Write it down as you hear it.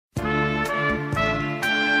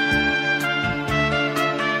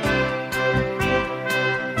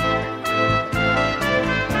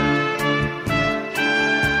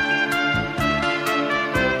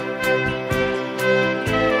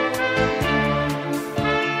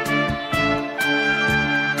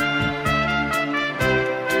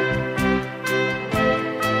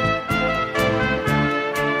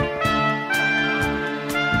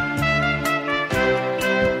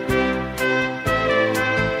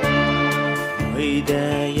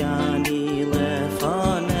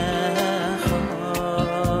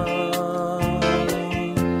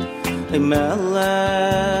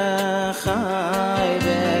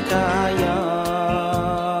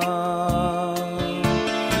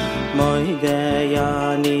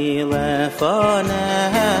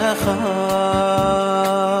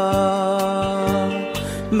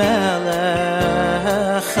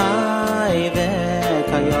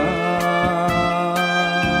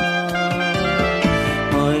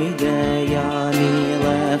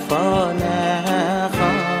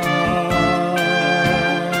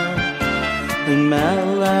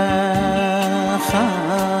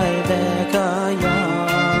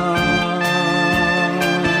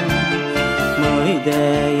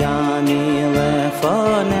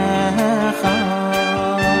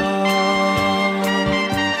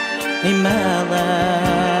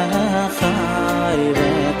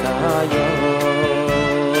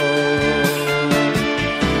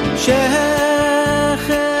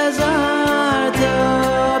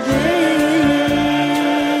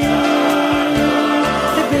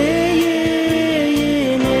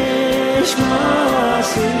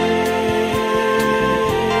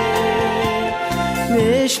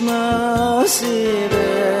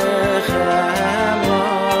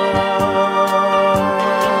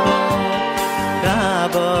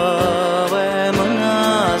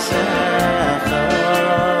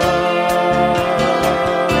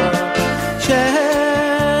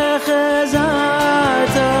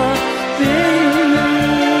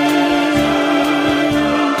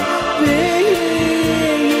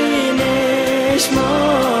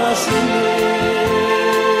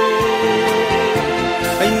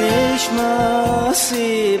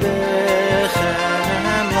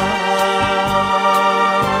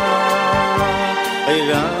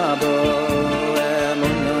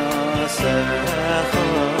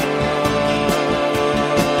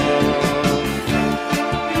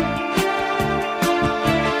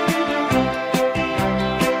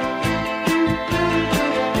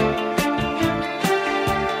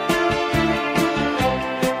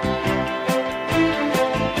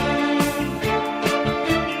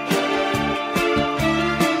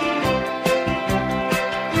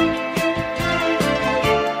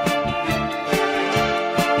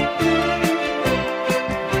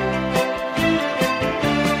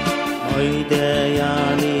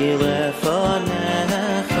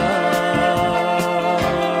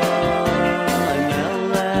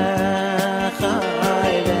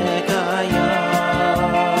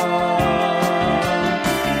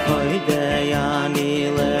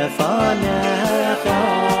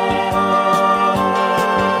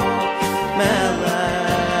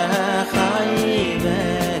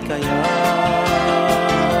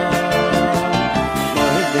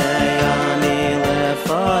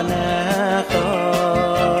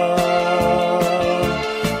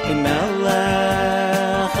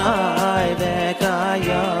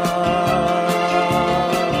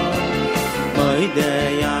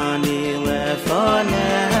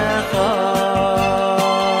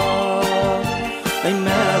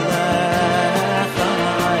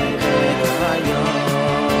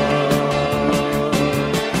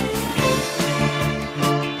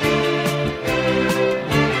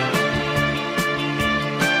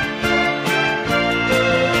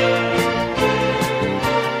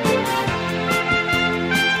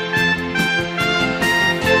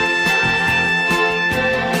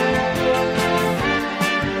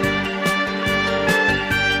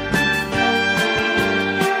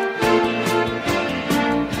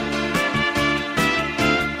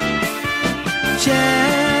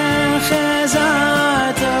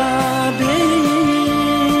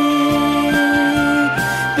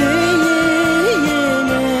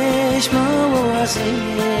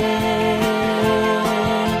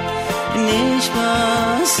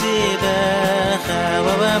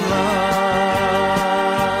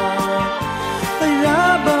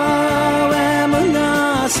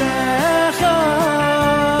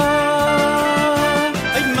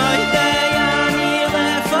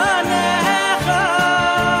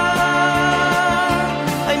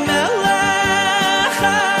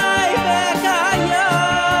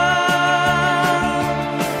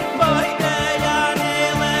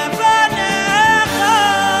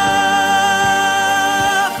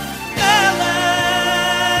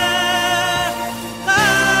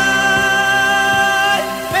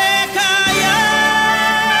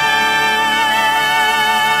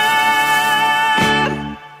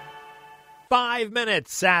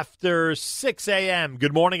After 6 a.m.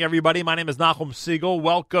 Good morning, everybody. My name is Nachum Siegel.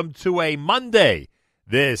 Welcome to a Monday.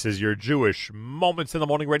 This is your Jewish Moments in the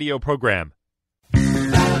Morning radio program.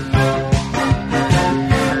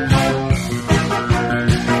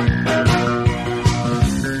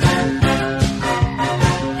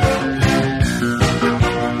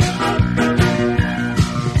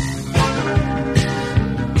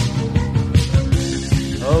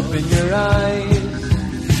 Open your eyes,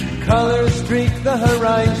 colors streak the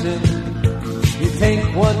horizon. You take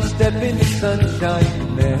one step in the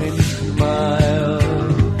sunshine, then you smile.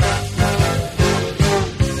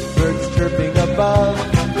 Birds chirping above,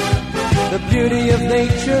 the beauty of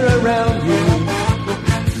nature around you.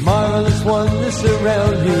 Marvelous wonders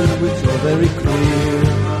surround you, it's all very clear,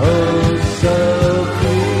 oh so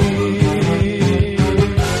clear.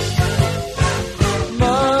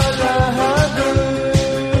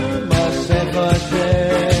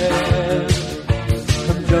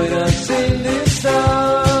 Come join us in this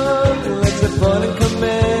song, let's have fun and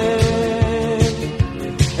command.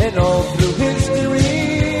 And all through history,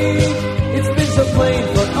 it's been so plain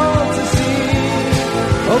for all to see.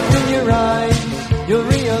 Open your eyes, you'll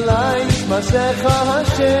realize Masecha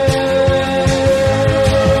Hashem.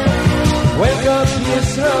 Wake up,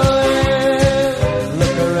 Israel,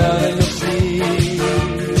 look around and you'll see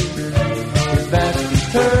His vast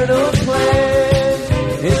eternal plan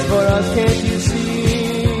is for us, can't you see?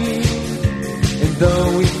 And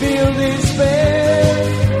though we feel despair,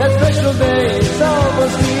 that special day is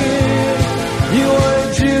almost here. You are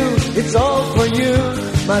a Jew, it's all for you,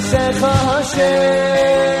 Masecha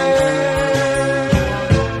Hashem.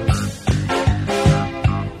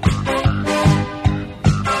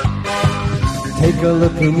 Take a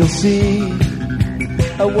look and you'll see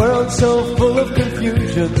a world so full of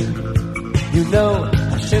confusion. You know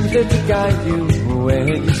Hashem's there to guide you when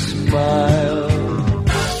you smile.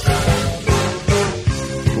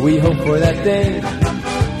 We hope for that day.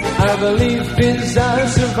 Our belief is our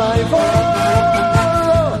survival.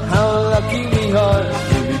 How lucky we are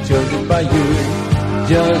to be chosen by you,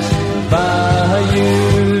 just by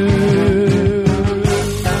you.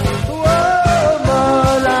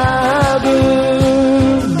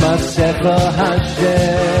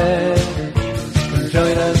 Hashem,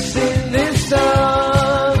 join us in this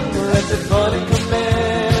song, let's have fun and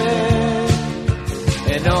command.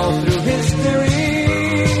 And all through history,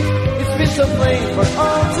 it's been so plain for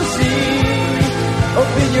all to see.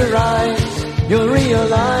 Open your eyes, you'll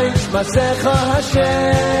realize Masecha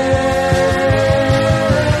Hashem.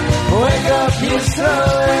 Wake up,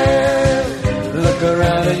 Israel, look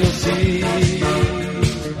around and you'll see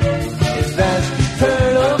His vast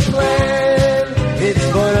eternal plan, it's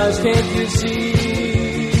for us, can't you see?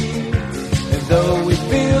 And though we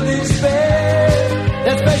feel despair,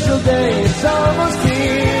 that special day is almost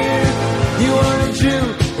here. You are a Jew,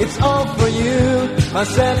 it's all for you,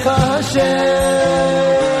 Masecha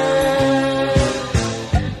Hashem.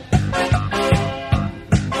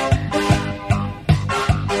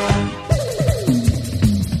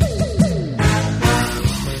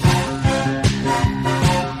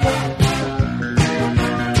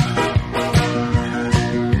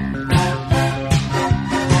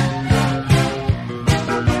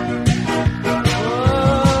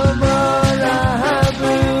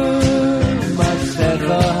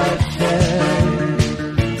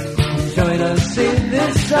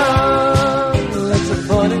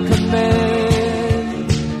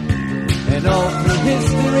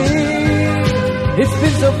 It's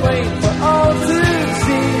been so plain for all to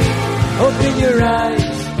see. Open your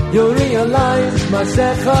eyes, you'll realize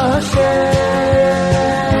Masecha Hashem.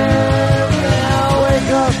 Now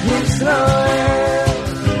wake up, Israel,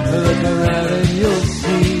 look around and you'll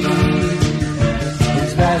see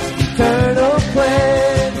His vast eternal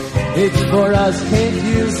plan. It's for us, can't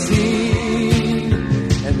you see?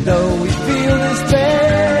 And though we feel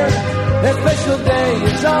despair, that special day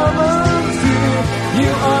is almost here. You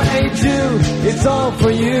are a Jew, it's all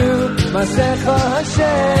for you, Masecha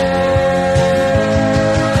Hashem.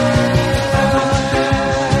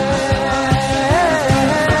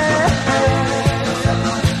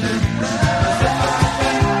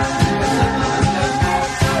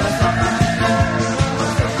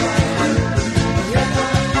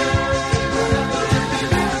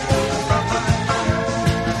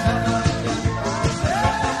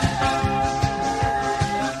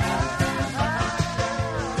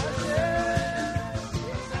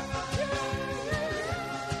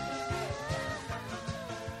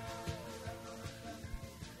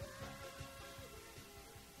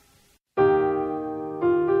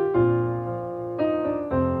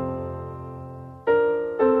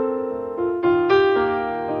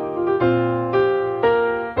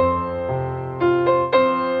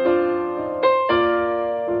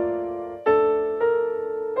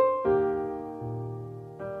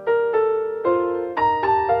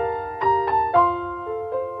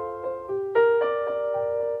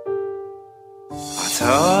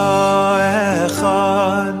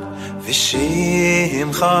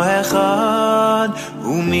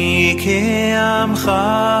 amcha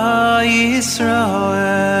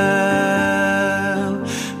Yisrael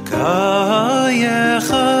kayechad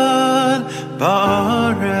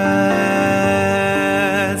ba'aretz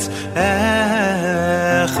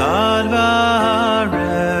echad ba'aretz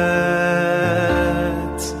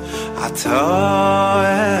ata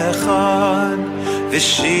echad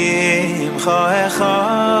v'shimcha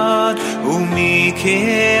echad umiki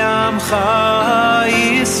amcha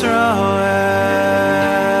Yisrael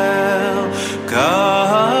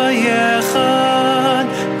kayechad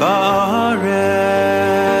ba'aretz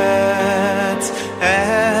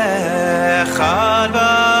echad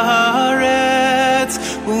ba'aretz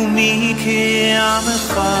umiki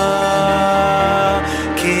amcha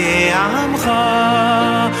ki amcha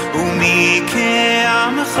umiki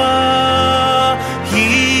amcha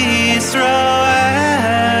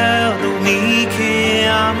Yisrael umiki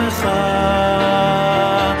amcha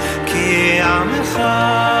ki amcha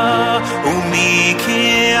umiki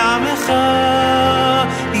amcha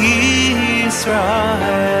Yisrael.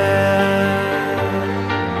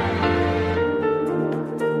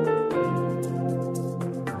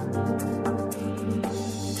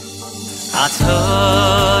 Ato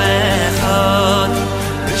echad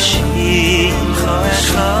v'shimcha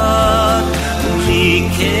echad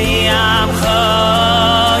umiki amcha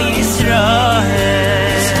Yisrael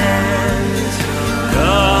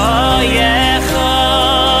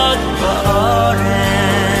kayechad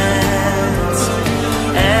ba'aretz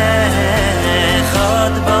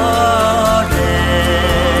echad ba'aretz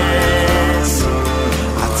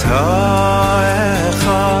ata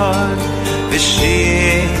echad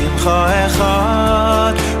v'shimcha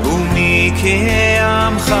echad umiki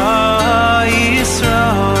amcha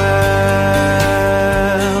Yisrael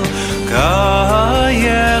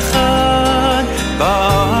kayechad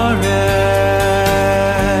ba'aretz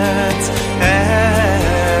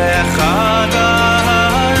echad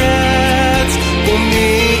ba'aretz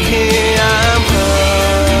umiki amcha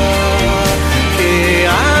ki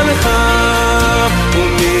amcha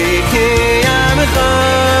umiki amcha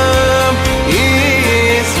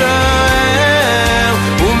Yisrael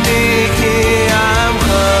umiki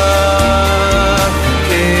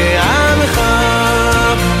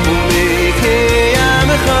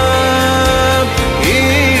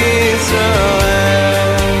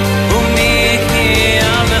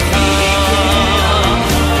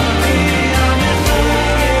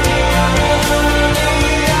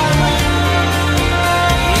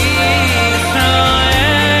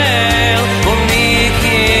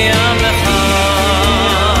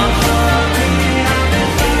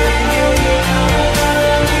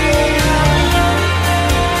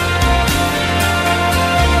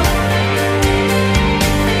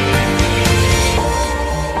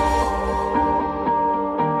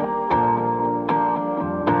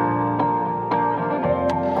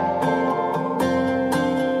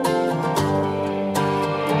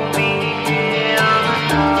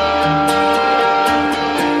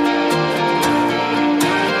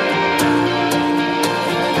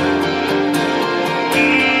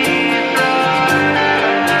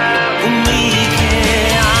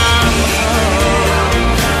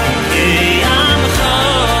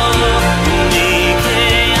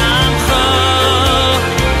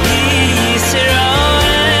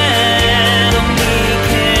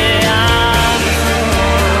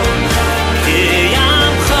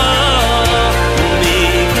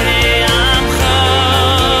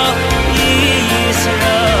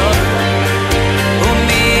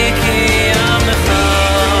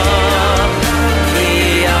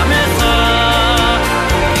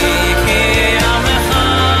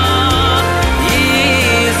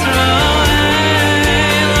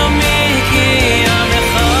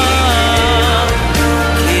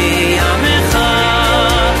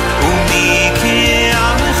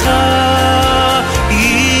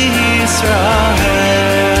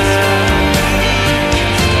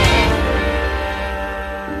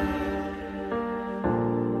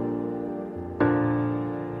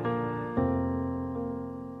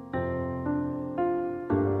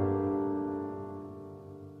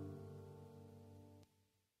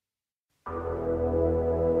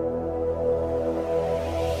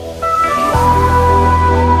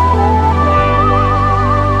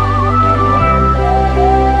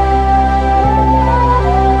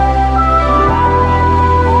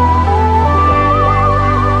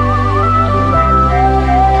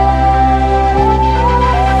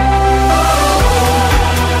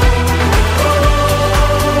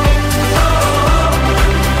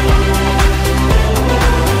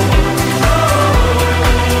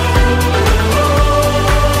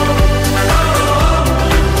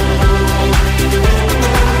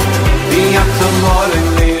morin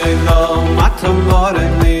li olam, ata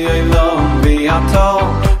morin li olam, v'ato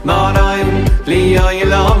morin li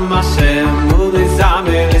olam Hashem,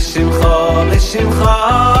 u'lizamer l'shimcha, l'shimcha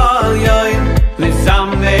elyon,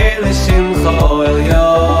 lizamer l'shimcha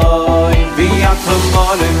elyon. V'ato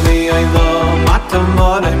morin li olam, ata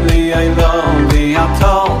morin li olam,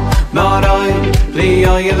 v'ato morin li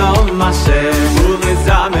olam Hashem,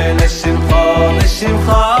 u'lizamer l'shimcha,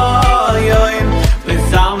 l'shimcha elyon,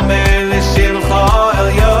 lizamer l'shimcha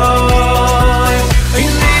elyon.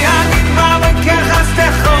 Inni agid b'avke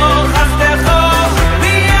chastecho, chastecho,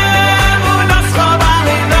 v'yemunascho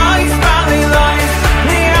b'alilois, b'alilois.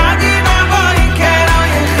 Inni agid b'avke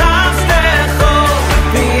chastecho,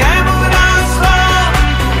 v'yemunascho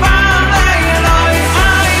b'alilois.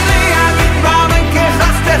 Inni agid b'avke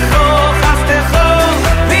chastecho, chastecho,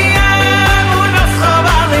 v'yemunascho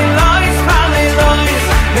b'alilois, b'alilois.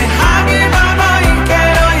 V'hagid b'avke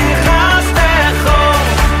chastecho,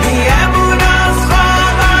 v'yemunascho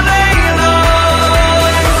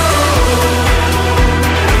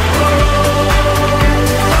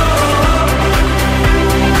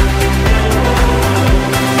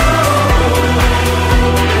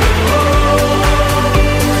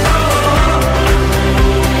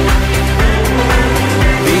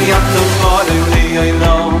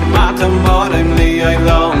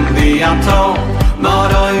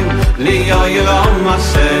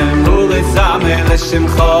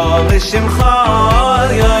l'shimcha, l'shimcha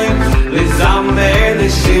elyon, lizamer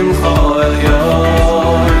l'shimcha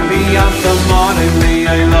elyon. V'ato morim li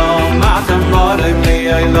olam, ata morim li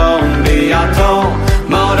olam, v'ato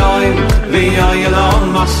morim li olam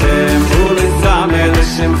Hashem, u'lizamer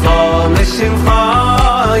l'shimcha, l'shimcha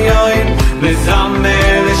elyon,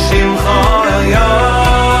 lizamer l'shimcha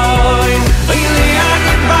elyon. Inni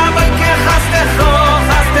agid b'avke chastecho,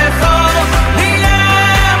 chastecho,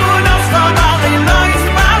 v'yemunascho b'alilois,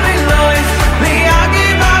 b'alilois.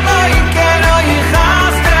 V'agid b'avke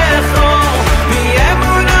chastecho,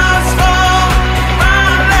 v'yemunascho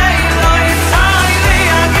b'alilois. Inni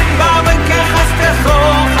agid b'avke chastecho,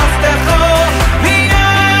 chastecho,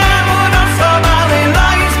 v'yemunascho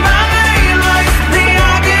b'alilois, b'alilois.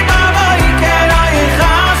 V'agid b'avke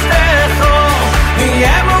chastecho,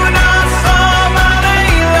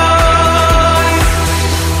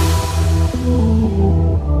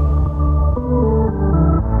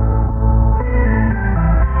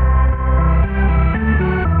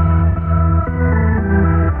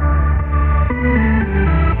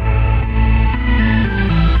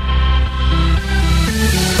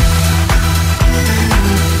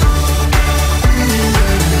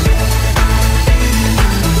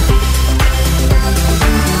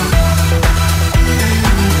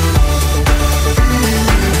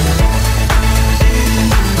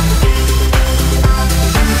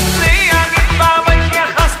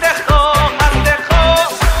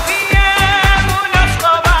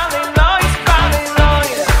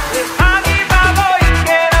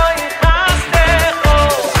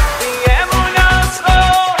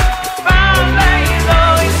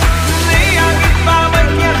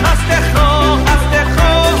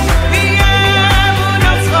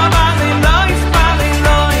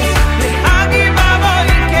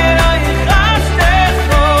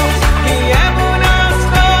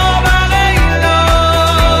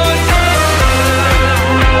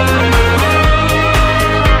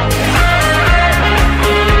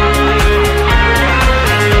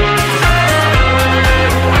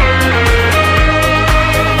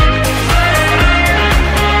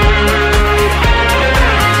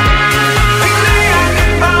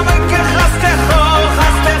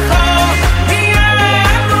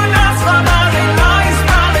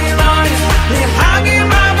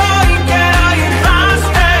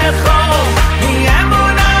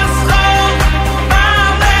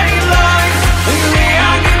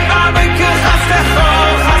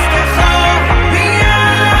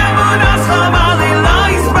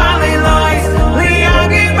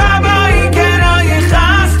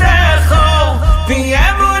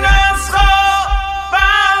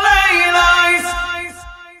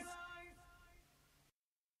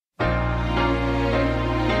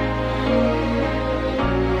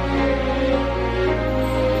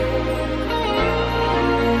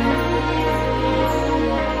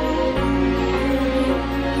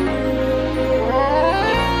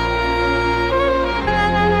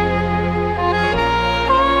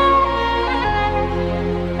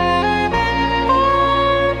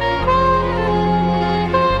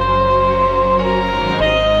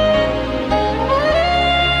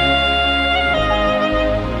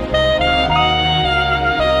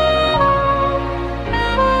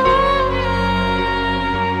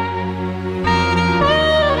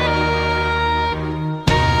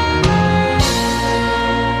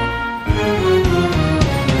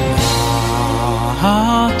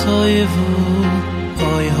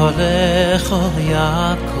 holecho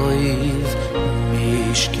Yaakov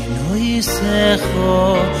mishkino yisecho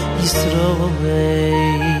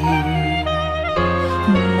Yisroel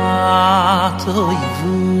ma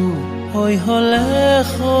toivu oy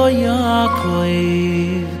holecho Yaakov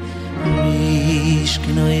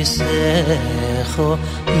mishkino yisecho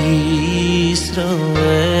Yisroel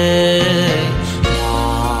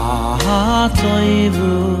ma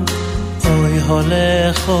toivu oy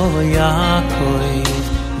holecho Yaakov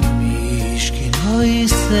mishkino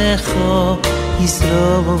yisecho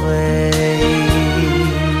Yisroel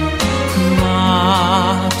ma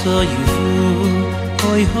toivu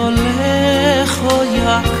oy holecho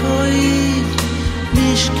Yaakov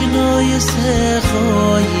mishkino yisecho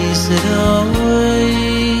Yisroel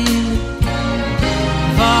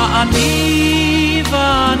va'ani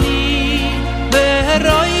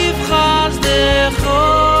be'roiv chazdecho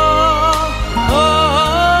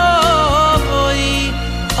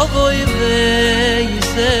ovoy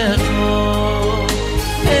ve'yisecho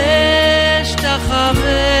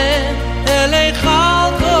eshtachave eleichal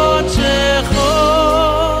kodshecho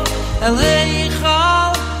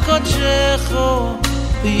eleichal kodshecho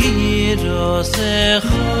v'yirosecho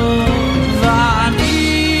v'ani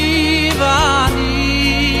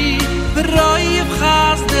b'roiv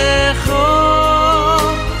chazdecho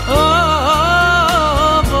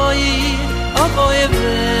ovoy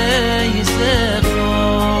ve'yisecho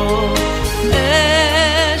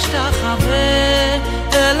eshtachave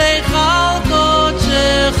eleichal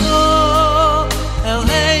kodshecho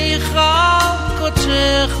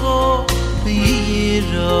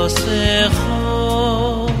v'yirosecho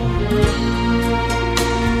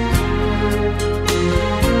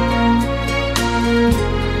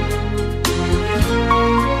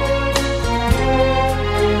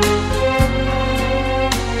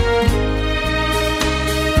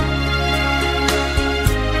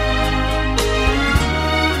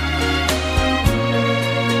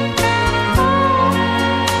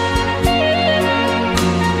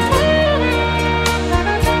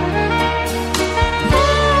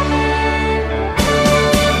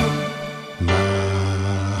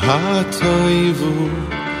toivu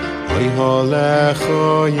oy holecho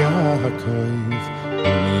Yaakov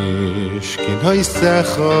mishkino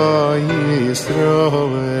yisecho Yisroel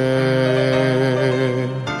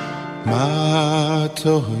ma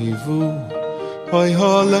toivu oy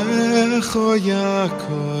holecho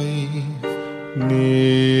Yaakov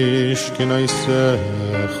mishkino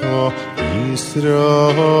yisecho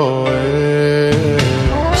Yisroel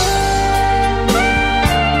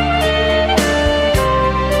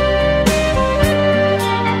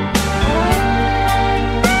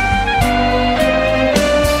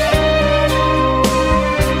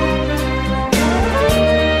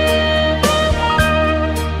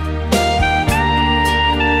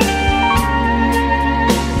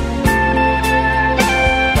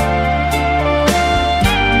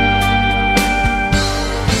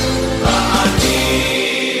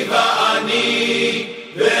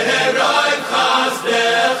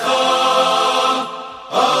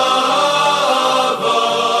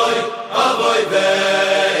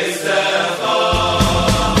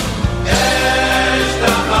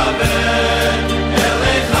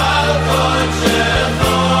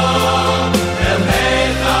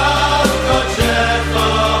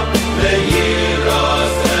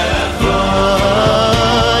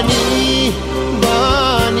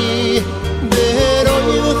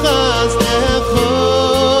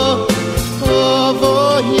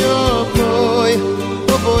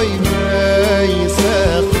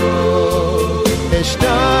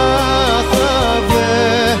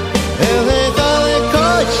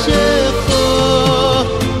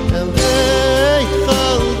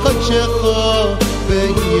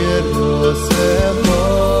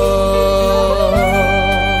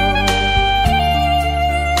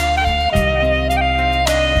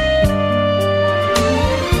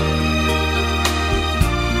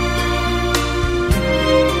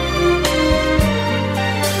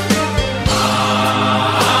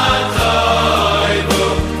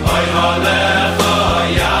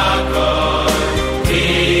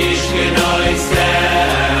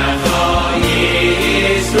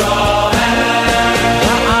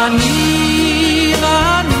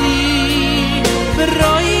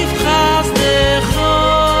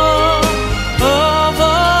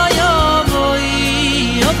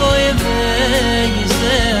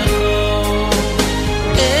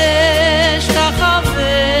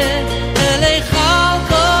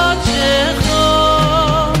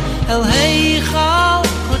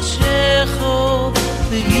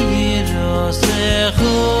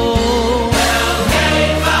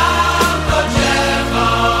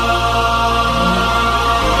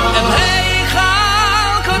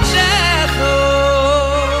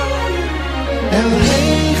El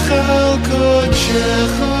Heichal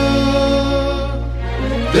Kodshecha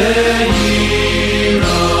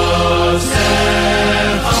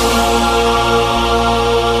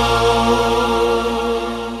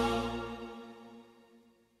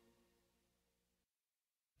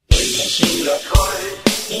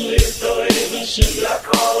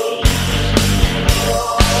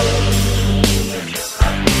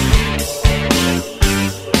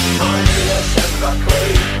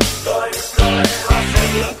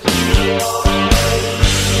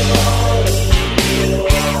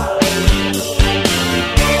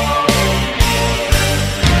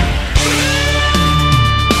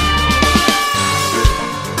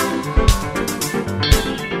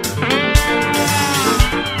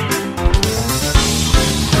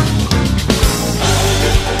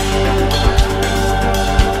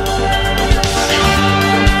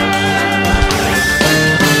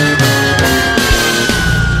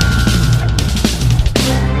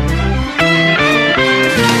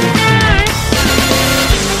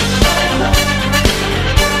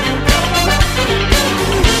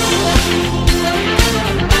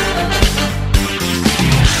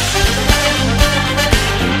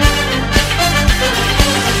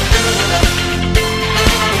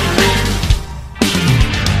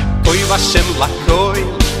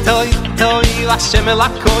Hashem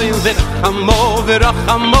lakoy verachamo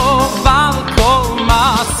verachamo val kol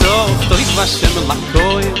masov toy Hashem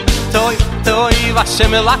lakoy toy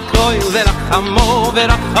Hashem lakoy verachamo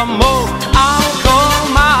verachamo al kol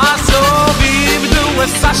masov ibdu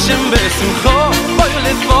es Hashem besimcho boy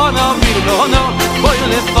lefona virno boy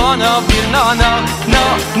lefona virno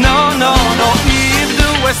no ibdu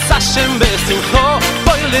es Hashem besimcho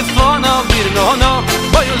boy lefona virno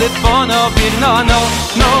boy lefona virno no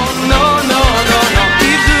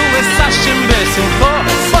Idu es Hashem besimcho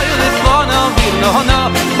boy lefona virno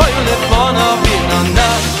boy lefona virno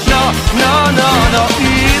no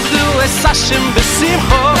Idu es Hashem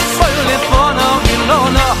besimcho boy lefona virno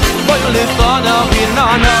boy lefona virno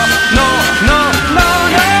no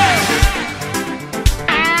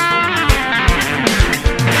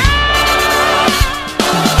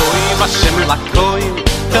Hashem lakoy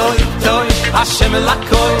toy Hashem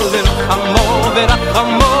lakoy verachamo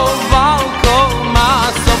verachamo val kol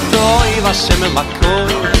masov toy Hashem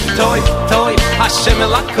lakoy toy Hashem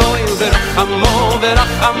lakoy verachamo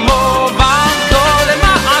verachamo val kol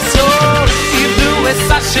masov ibdu es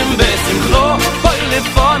Hashem besimcho boy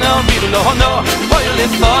lefona virno boy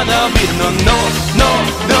lefona virno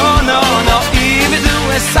no ibdu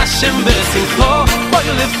es Hashem besimcho boy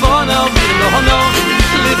lefona virno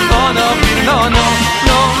lefona virno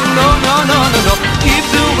no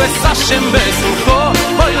ibdu es Hashem besimcho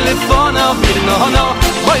boy lefona virno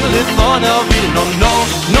boy lefona virno no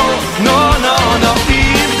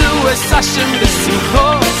ibdu es Hashem besimcho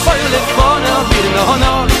boy lefona virno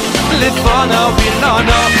lefona virno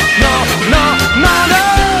no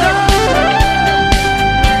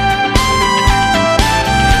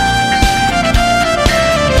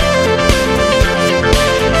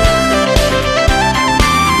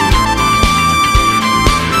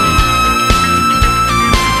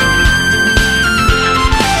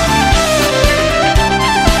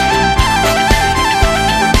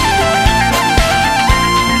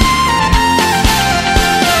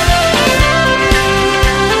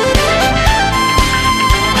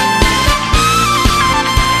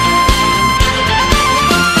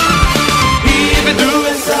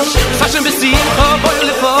Hashem besimcha boy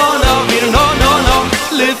lefona virno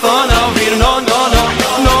lefona virno no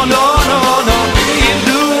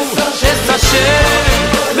Idu es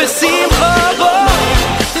Hashem besimcha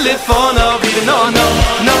boy lefona virno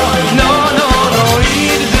no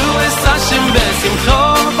Idu es Hashem besimcha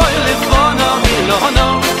boy lefona virno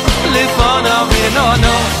lefona virno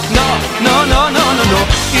no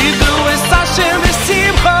Idu es Hashem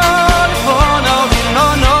besimcha lefona virno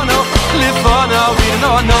lefona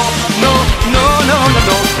virno no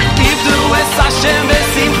Ibdu es Hashem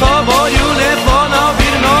besimcha boy lefona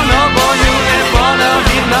virno boy lefona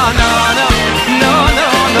virno no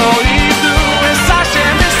Ibdu es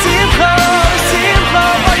Hashem besimcha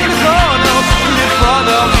boy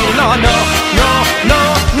lefona virno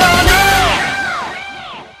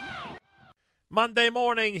Monday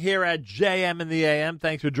morning here at JM in the AM.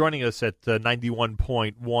 Thanks for joining us at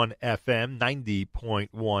 91.1 FM,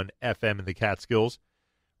 90.1 FM in the Catskills.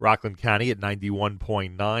 Rockland County at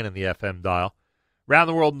 91.9 on the FM dial. Around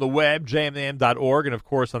the world on the web, jmam.org, and of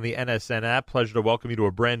course on the NSN app. Pleasure to welcome you to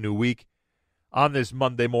a brand new week on this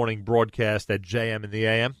Monday morning broadcast at JM in the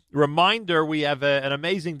AM. Reminder, we have an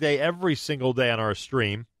amazing day every single day on our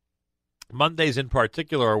stream. Mondays in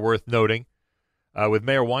particular are worth noting. with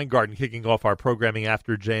Mayor Weingarten kicking off our programming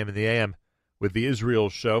after JM in the AM with the Israel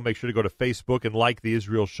Show. Make sure to go to Facebook and like the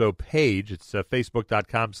Israel Show page. It's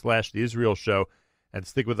facebook.com/The Israel Show. And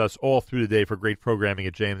stick with us all through the day for great programming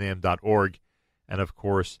at jmintheam.org and, of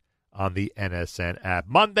course, on the NSN app.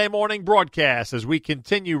 Monday morning broadcast as we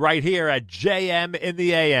continue right here at JM in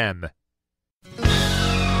the AM.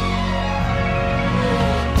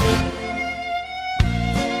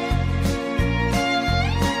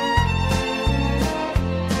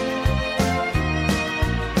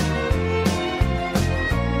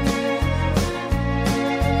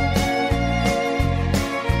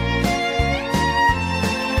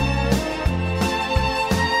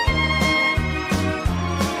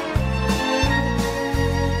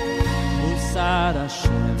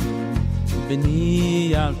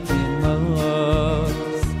 Beni al timos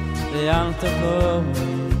ve al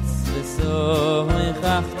tokos ve so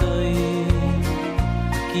khaftoy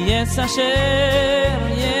ki es asher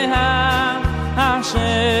yeha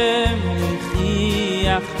Hashem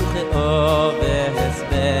yichiach khov es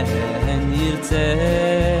ben yirtze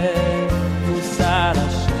usar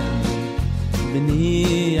Hashem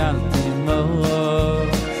beni al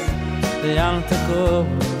timos ve al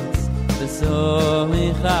tokos so mi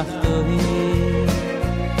khaftoy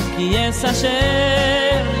ki es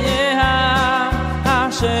asher yeha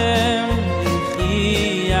Hashem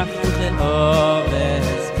yichiach khov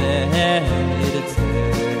es ben yirtze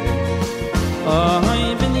oy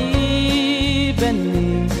beni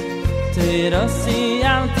terasi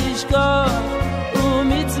al tishko u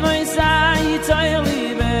mitzvay sai tayli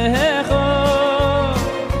becho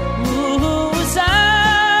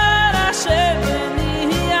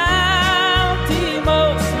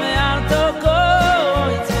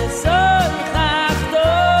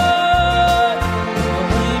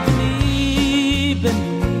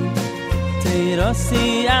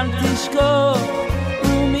si antishko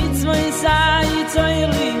u mitzvay sai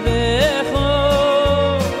tayli becho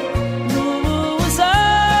nu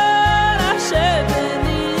usar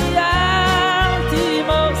ashebeni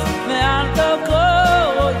altimos me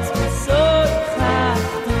altokot so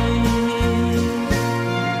khafti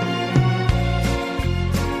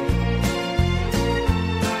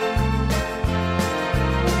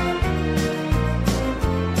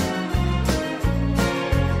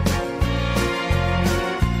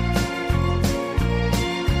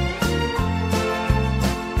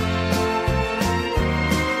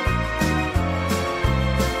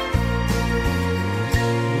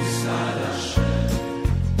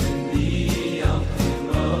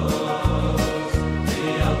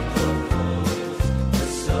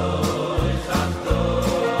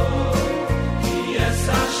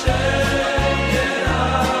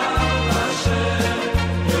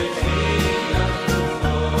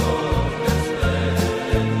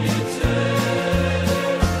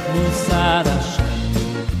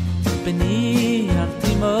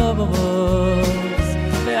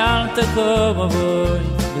Kovoy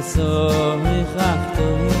besoy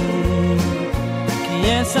khaftoy ki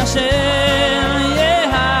es asher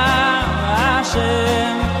yeha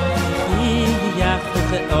Hashem yichiach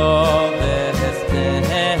khov es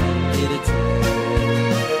ben yirtze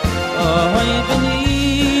oy beni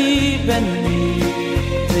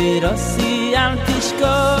virasi al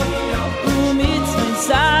tishko u mitzvay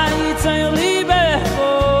sai tayli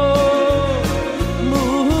becho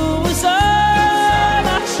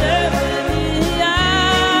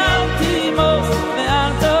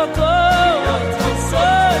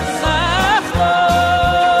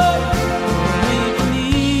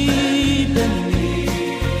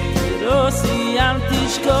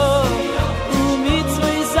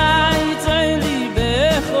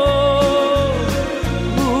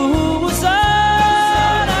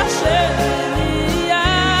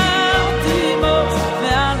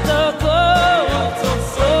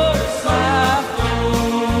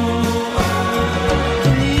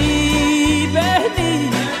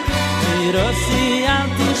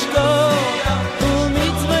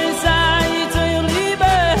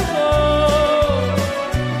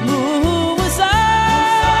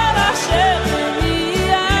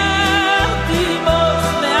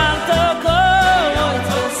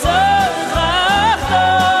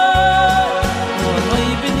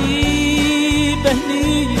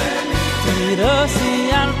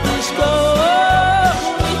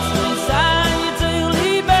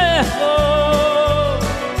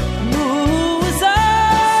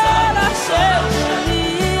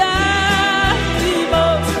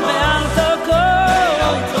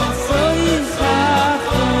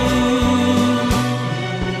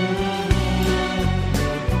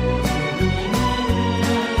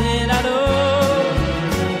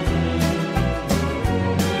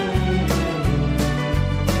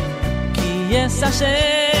yes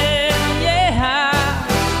Hashem yeha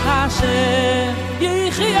Hashem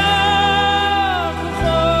yichya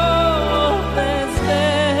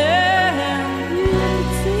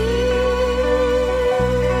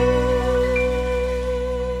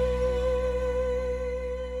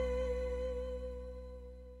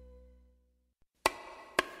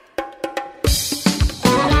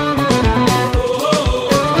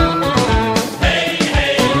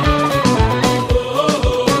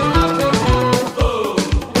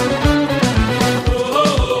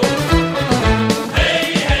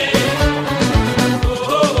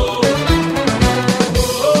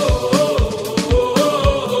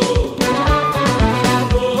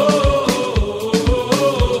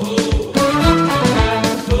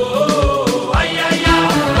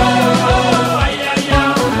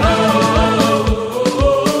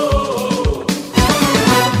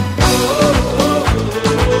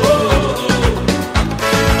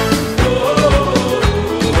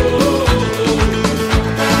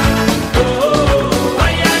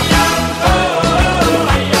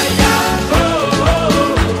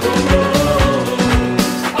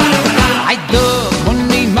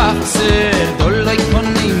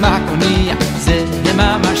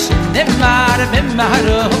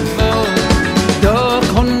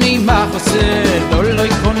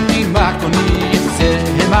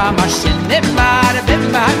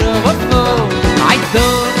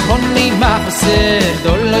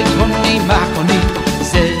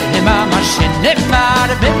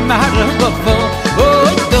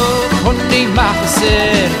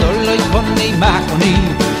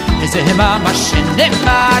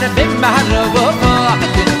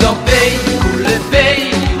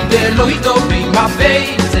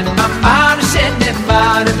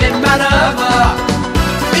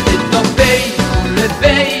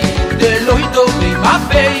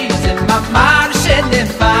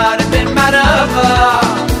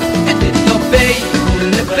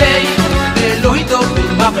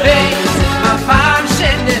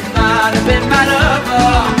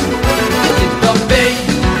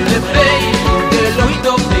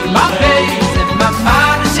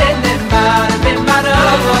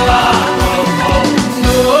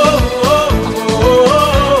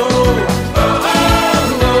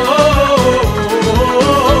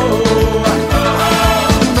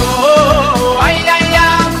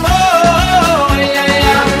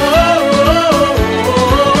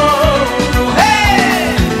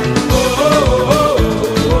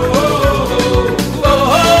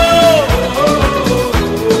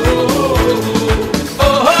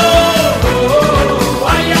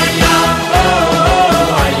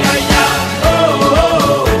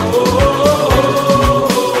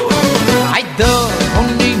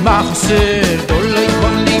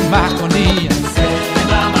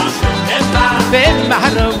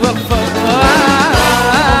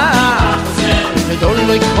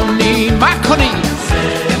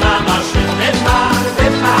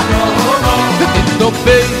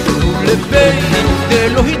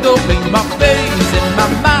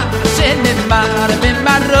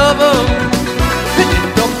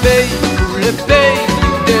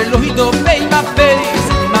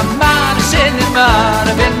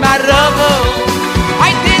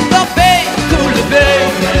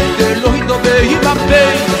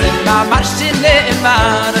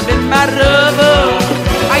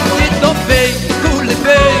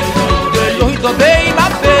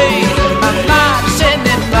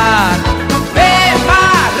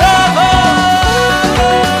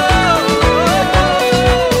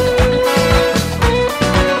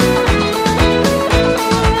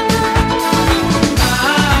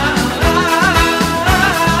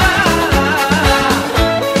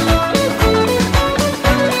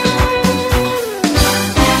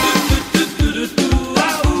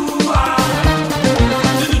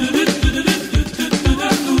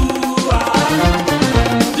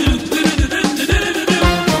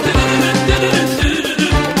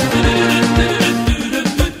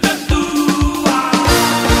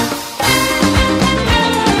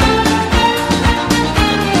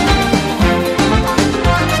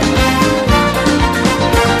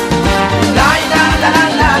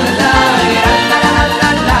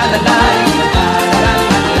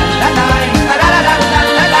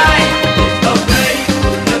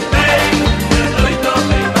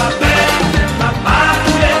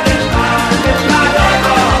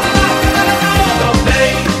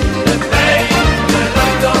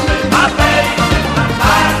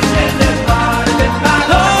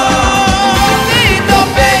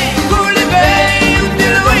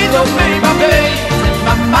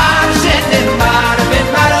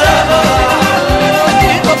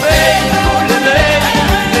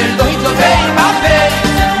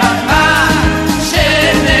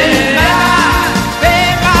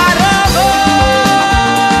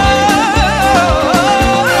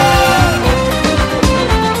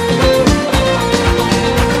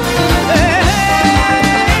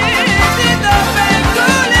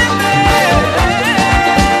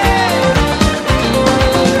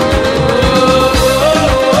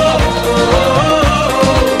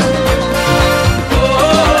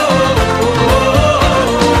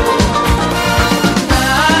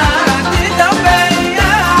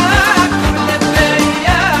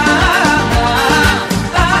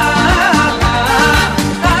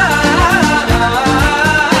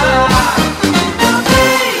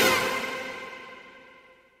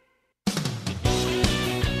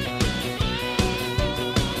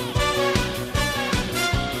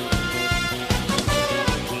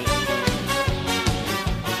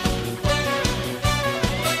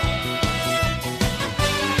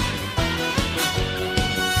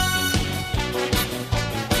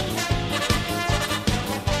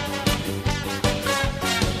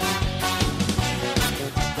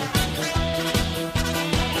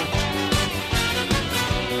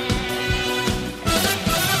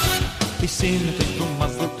Isim tov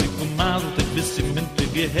mazel tov bisim tov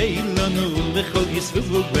yeheilanu lechol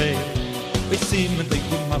yisrael Isim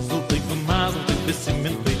tov mazel tov bisim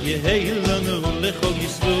tov yeheilanu lechol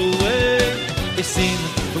yisrael Isim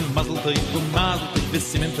tov mazel tov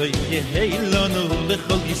bisim tov yeheilanu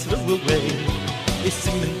lechol yisrael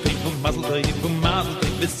Isim tov mazel tov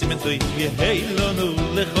bisim tov yeheilanu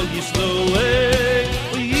lechol yisrael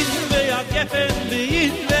Yitve yagefen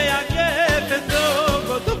yitve yagefen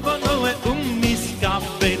Dovono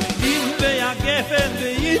miskapel Yitve yagefen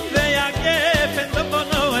yitve yagefen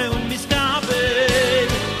Dovono miskapel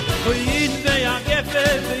Yitve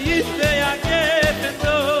yagefen yitve yagefen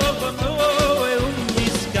Dovono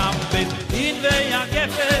miskapel Yitve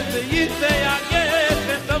yagefen yitve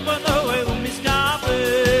yagefen Dovono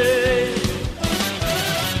miskapel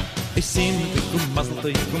Isim mazel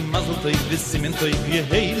tov bisim tov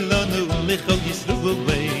yeheilanu lechol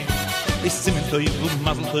yisrael Isim tov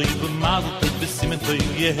mazel tov bisim tov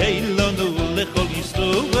yeheilanu lechol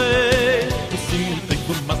yisrael Isim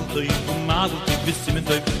tov mazel tov bisim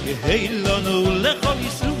tov yeheilanu lechol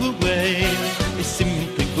yisrael Isim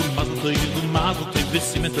tov mazel tov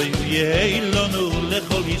bisim tov yeheilanu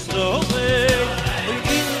lechol yisrael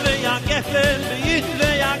Yitve yagefen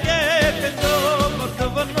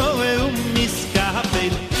Dovono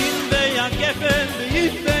miskapel Yitve yagefen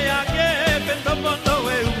Dovono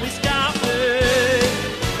miskapel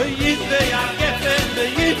Yitve yagefen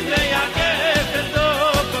Dovono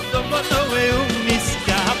miskapel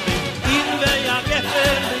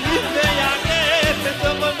Yitve yagefen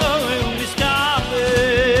Dovono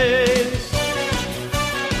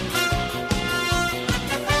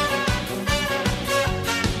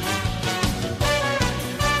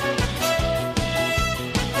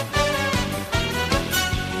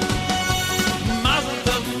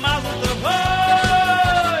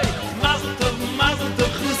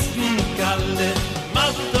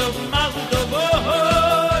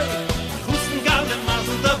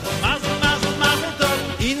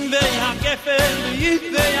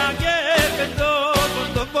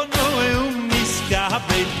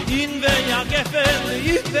miskapel In veya gefen,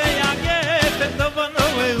 Dovono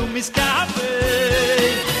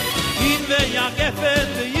miskapel. In veya gefen,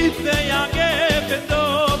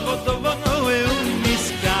 Dovono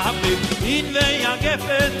miskapel. In veya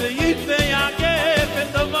gefen,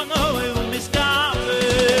 Dovono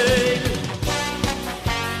miskapel.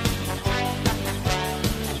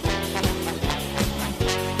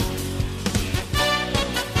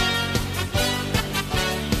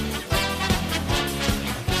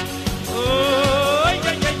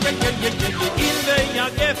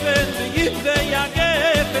 Yitve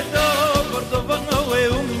yagefen Dovono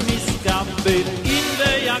miskapel In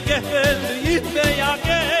veya gefen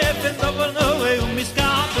Dovono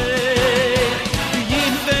miskapel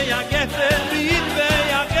In veya gefen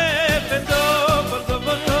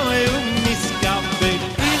Dovono miskapel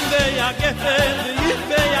In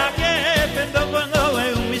veya gefen Dovono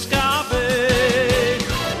miskapel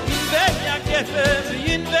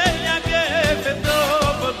In veya gefen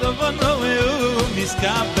Dovono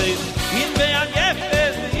miskapel In veya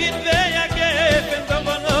gefen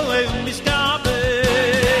Dovono miskapel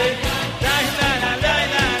La la la la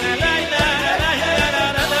la la la la la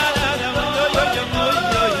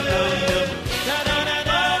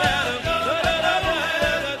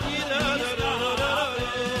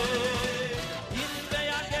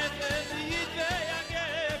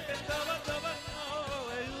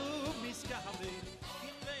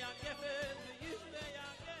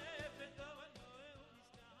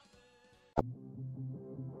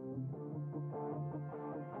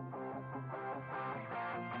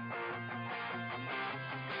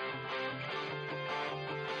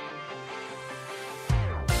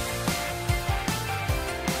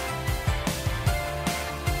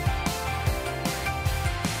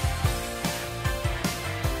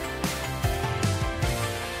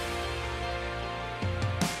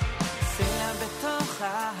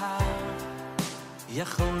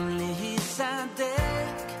יכול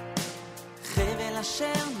להיסדק חבל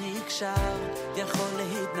אשר נקשר יכול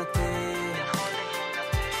להתנתק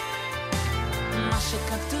מה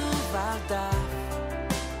שכתוב על דף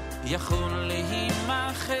יכול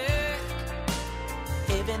להימחק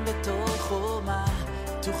אבן בתוך חומה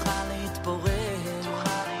תוכל להתפורר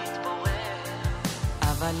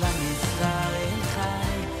אבל ישראל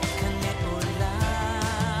חי כאן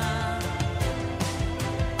לעולם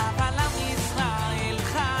אבל ישראל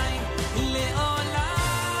חי לעולם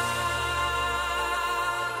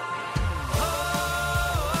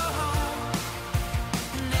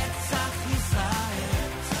נצח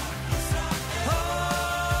ישראל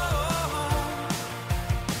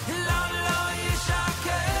לא לא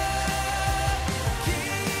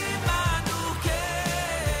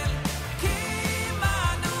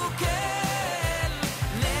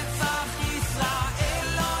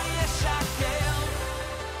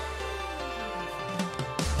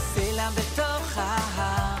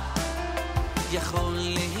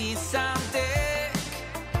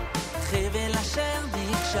אל אשר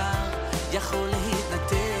נקשר יכול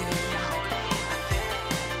להתנתק,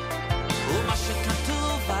 ומה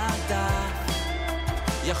שכתוב בדף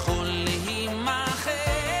יכול להימחק,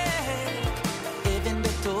 אבן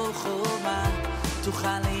בתוך חומה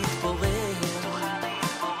תוכל להתפורר,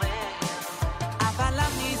 אבל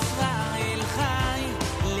עם ישראל חי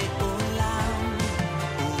לעולם,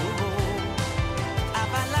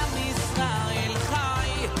 אבל עם ישראל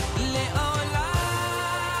חי לעולם,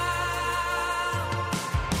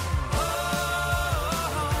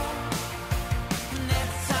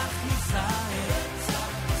 נצח ישראל,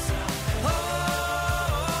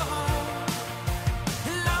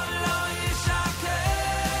 לא ישקר,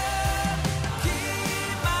 כי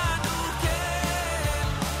עמנו כן,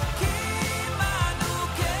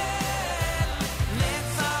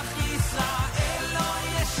 נצח ישראל לא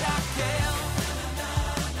ישקר,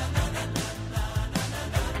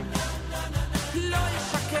 לא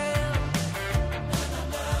ישקר,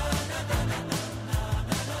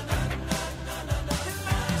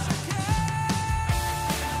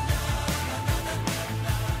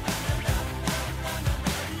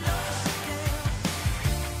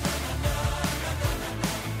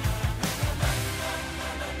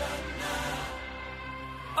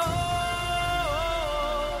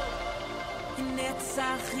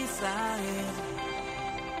 נצח ישראל,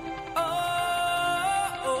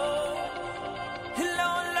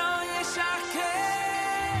 לא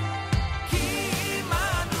ישקר, כי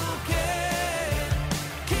עמנו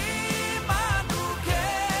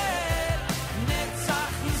כן,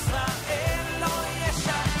 נצח ישראל לא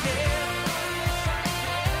ישקר,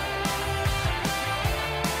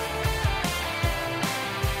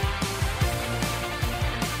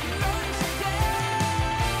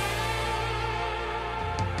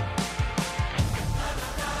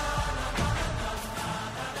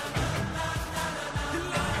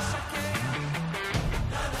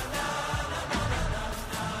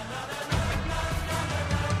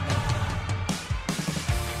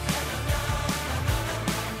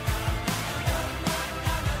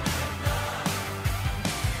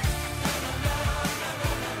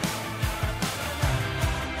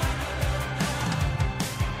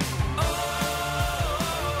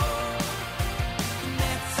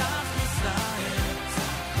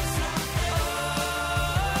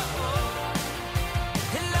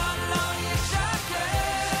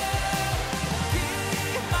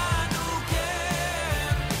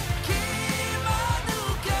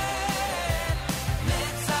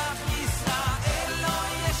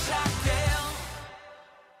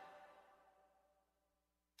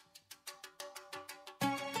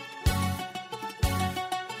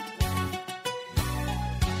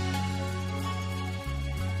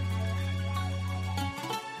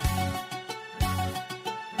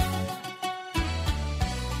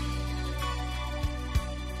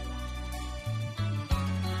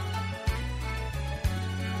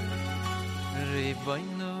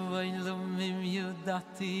 Ribono Elohim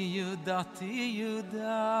Yudati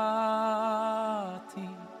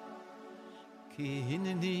Ki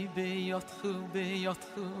hineni beyotchu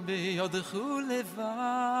beyodchu levad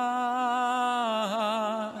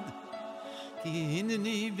Ki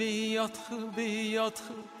hineni beyotchu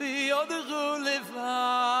beyodchu levad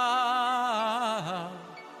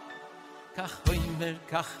Kach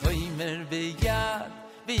hoimer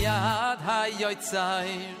beyad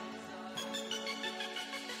hayotzayr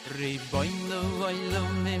Ribono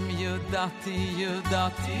Elohim Yudati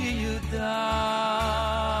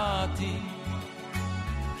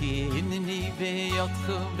Ki hineni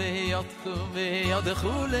beyotchu levad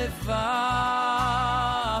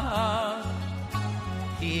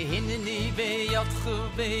Ki hineni beyotchu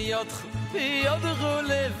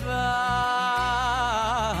levad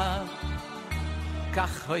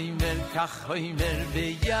Kach hoimer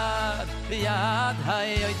beyad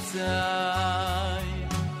hayotzayr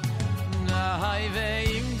Hay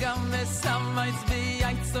veim gam mesamais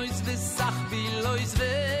beitsois besach bilois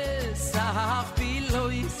besach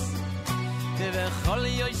bilois Keve chol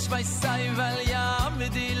yoish vaisai vel yam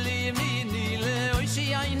dili mini le oishi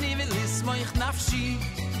ayni velis moich nafshi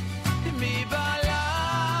mi bala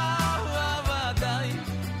avadai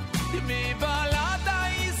mi bala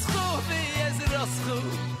dai schu vi ezroschu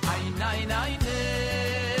ay nay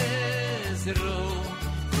nezro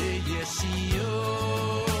yeshio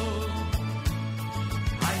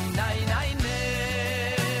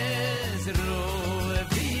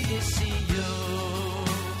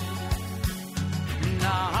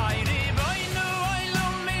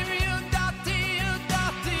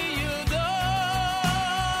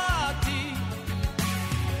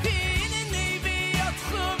Hineni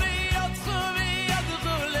biyotchu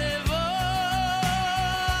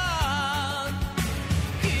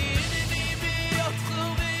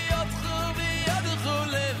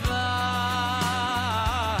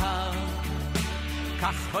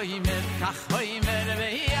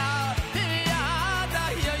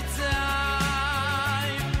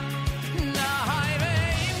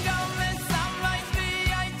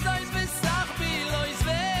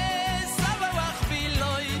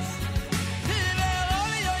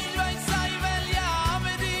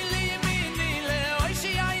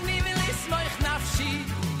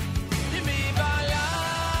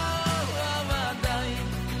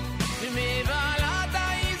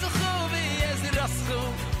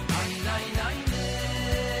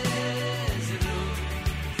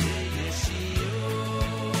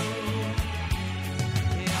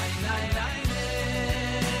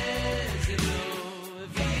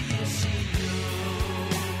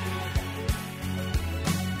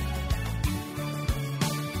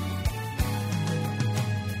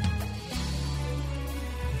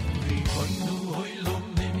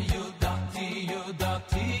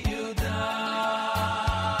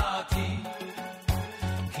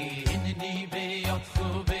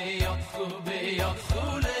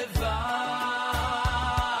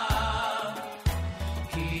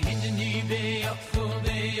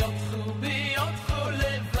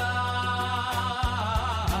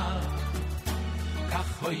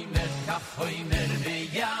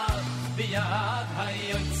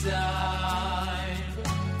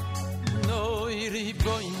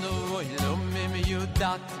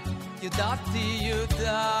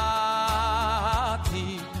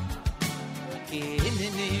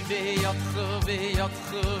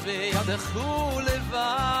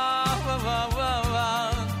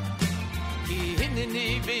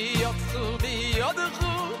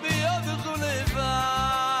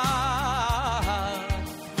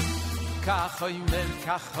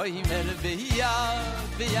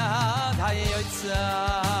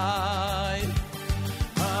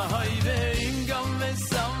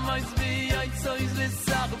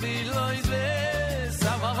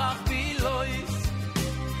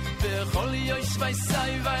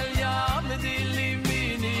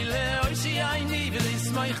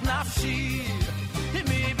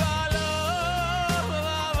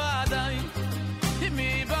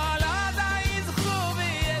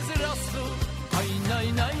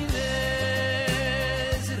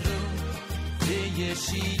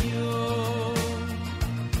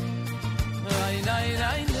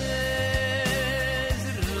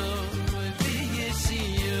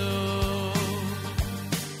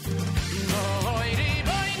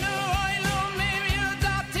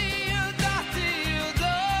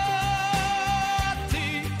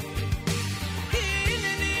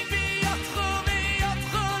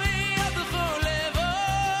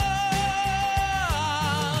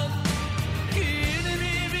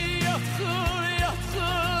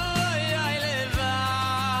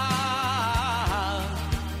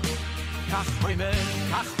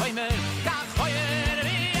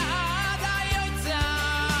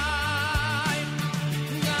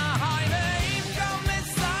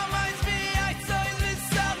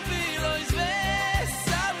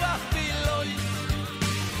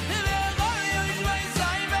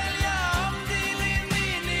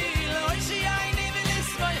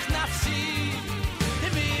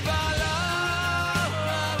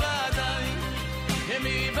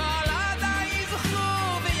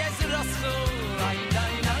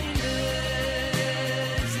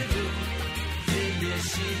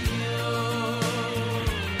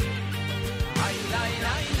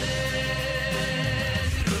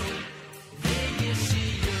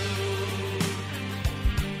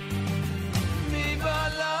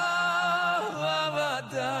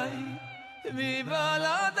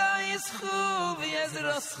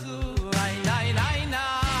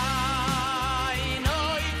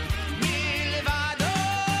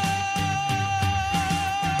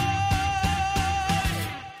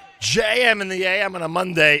JM in the AM on a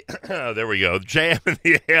Monday. There we go. JM in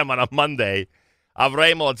the AM on a Monday.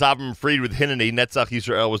 Avremel, it's Avram Fried with Hineni. Netzach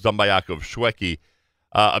Israel was done by Yaakov Shweki.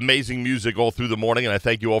 Amazing music all through the morning, and I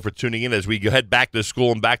thank you all for tuning in as we head back to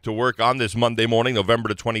school and back to work on this Monday morning, November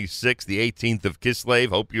the 26th, the 18th of Kislev.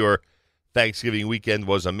 Hope your Thanksgiving weekend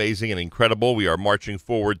was amazing and incredible. We are marching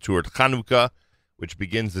forward toward Chanukah, which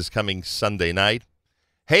begins this coming Sunday night.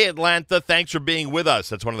 Hey, Atlanta, thanks for being with us.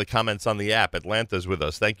 That's one of the comments on the app. Atlanta's with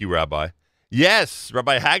us. Thank you, Rabbi. Yes,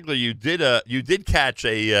 Rabbi Hagler, you did catch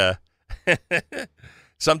a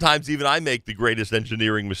sometimes even I make the greatest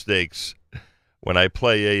engineering mistakes when I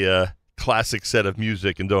play a classic set of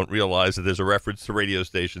music and don't realize that there's a reference to radio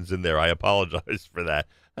stations in there. I apologize for that.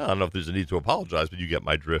 I don't know if there's a need to apologize, but you get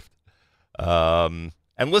my drift. And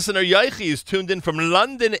listener Yoichi is tuned in from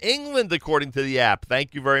London, England, according to the app.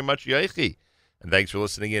 Thank you very much, Yoichi. And thanks for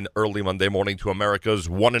listening in early Monday morning to America's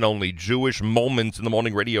one and only Jewish Moments in the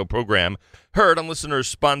Morning radio program, heard on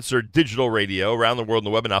listeners-sponsored digital radio around the world on the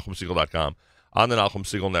web at NachumSegal.com, on the Nachum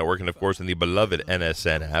Segal Network, and, of course, in the beloved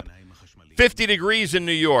NSN app. 50 degrees in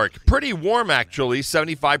New York. Pretty warm, actually.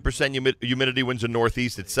 75% humidity, winds in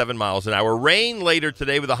northeast at 7 miles an hour. Rain later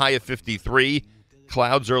today with a high of 53.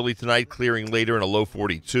 Clouds early tonight, clearing later in a low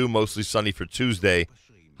 42. Mostly sunny for Tuesday.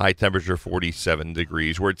 High temperature 47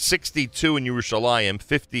 degrees. We're at 62 in Yerushalayim,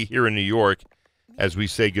 50 here in New York, as we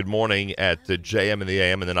say good morning at JM and the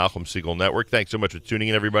AM and the Nachum Segal Network. Thanks so much for tuning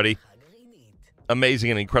in, everybody. Amazing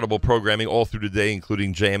and incredible programming all through today,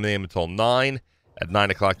 including JM and the AM until 9. At 9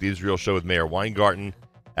 o'clock, the Israel Show with Mayor Weingarten.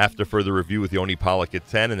 After further review with Yoni Pollack at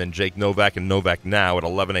 10, and then Jake Novak and Novak Now at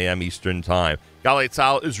 11 a.m. Eastern Time. Galei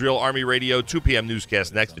Tzahal, Israel Army Radio, 2 p.m.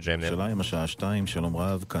 newscast next to JM. שלום השעה 2, שלום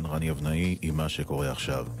רב, כאן רני אבנאי עם מה שקורה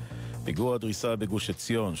עכשיו. פיגוע דריסה בגוש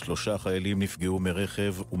עציון, 3 חיילים נפגעו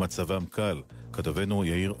מרכב ומצבם קל. כתבנו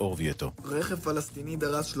יאיר אורבייטו. רכב פלסטיני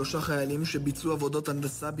דרס 3 חיילים שביצעו עבודות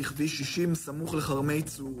הנדסה בכביש 60 סמוך לחרמי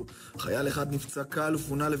צור. חייל אחד נפצע קל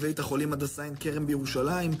ופונה לבית החולים הדסה עין כרם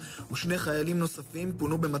בירושלים, ו2 חיילים נוספים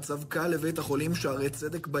פונו במצב קל לבית החולים שערי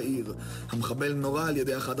צדק בעיר. המחבל נורה על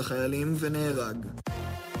ידי אחד החיילים ונהרג.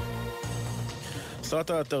 שרת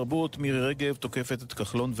התרבות מירי רגב תוקפת את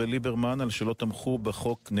כחלון וליברמן על שלא תמכו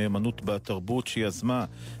בחוק נאמנות בתרבות שיזמה.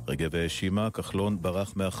 רגב האשימה, כחלון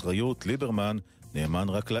ברח מאחריות, ליברמן נאמן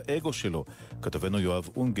רק לאגו שלו. כתבנו יואב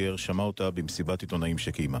אונגר שמע אותה במסיבת עיתונאים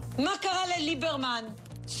שקיימה. מה קרה לליברמן?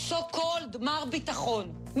 So called מר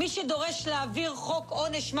ביטחון. מי שדורש להעביר חוק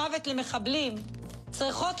עונש מוות למחבלים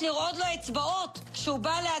צריכות לראות לו אצבעות כשהוא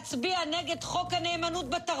בא להצביע נגד חוק הנאמנות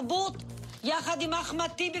בתרבות יחד עם אחמד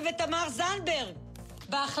טיבי ותמר זנדברג.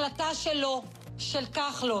 בהחלטה שלו, של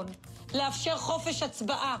כחלון, לאפשר חופש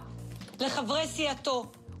הצבעה לחברי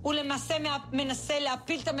סיעתו, ולמעשה מנסה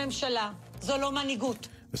להפיל את הממשלה. זו לא מנהיגות.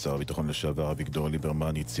 ושר הביטחון לשעבר אביגדור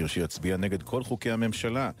ליברמן הצהיר שיצביע נגד כל חוקי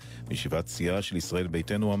הממשלה. בישיבת סיעה של ישראל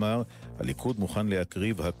ביתנו אמר, הליכוד מוכן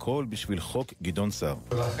להקריב הכל בשביל חוק גדעון סער.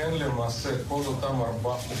 ולכן למעשה כל אותם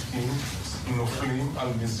 4 חוקים נופלים על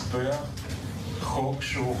מזבח חוק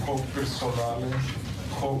שהוא חוק פרסונלי,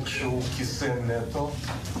 חוק שהוא כיסא נטו,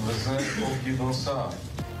 וזה חוק גדעון סער.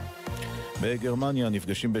 בגרמניה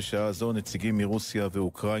נפגשים בשעה זו נציגים מרוסיה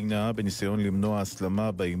ואוקראינה בניסיון למנוע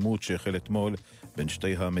הסלמה בעימות שהחל אתמול בין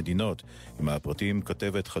שתי המדינות. עם הפרטים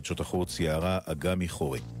כתבת חדשות החוץ יערה אגמי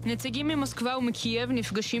חורי. נציגים ממוסקבה ומקייב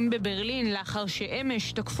נפגשים בברלין לאחר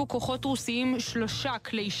שאמש תקפו כוחות רוסיים 3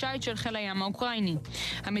 כלי שיט של חיל הים האוקראיני.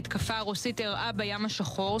 המתקפה הרוסית אירעה בים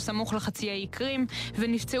השחור סמוך לחצי האי קרים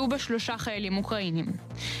ונפצעו בה 3 חיילים אוקראינים.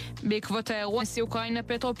 בעקבות האירוע, נשיא אוקראינה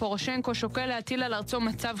פטרו פורושנקו שוקל להטיל על ארצו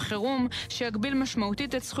מצב חירום שיגביל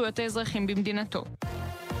משמעותית את זכויות האזרחים במדינתו.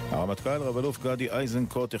 הרמטכ"ל רב-אלוף גדי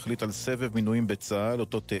איזנקוט החליט על סבב מינויים בצה"ל,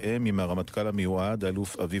 אותו תאם עם הרמטכ"ל המיועד,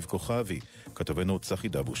 אלוף אביב כוכבי. כתבנו צחי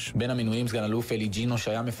דבוש. בין המינויים סגן אלוף אלי ג'ינו,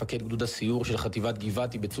 שהיה מפקד גדוד הסיור של חטיבת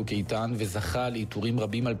גבעתי בצוק איתן, וזכה לעיטורים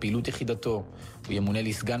רבים על פעילות יחידתו. הוא ימונה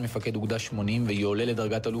לסגן מפקד אוגדה 80 ויועלה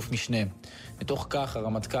לדרגת אלוף משנה. מתוך כך,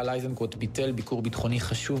 הרמטכ"ל איזנקוט ביטל ביקור ביטחוני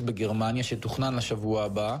חשוב בגרמניה שתוכנן לשבוע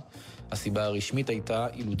הבא. הסיבה הרשמית הייתה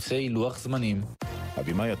אילוצי לוח זמנים.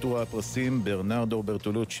 הבימאי עטור הפרסים ברנרדו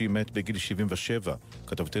ברטולוצ'י מת בגיל 77.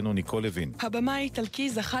 כתבתנו ניקול לוין. הבמאי האיטלקי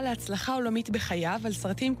זכה להצלחה עולמית בחייו על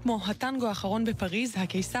סרטים כמו הטנגו האחרון בפריז,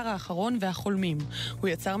 הקיסר האחרון והחולמים. הוא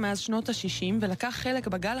יצר מאז שנות ה-60 ולקח חלק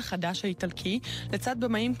בגל החדש האיטלקי לצד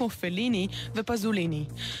במאים כמו פליני ופזוליני.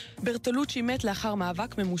 ברטולוצ'י מת לאחר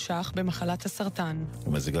מאבק ממושך במחלת הסרטן.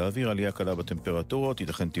 ומזג האוויר עלייה קלה בטמפרטורות,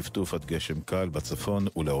 ייתכן טפטוף עד גשם קל בצפון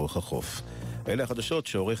ולאורך החוף. אלה החדשות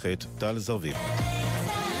שעורכת טל זרביב.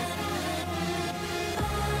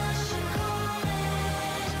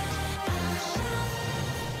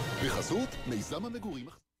 בחסות מיזם המגורים.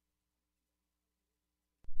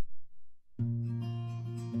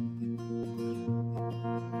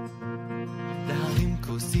 להרים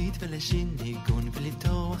כוסית ולשין ניגון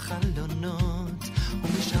ולפתוח חלונות,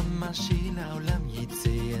 ומשם משי לעולם יצא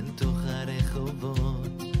אל תוך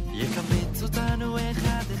הרחובות, יקבץ אותנו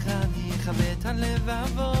אחד אחד, יכבט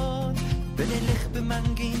הלבבות, ונלך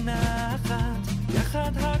במנגינה אחת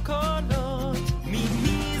יחד הקולות,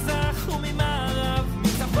 ממזרח וממערב,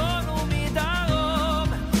 מצפון ומדרום,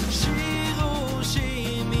 שירו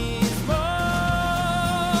שיר מזמור.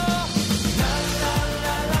 לה לה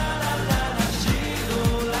לה לה לה לה לה,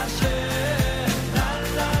 שירו לשם, לה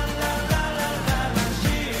לה לה לה לה לה לה,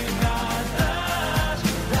 שיר חדש,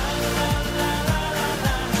 לה לה לה לה לה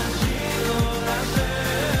לה, שירו לשם,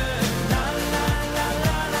 לה לה לה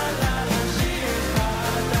לה לה לה, שיר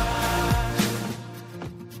חדש.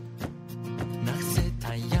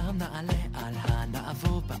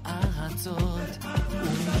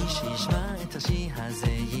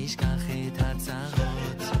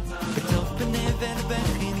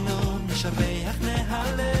 ובחינום נשבח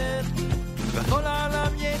נהלל וכל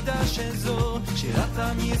העולם ידע שזו שירת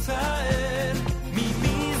עם ישראל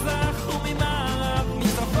ממזרח וממערב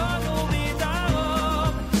מצפון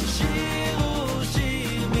ומדרום שירו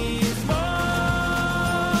שיר מזמור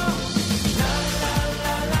לה לה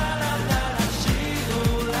לה לה לה לה שירו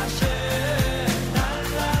לשם לה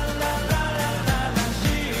לה לה לה לה לה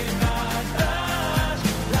שיר חדש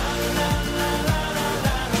לה לה לה לה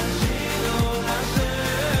לה שירו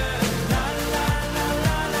לשם לה לה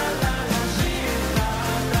לה לה לה שיר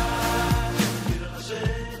חדש שיר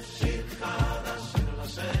לשם שיר חדש שיר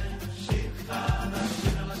לשם שיר חדש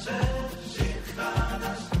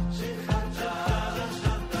שיר חדש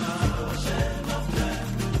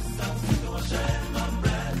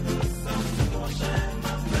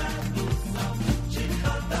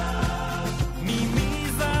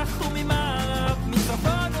ממזרח וממערב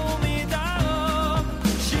מצפון ומדרום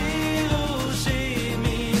שירו שיר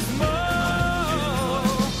מזמור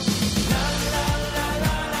לה לה לה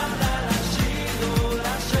לה לה לה שירו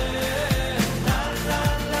לשם לה לה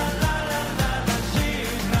לה לה לה שיר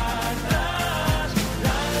חדש לה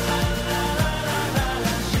לה לה לה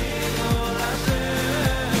לה שירו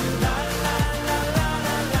לשם לה לה לה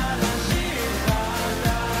לה לה שיר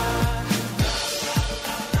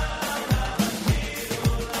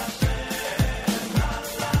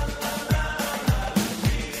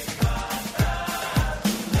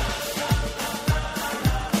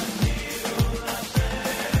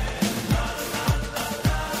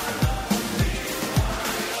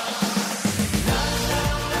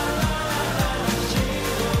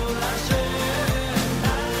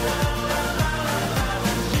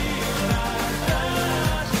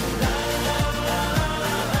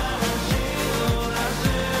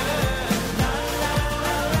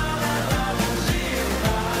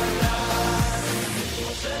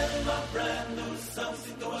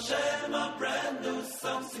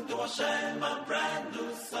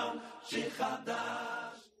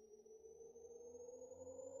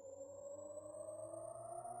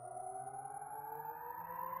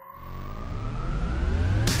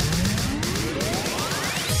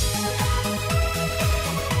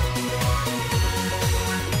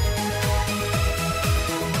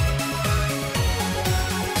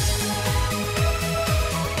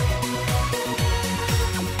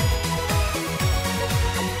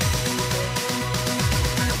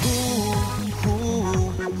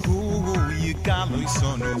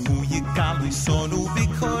sonu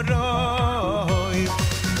bikoroi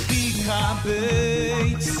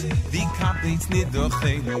dikabets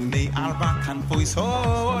nidochenu me arba kan pois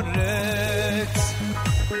horets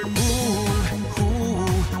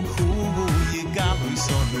yigalu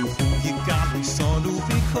sonu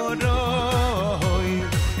bikoroi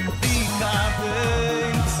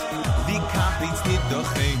dikabets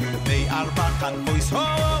nidochenu me arba kan pois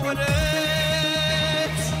horets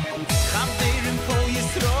Khamdeirim ko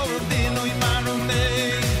Yisroel dinoy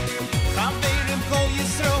maromei Khamdeirim ko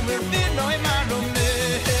Yisroel dinoy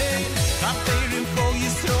maromei Khamdeirim ko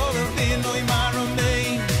Yisroel dinoy maromei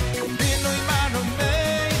Dinoy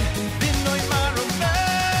maromei Dinoy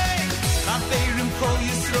maromei Khamdeirim ko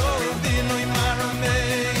Yisroel dinoy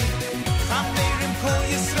maromei Khamdeirim ko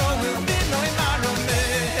Yisroel dinoy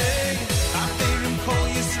maromei Khamdeirim ko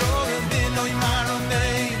Yisroel dinoy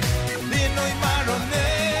maromei Dinoy maromei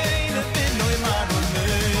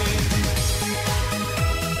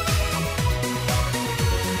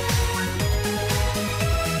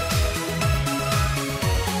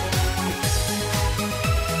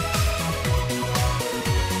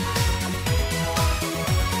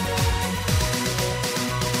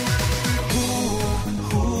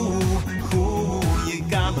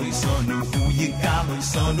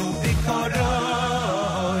sonu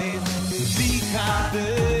bikoroi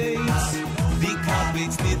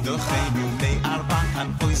dikabets nidochenu me arba kan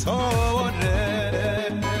pois hore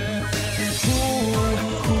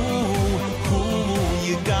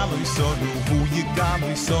yigalu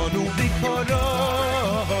sonu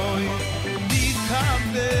bikoroi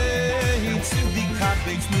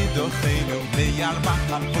dikabets nidochenu me arba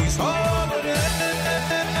kan pois hore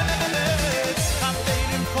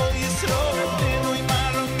Khamdeirim ko Yisroel dinoy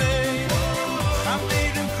maromei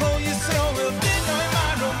Khamdeirim ko Yisroel dinoy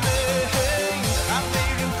maromei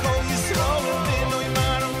Khamdeirim ko Yisroel dinoy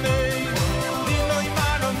maromei Dinoy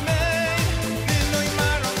maromei Dinoy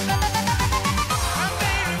maromei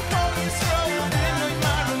Khamdeirim ko Yisroel dinoy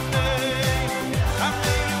maromei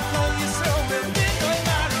Khamdeirim ko Yisroel dinoy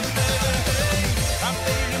maromei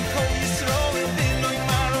Khamdeirim ko Yisroel dinoy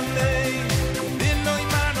maromei Dinoy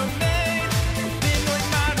maromei Dinoy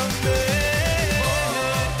maromei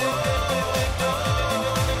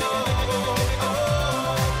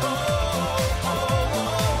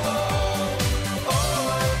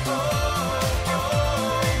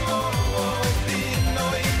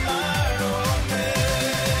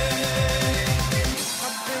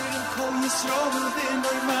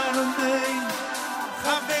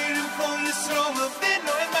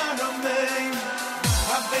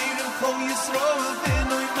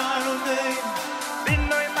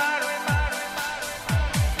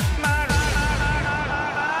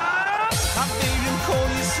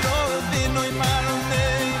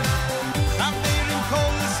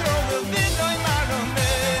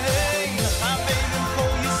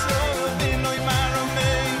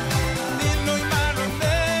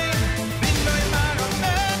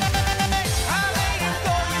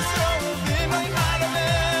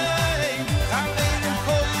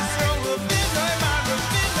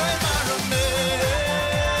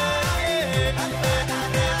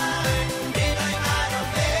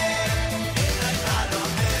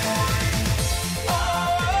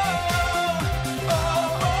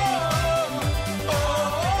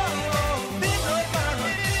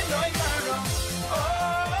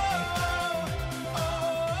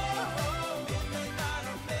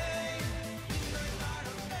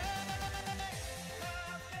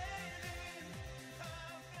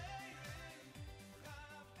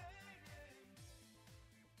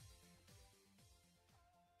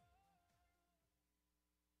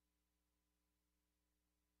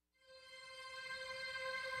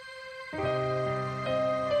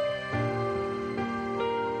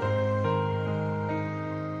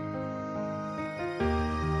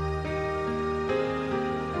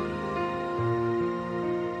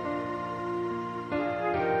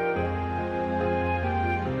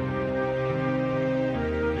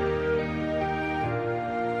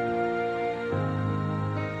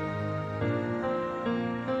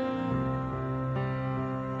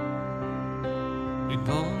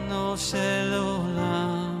ריבונו של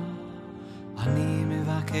עולם, אני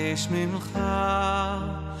מבקש ממך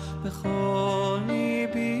בכל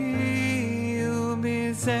ליבי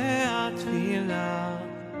ומזה התפילה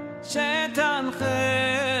שתנחה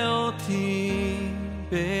אותי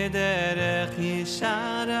בדרך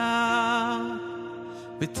ישרה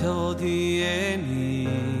ותודיעני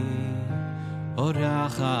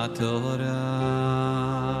אורח התורה.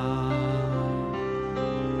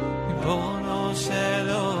 ריבונו של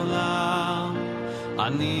עולם,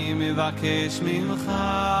 אני מבקש ממך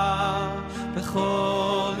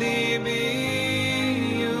בכל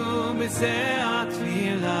ליבי ובזה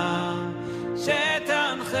התפילה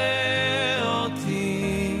שתנחה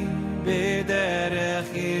אותי בדרך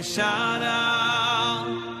ישרה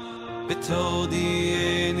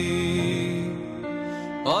ותודיעני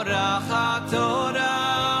אורח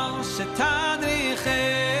התורה שתדריכני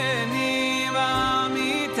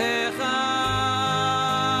בעמיתך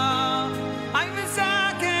אי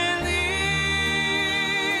וזקן לי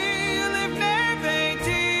לבני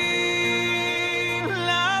ביתי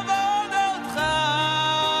לעבוד אותך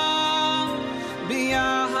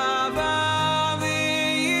באהבה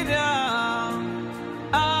ויראה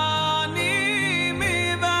אני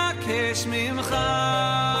מבקש ממך.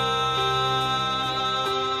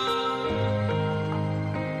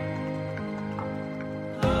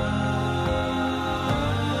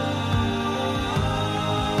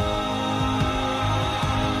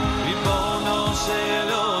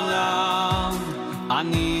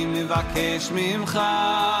 אני מבקש ממך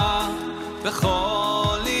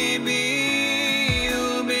בכל ליבי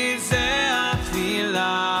ובזה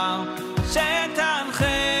התפילה שתנחה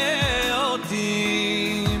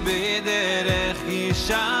אותי בדרך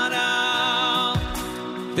ישרה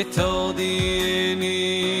ותודיעני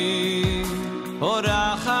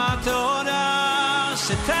אורח התורה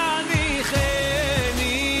שתניחני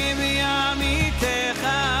בעמיתך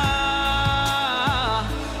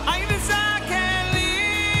אי וזקן לי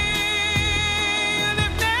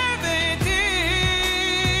לבני ביתי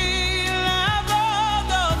לעבוד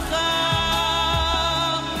אותך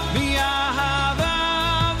באהבה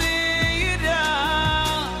ויראה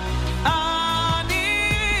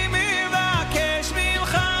אני מבקש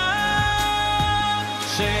ממך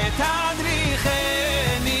שתדריכני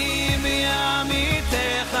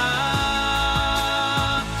בעמיתך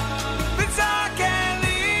ותזכן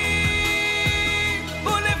לי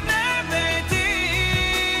ולבני ביתי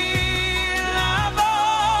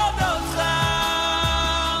לעבוד אותך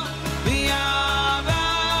באהבה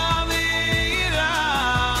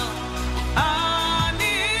ויראה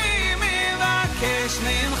אני מבקש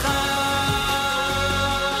ממך.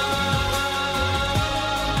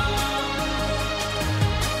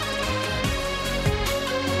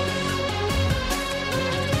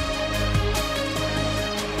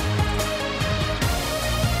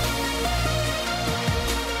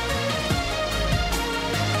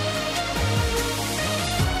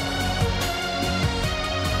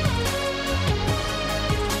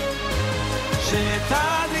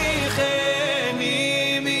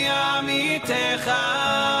 שתדריכני בעמיתך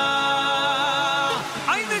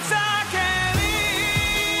אי ותזכן לי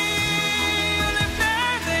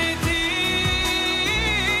ולבני ביתי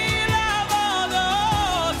לעבוד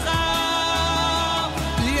אותך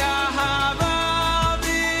באהבה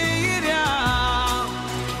ויראה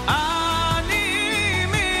אני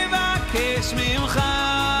מבקש ממך.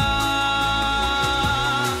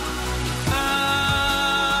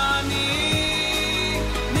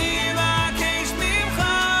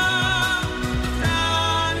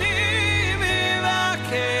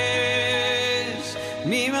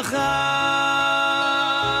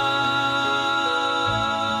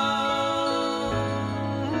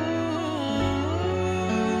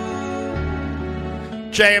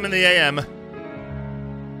 JM in the AM.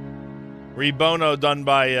 Rebono done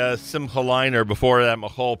by Simcha Leiner. Before that,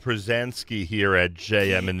 Michal Przanski here at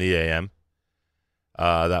JM in the AM.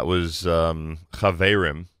 That was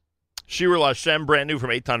Chaverim. Shirul Hashem, brand new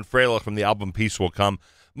from Eitan Freilich from the album Peace Will Come.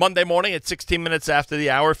 Monday morning at 16 minutes after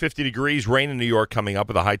the hour, 50 degrees, rain in New York coming up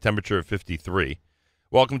with a high temperature of 53.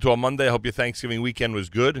 Welcome to a Monday. I hope your Thanksgiving weekend was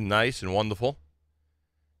good and nice and wonderful.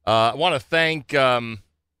 I want to thank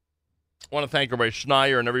Rabbi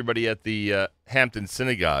Schneier and everybody at the Hampton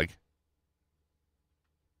Synagogue.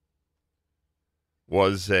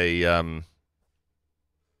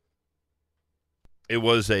 It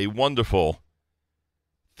was a wonderful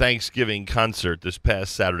Thanksgiving concert this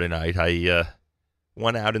past Saturday night. I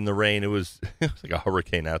went out in the rain. It was like a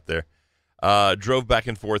hurricane out there. Drove back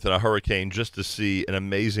and forth in a hurricane just to see an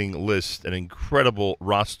amazing list, an incredible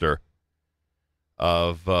roster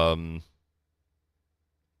of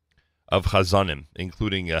of Chazanim,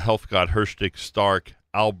 including Helfgott, Hershtik, Stark,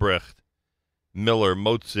 Albrecht, Miller,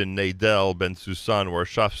 Motzin, Nadel, Ben Susan,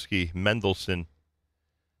 Warshawski, Mendelssohn,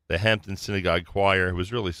 the Hampton Synagogue Choir. It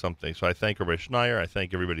was really something. So I thank Rabbi Schneier. I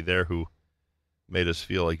thank everybody there who made us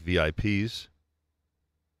feel like VIPs.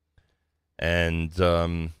 And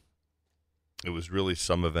it was really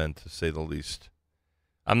some event, to say the least.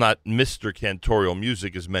 I'm not Mr. Cantorial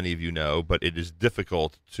Music, as many of you know, but it is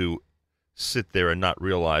difficult to sit there and not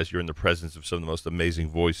realize you're in the presence of some of the most amazing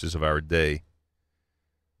voices of our day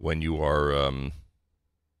when you are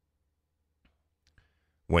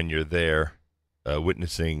when you're there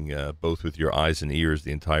witnessing both with your eyes and ears.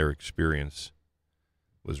 The entire experience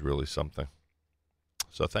was really something.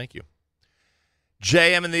 So thank you.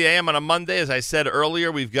 JM in the AM on a Monday. As I said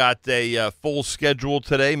earlier, we've got a full schedule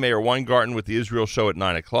today. Mayor Weingarten with the Israel show at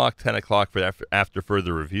 9 o'clock, 10 o'clock for after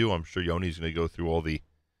further review. I'm sure Yoni's going to go through all the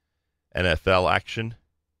NFL action.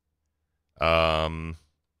 11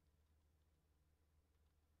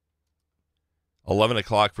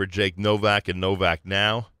 o'clock for Jake Novak and Novak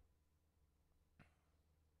Now.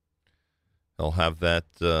 I'll have that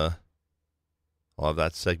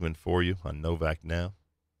segment for you on Novak Now.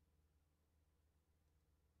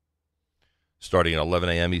 Starting at 11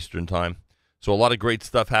 a.m. Eastern Time. So a lot of great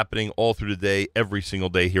stuff happening all through the day, every single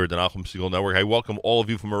day here at the Nachum Segal Network. I welcome all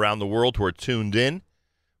of you from around the world who are tuned in.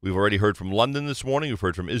 We've already heard from London this morning. We've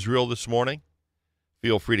heard from Israel this morning.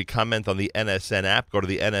 Feel free to comment on the NSN app. Go to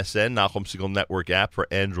the NSN, Nachum Segal Network app for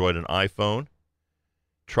Android and iPhone.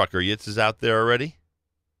 Trucker Yitz is out there already.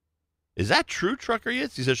 Is that true, Trucker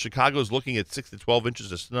Yitz? He says Chicago's looking at 6 to 12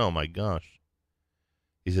 inches of snow. My gosh.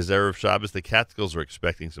 He says, Erev Shabbos, the Catskills are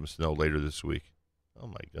expecting some snow later this week. Oh,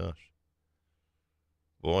 my gosh.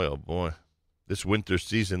 Boy, oh, boy. This winter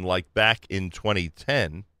season, like back in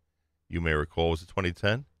 2010, you may recall, was it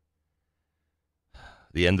 2010?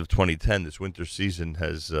 The end of 2010, this winter season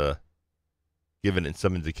has given it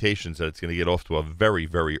some indications that it's going to get off to a very,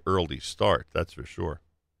 very early start. That's for sure.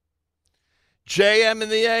 JM in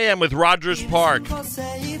the AM with Rogers Park.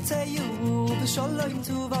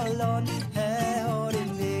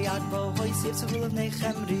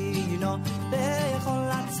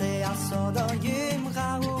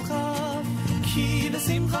 כי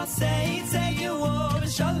בשמחה צאו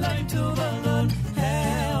ושלום תובלון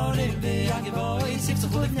העולים והגבוהים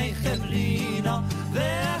ספסחו לפני חברינו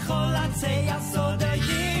וכל עצי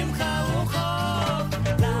הסודיים חרוכות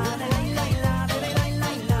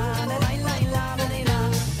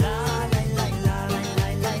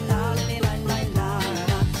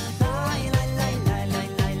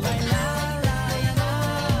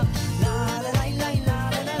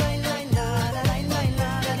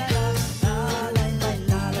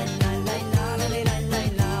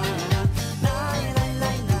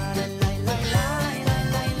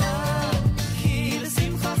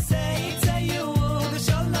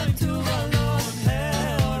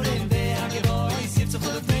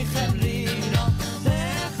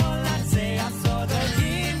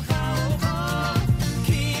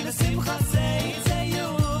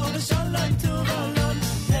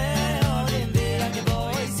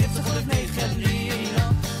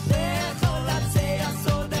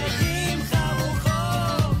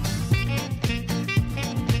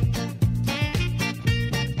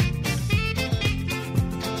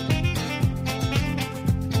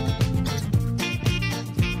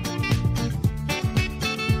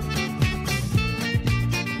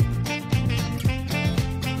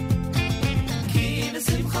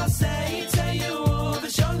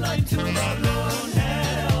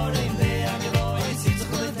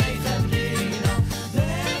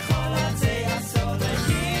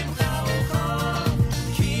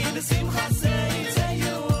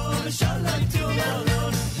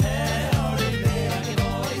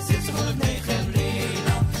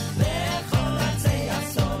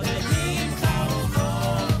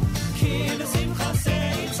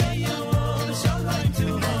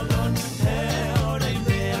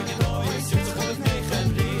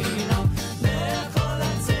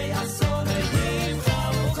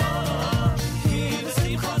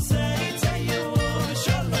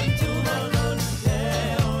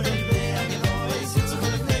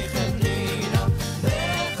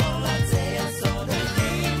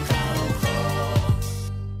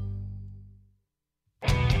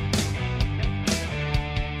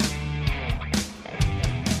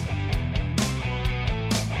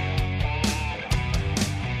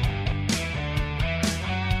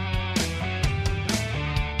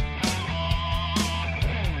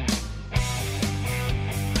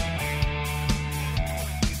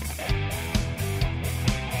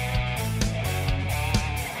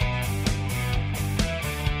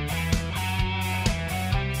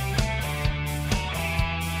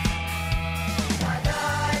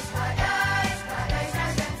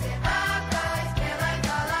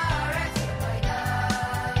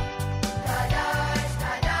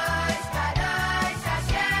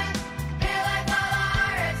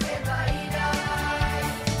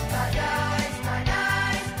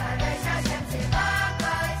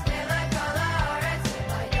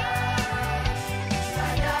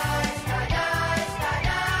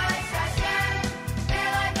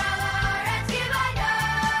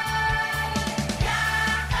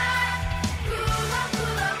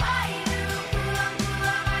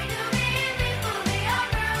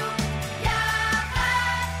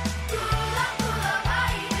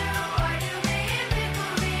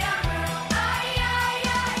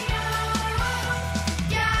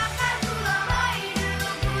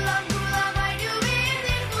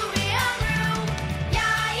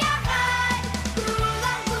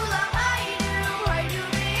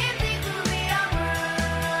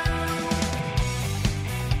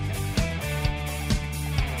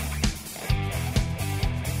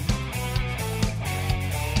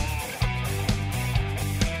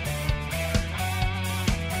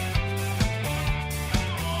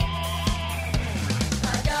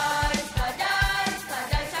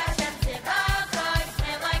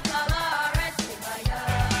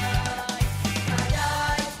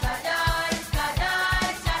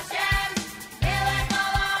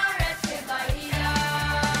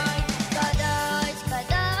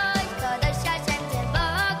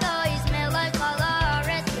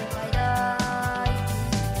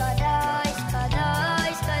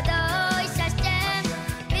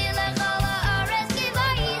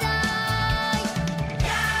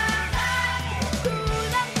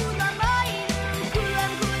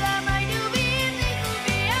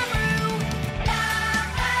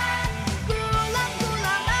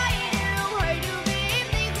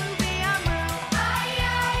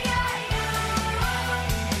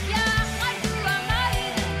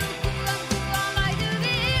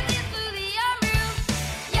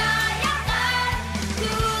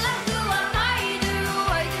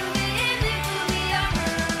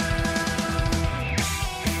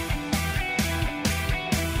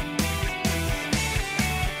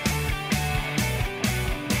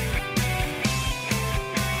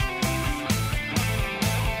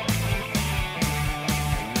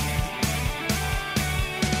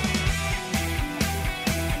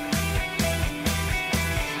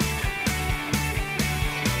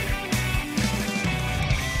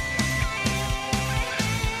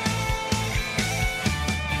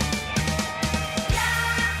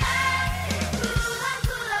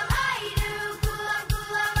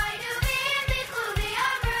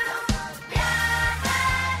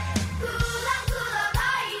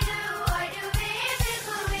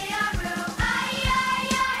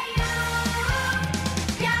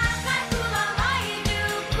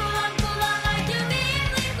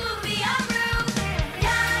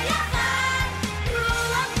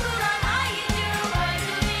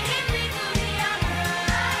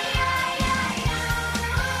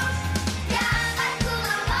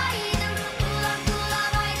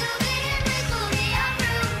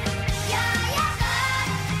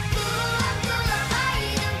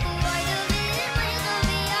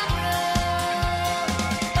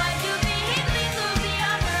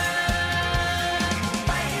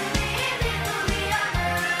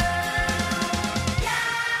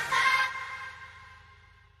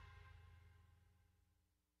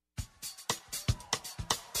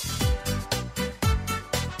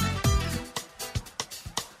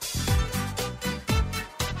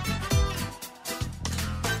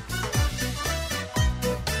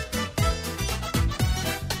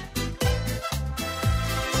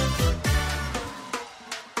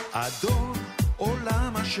אדון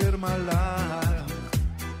עולם אשר מלך,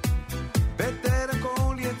 בטרם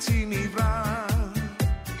כל יציא נברא,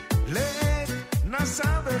 לעת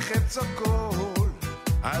נשא בחפצו כל,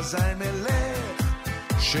 אזי מלך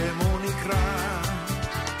שמו נקרא,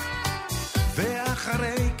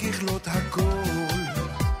 ואחרי ככלות הכל,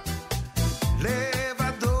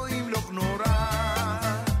 לבדו ימלוך נורא,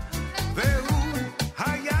 והוא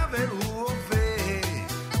היה והוא הווה,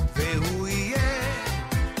 והוא יהיה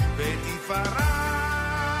בתפארה.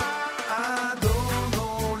 אדון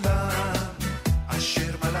עולם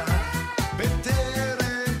אשר מלך,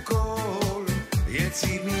 בטרם כל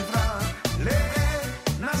יציר נברא, לעת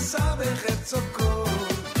נשא בחפצו כל,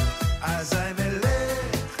 אזי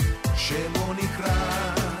מלך שמו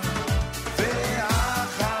נקרא,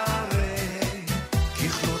 ואחרי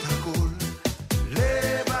ככלות הכל,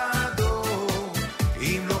 לבדו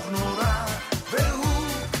ימלוך נורא, והוא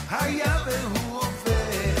היה והוא הווה,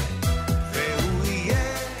 והוא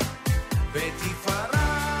יהיה בתפארה.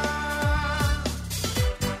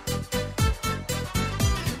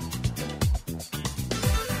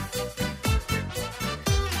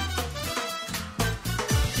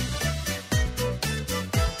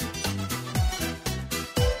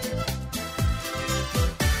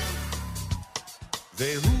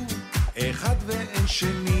 והוא אחד ואין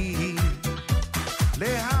שני,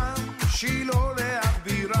 להמשילו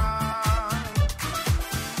להגבירה,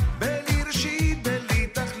 בלי ראשית בלי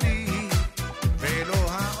תכלית,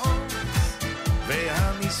 ולא העוז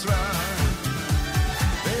והמשרה,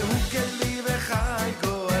 והוא כלי וחי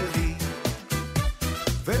גואלי,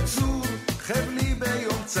 וצור חבלי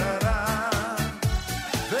ביום צרה,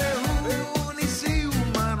 והוא ניסי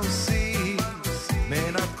ומנוסי,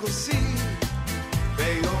 מנת כוסי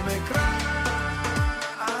ביום אקרא.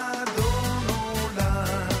 אדון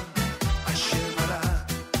עולם אשר מלך,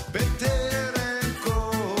 בטרם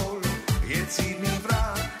כל יציר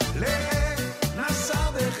נברא, לעת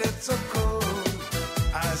נשא בחפצו כל,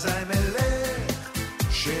 אזי מלך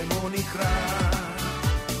שמו נקרא,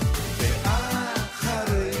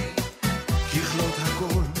 ואחרי ככלות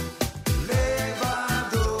הכל,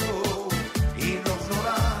 לבדו ימלוך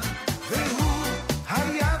נורא, והוא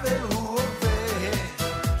היה והוא הווה,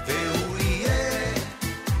 והוא יהיה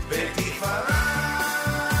בתפארה.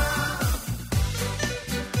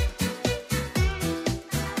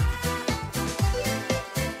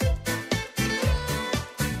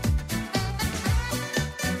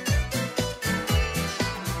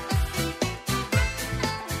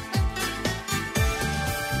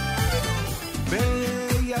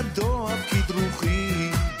 בידו הפקיד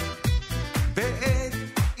רוחי, בעת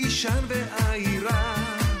אישן ועירה,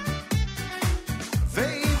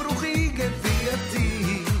 ועם רוחי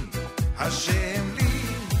גבייתי, השם לי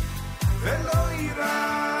ולא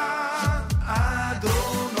יירא.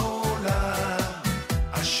 אדון עולם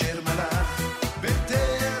אשר מלך,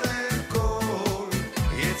 בטרם כל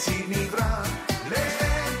יציר נברא,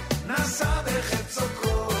 לעת נשא בחפצו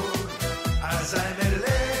כל, אזי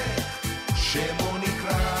מלך שמו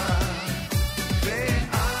נקרא,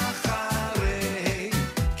 ואחרי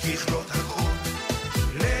ככלות הכל,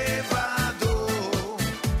 לבדו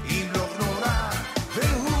ימלוך נורא,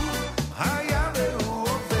 והוא היה והוא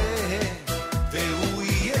הווה, והוא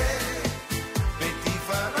יהיה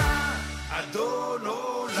בתפארה. אדון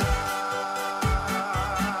עולם.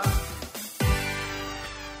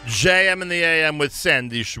 JM in the AM with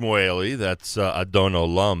Sandy Shmueli. That's Adon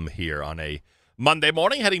Olam here on a Monday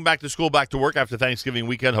morning, heading back to school, back to work after Thanksgiving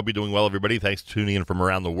weekend. Hope you're doing well, everybody. Thanks for tuning in from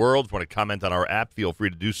around the world. If you want to comment on our app, feel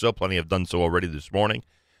free to do so. Plenty have done so already this morning.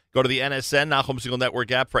 Go to the NSN, Nachum Single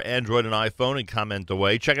Network app for Android and iPhone, and comment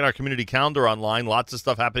away. Check out our community calendar online. Lots of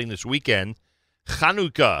stuff happening this weekend.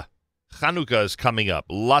 Chanukah is coming up.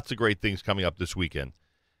 Lots of great things coming up this weekend.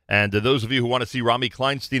 And those of you who want to see Rami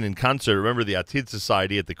Kleinstein in concert, remember the Atid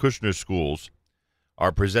Society at the Kushner Schools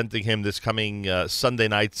are presenting him this coming Sunday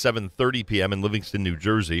night, 7:30 p.m. in Livingston, New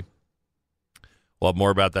Jersey. We'll have more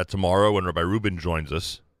about that tomorrow when Rabbi Rubin joins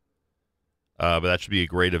us. But that should be a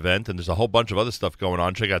great event. And there's a whole bunch of other stuff going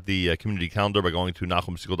on. Check out the community calendar by going to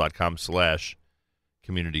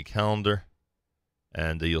NachumSegal.com/community calendar.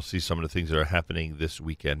 And you'll see some of the things that are happening this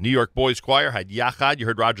weekend. New York Boys Choir had Yachad. You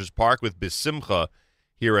heard Rogers Park with Bisimcha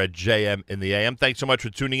here at JM in the AM. Thanks so much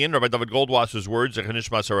for tuning in. Rabbi Dovid Goldwasser's words, Zechar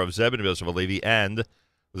Nishmas Harav Zeb and Yosef Alevi, and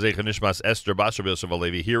Zechar Nishmas Esther Bas Rabbi Yosef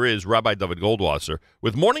Alevi. Here is Rabbi Dovid Goldwasser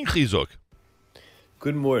with Morning Chizuk.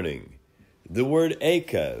 Good morning. The word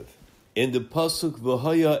Ekev in the pasuk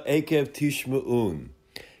V'haya Ekev Tishma'un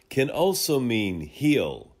can also mean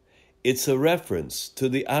heal. It's a reference to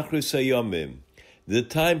the Achrus Hayomim, the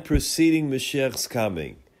time preceding Mashiach's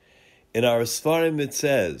coming. In our Sfarim it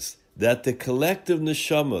says that the collective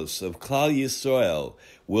neshamos of Klal Yisrael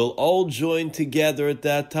will all join together at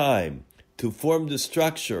that time to form the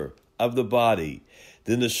structure of the body.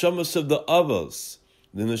 The neshamos of the avos,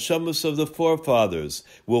 the neshamos of the forefathers,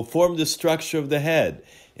 will form the structure of the head,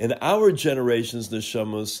 and our generation's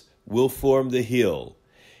neshamos will form the heel.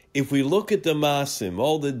 If we look at the masim,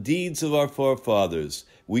 all the deeds of our forefathers,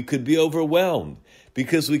 we could be overwhelmed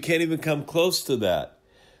because we can't even come close to that.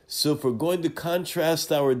 So if we're going to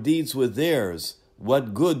contrast our deeds with theirs,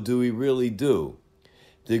 what good do we really do?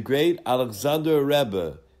 The great Alexander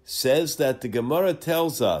Rebbe says that the Gemara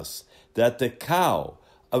tells us that the cow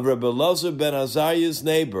of Rabbi Elazar ben Azariah's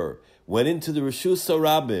neighbor went into the Reshus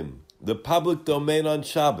HaRabim, the public domain on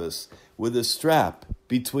Shabbos, with a strap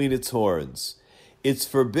between its horns. It's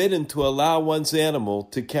forbidden to allow one's animal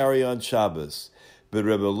to carry on Shabbos, but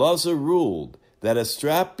Rabbi Elazar ruled that a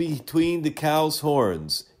strap between the cow's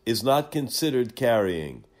horns is not considered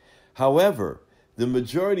carrying. However, the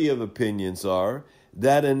majority of opinions are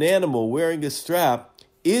that an animal wearing a strap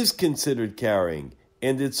is considered carrying,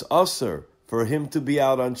 and it's usher for him to be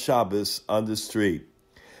out on Shabbos on the street.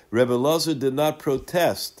 Rebbe Elazar did not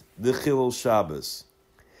protest the Chilul Shabbos.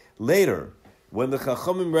 Later, when the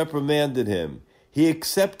Chachamim reprimanded him, he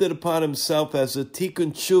accepted upon himself as a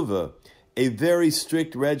tikkun tshuva a very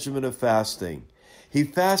strict regimen of fasting. He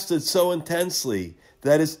fasted so intensely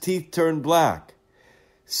that his teeth turned black.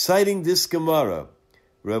 Citing this Gemara,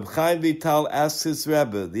 Reb Chaim Vital asks his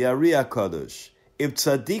Rebbe, the Ari HaKadosh, if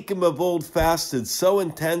tzaddikim of old fasted so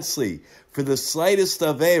intensely for the slightest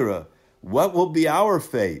aveira, what will be our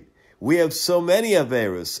fate? We have so many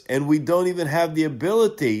aveiras, and we don't even have the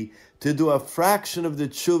ability to do a fraction of the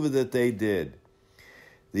tshuva that they did.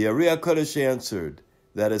 The Ari HaKadosh answered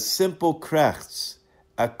that a simple krechts,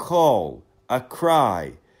 a call, a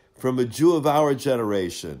cry from a Jew of our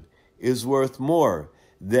generation is worth more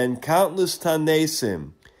than countless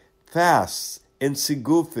tanesim, fasts, and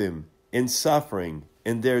sigufim in suffering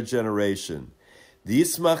in their generation. The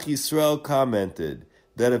Yismach Yisrael commented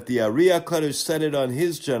that if the Ari HaKadosh said it on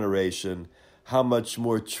his generation, how much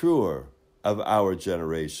more truer of our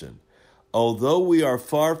generation. Although we are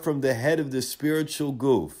far from the head of the spiritual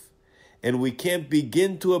goof, and we can't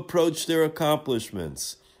begin to approach their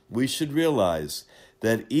accomplishments, we should realize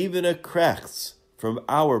that even a krechts from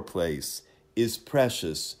our place is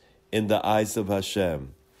precious in the eyes of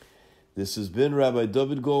Hashem. This has been Rabbi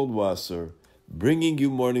Dovid Goldwasser bringing you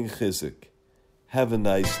Morning Chizuk. Have a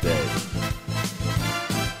nice day.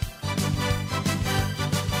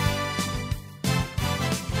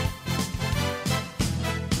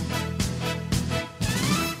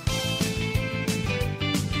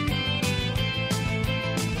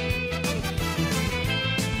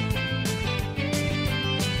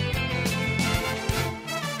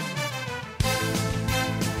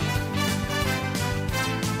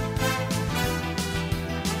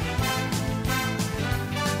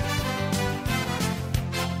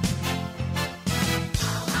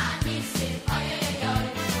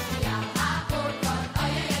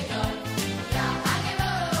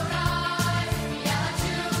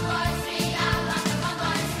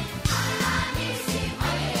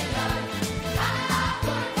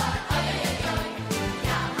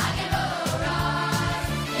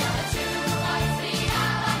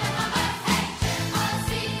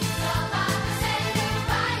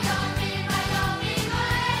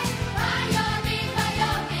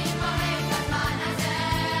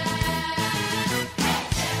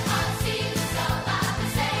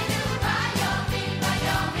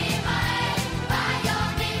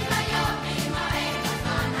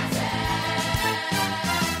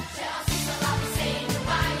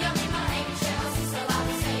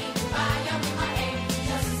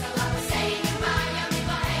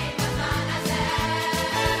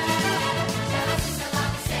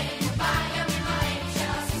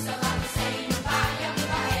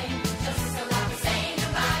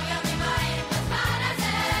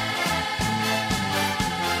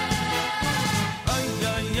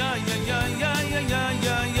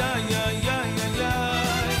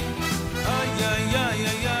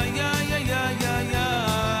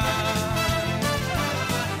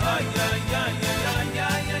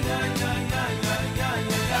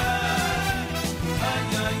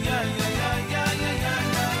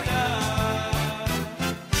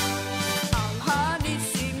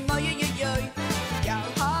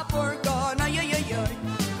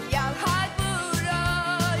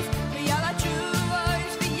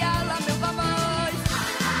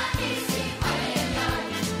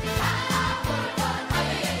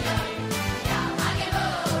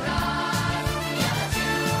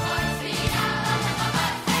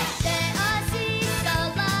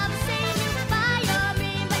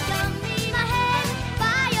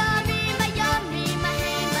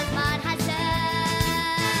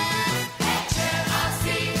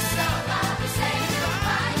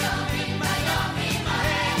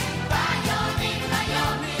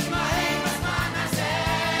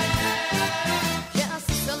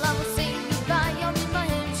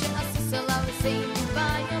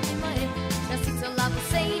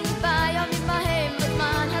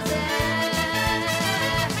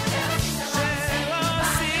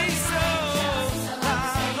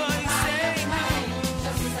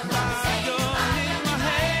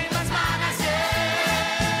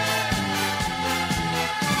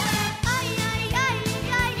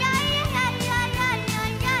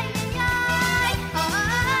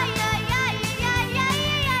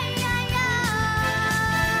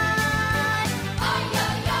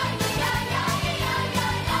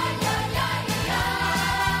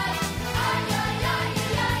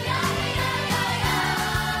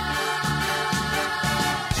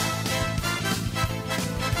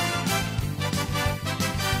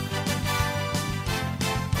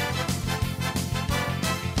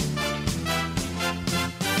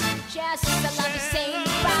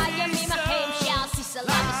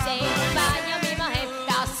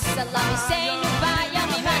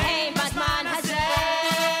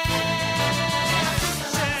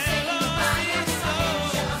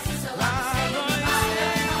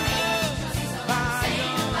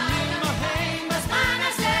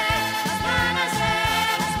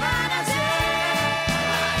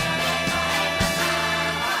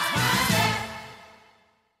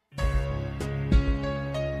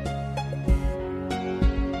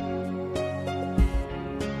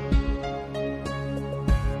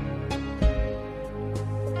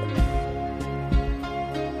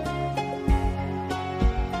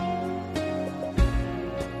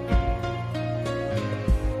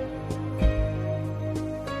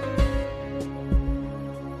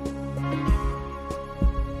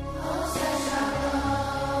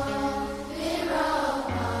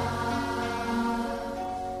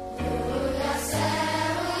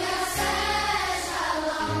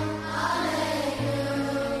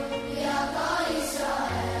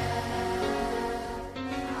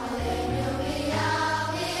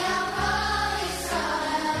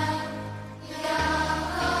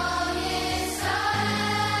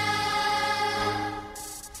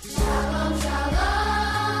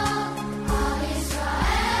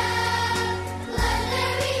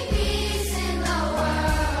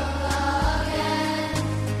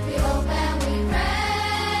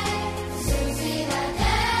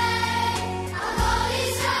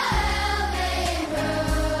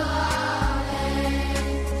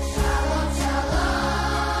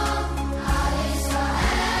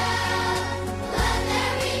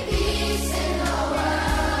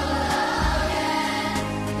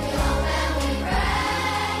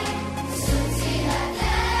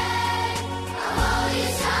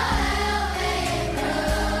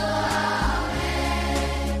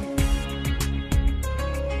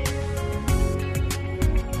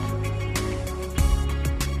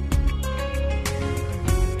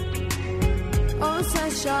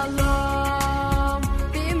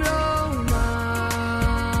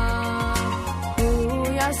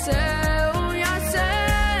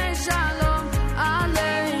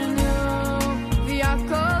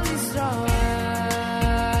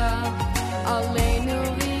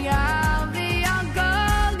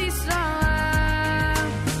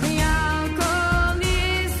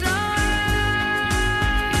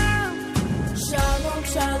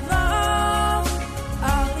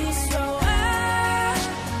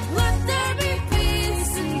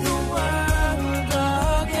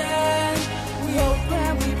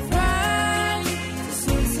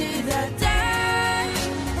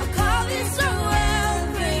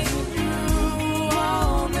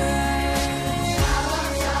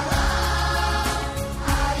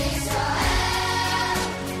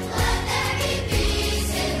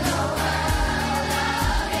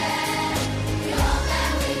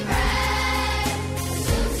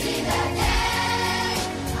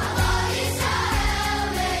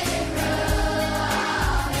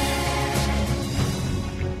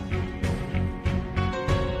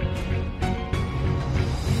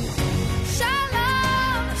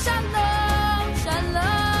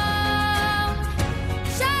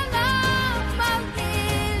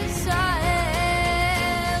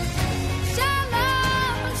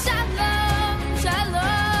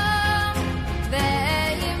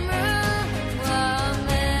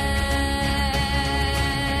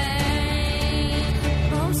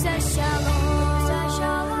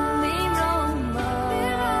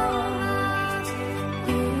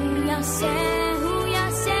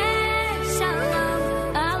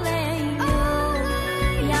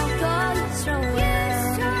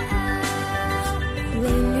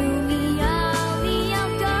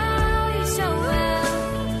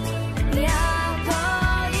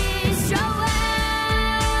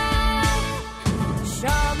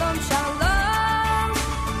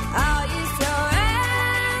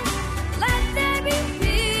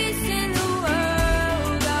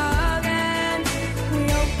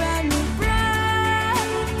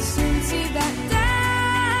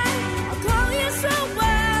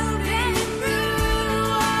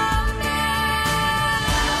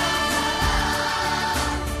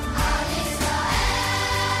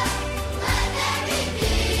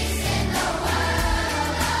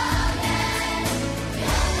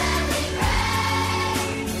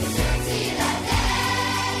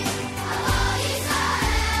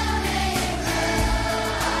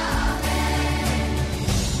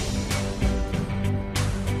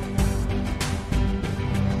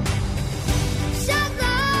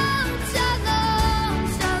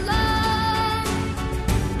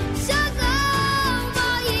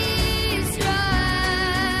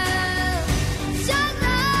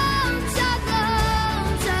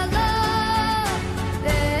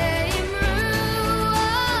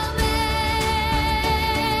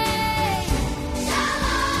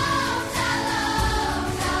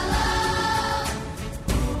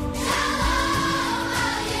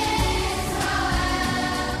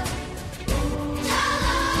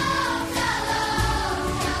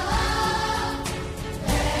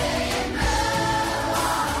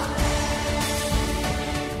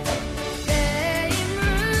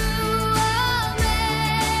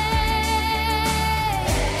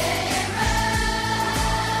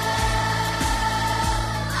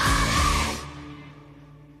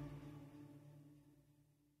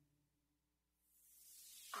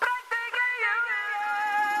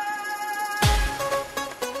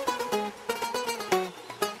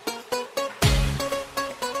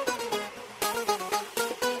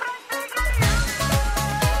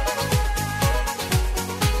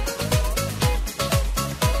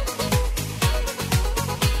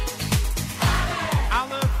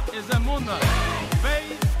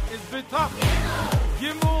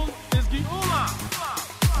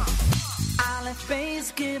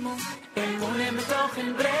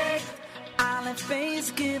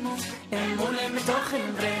 Face Gimel, Emune mit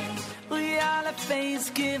Tochen bringt. Ui, alle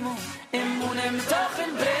Face Gimel, Emune mit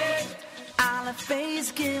Tochen bringt. Alle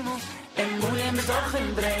Face Gimel, Emune mit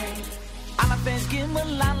Tochen bringt. Alle Face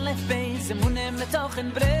Gimel, alle Face, Emune mit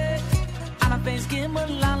Tochen bringt. Alle Face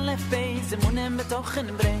Gimel, alle Face, Emune mit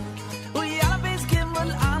Tochen bringt. Ui, alle Face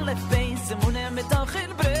Gimel, alle Face, Emune mit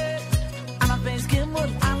Tochen bringt. Alle Face Gimel,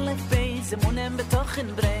 alle Face, Emune mit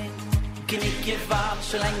Tochen bringt. Genick gewahrt,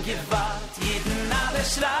 schon lang gewahrt, jeden alle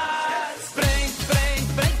schreit.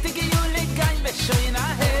 Bringt die Jule, geil, wir schon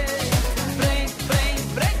nachher. Bringt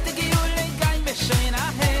die Jule, geil, wir schon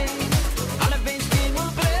nachher. Alle Beins gehen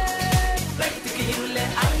und bringt die Jule,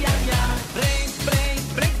 ay, ay, ay.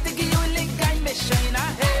 Bringt die Jule, geil, wir schon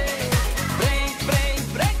nachher.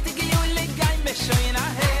 Bringt die Jule, geil, wir schon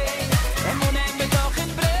nachher. Emune mit doch in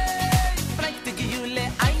bringt die Jule,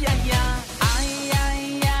 ay, ay, ay.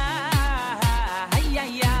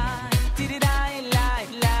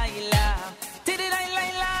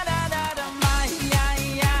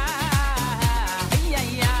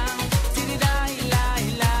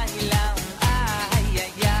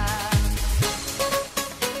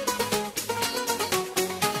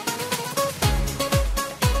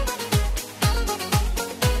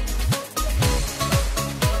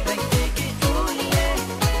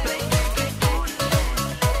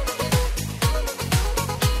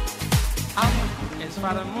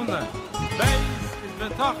 Für den Munde. Beis ist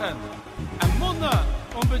betochen. Ein Munde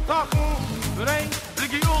und betochen bringt die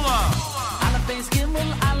Geula. Alle Beins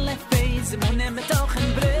Gimmel, alle Beins, Munde mit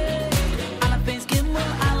Tochen bringt. Alle Beins Gimmel,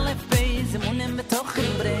 alle Beins, Munde mit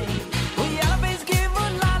Tochen bringt. Ui, alle Beins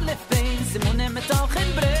Gimmel, alle Beins, Munde mit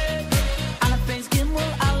Tochen bringt. Alle Beins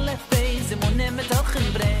Gimmel, alle Beins, Munde mit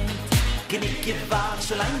Tochen bringt. Genick gewahrt,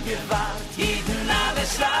 schon lang gewahrt, jeden alle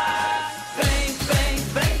schreit.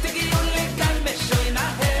 Bringt die Geula, kann mich schon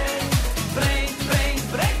nachher. Bringt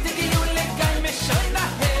die Geula, kann mich schon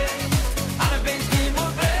nachher. Alle Beins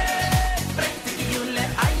Gimmel, bringt die Geula,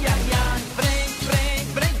 ay, ay, ay.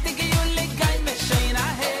 Bringt die Geula, kann mich schon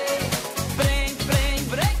nachher. Bringt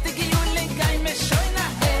die Geula, kann mich schon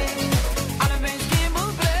nachher. Alle Beins Gimmel,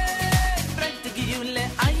 bringt die Geula,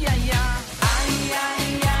 ay, ay, ay. Ay,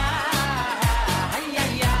 ay, ay. Ay,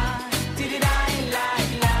 ay, ay. Tididai, lai,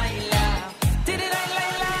 lai, la. Tididai,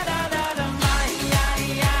 lai, la, da, da, da, ay, ay,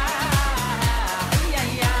 ay. Ay,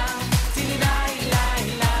 ay, ay. Tididai, lai,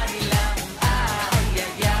 lai, la. Ay,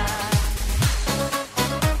 ay, ay.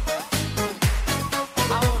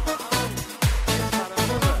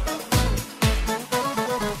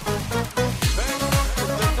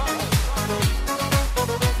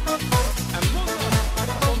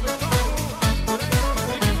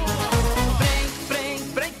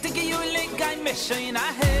 Bringt die Geule, geil, mir schon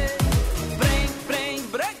nachher.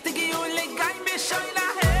 Bringt die Geule, geil, mir schon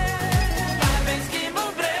nachher. Alle Beins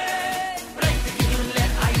Gimmel, bringt die Geule,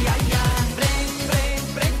 ay, ay, ay.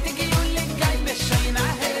 Bringt die Geule, geil, mir schon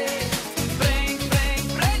nachher. Bringt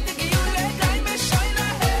die Geule, geil, mir schon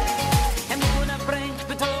nachher. Emuna bringt,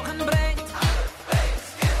 betogen bringt.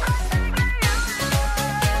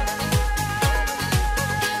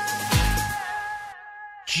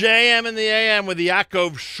 JM in the AM with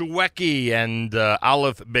Yaakov Shweki and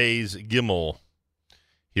Aleph Beis Gimel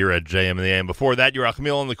here at JM in the AM. Before that,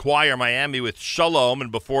 Yerachmiel and the Choir, Miami with Shalom.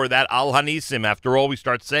 And before that, Al Hanisim. After all, we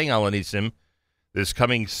start saying Al Hanisim this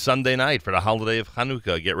coming Sunday night for the holiday of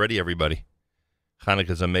Hanukkah. Get ready, everybody.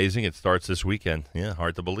 Hanukkah's amazing. It starts this weekend. Yeah,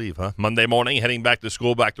 hard to believe, huh? Monday morning, heading back to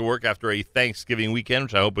school, back to work after a Thanksgiving weekend,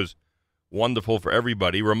 which I hope was wonderful for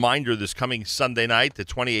everybody. Reminder, this coming Sunday night, the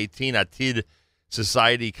 2018 Atid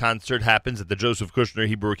Society concert happens at the Joseph Kushner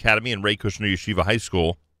Hebrew Academy and Ray Kushner Yeshiva High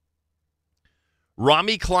School.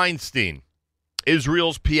 Rami Kleinstein,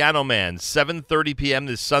 Israel's Piano Man, 7:30 p.m.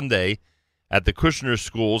 this Sunday at the Kushner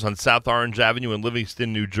Schools on South Orange Avenue in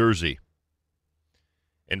Livingston, New Jersey.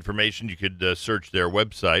 Information, you could search their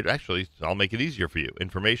website. Actually, I'll make it easier for you.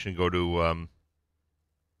 Information, go to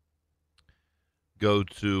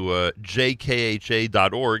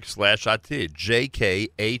jkha.org/atid,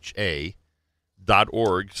 jkha.org/atid,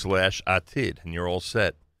 and you're all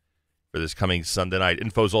set for this coming Sunday night.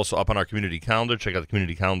 Info is also up on our community calendar. Check out the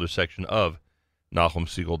community calendar section of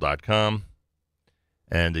NachumSegal.com,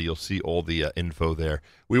 and you'll see all the info there.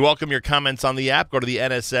 We welcome your comments on the app. Go to the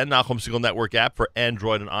NSN, Nachum Segal Network app for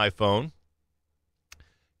Android and iPhone.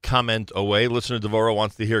 Comment away. Listener Devorah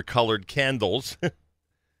wants to hear Colored Candles.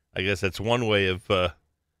 I guess that's one way of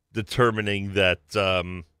determining that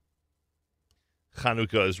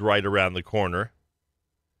Chanukah is right around the corner.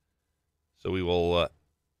 So we will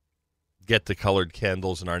get to Colored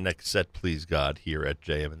Candles in our next set, please God, here at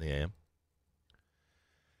JM in the AM.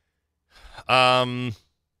 Also,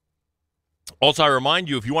 I remind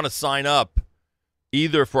you, if you want to sign up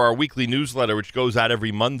either for our weekly newsletter, which goes out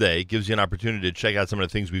every Monday, gives you an opportunity to check out some of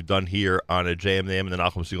the things we've done here on a JM and the AM and the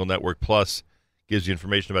Nachum Segal Network, plus gives you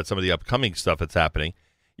information about some of the upcoming stuff that's happening.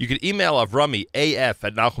 You can email Avrami,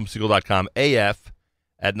 af@nachumsegal.com,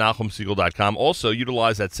 af@nachumsegal.com. Also,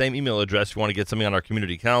 utilize that same email address if you want to get something on our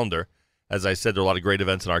community calendar. As I said, there are a lot of great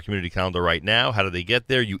events in our community calendar right now. How do they get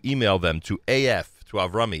there? You email them to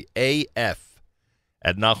Avrami,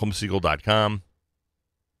 af@nachumsegal.com,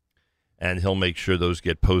 and he'll make sure those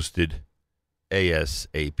get posted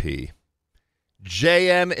ASAP.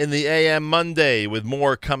 JM in the AM Monday with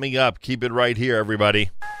more coming up. Keep it right here, everybody.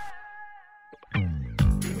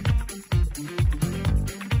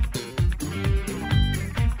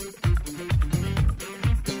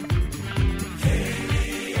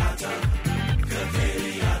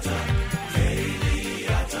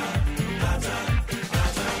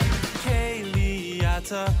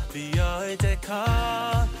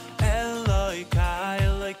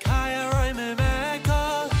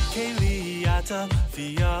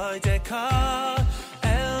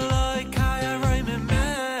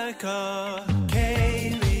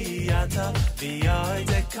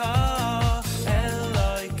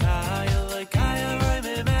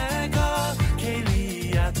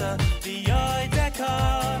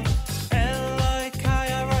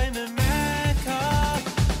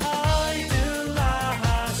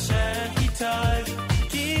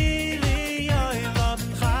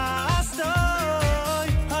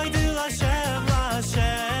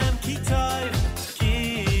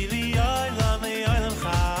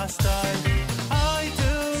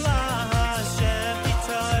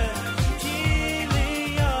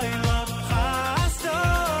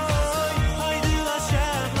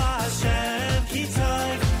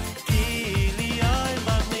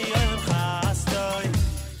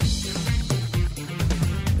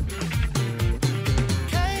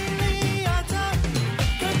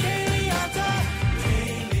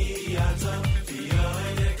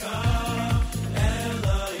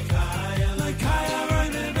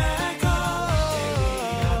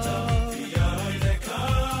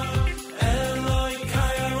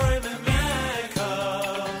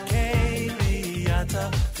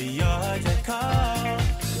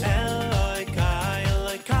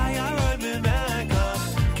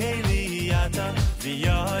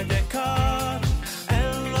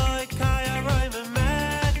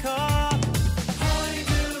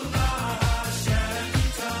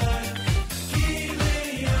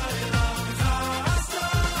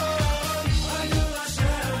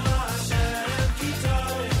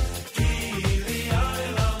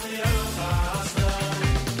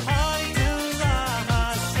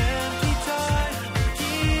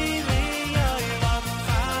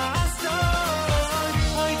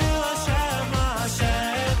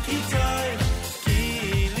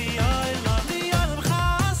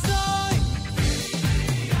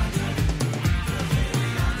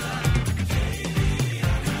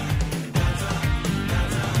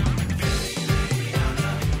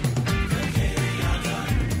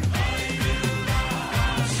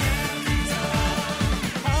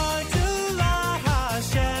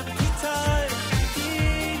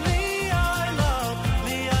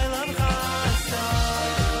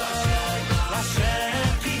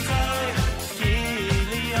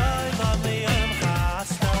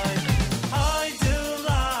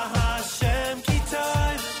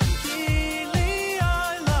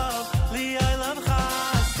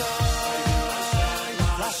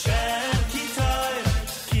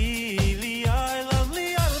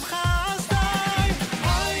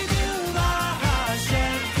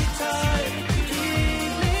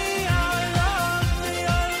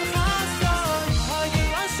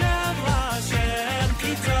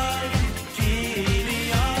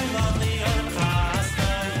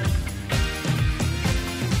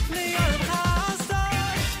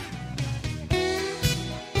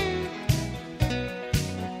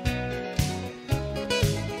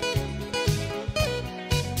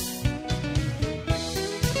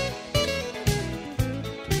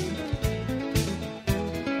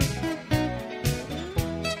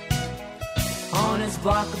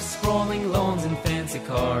 Block of sprawling lawns and fancy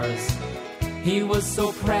cars. He was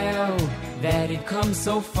so proud that he'd come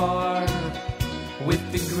so far.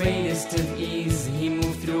 With the greatest of ease, he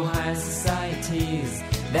moved through high societies.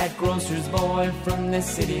 That grocer's boy from the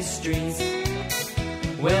city streets.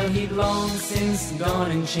 Well, he'd long since gone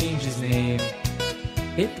and changed his name.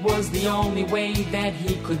 It was the only way that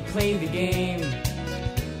he could play the game.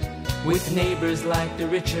 With neighbors like the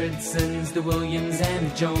Richardsons, the Williams and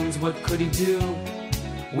the Jones, what could he do?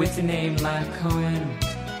 With a name like Cohen,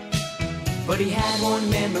 But he had one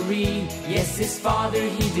memory, yes, his father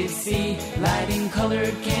he did see, lighting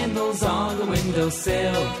colored candles on the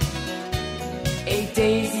windowsill. 8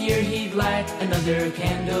 days a year he'd light another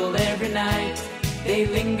candle every night. They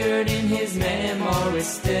lingered in his memory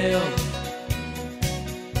still.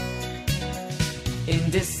 In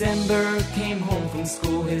December, came home from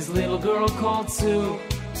school his little girl called Sue.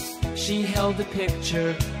 She held a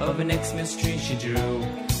picture of an Xmas tree she drew.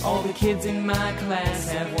 All the kids in my class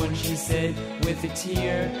have one, she said with a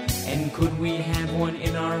tear. And could we have one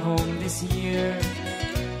in our home this year?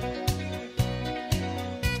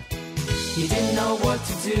 He didn't know what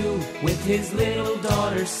to do with his little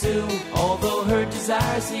daughter Sue, although her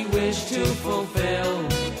desires he wished to fulfill.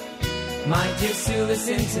 My dear Sue,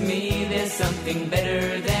 listen to me, there's something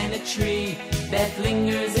better than a tree that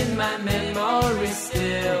lingers in my memory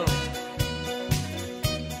still.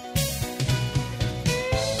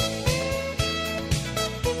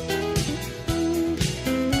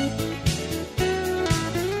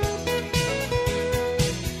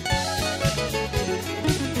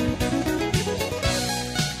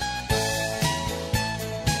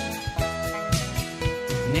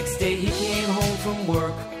 Next day he came home from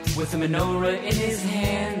work with a menorah in his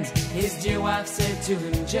hand. His dear wife said to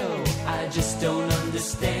him, Joe, I just don't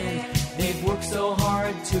understand. They've worked so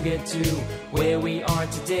hard to get to where we are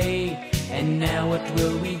today. And now what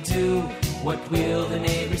will we do? What will the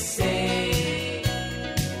neighbors say?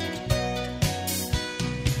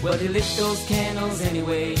 Well, he lit those candles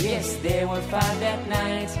anyway. Yes, there were 5 that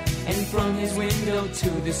night. And from his window to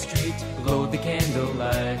the street glowed the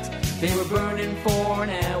candlelight. They were burning for an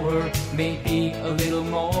hour, maybe a little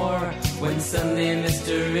more, when suddenly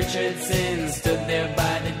Mr. Richardson stood there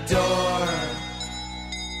by the door.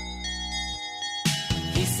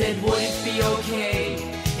 He said, would it be okay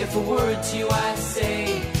if a word to you I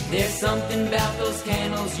say? There's something about those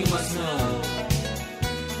candles you must know.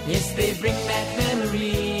 Yes, they bring back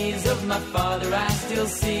memories of my father I still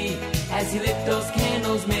see, as he lit those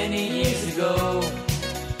candles many years ago.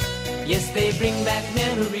 Yes, they bring back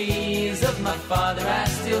memories of my father I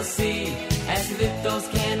still see, as he lit those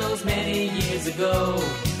candles many years ago.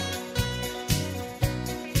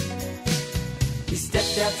 He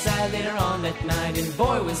stepped outside later on that night, and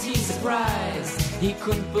boy was he surprised. He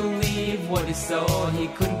couldn't believe what he saw, he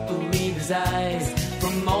couldn't believe his eyes.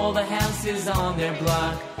 From all the houses on their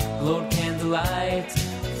block glowed candlelight,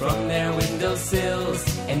 from their windowsills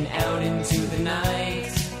and out into the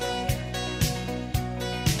night.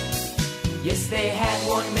 Yes, they had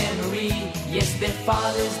one memory, yes, their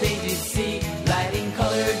fathers they did see, lighting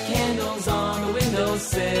colored candles on the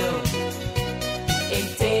windowsill.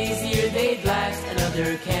 8 days a year they'd light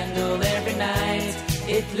another candle every night.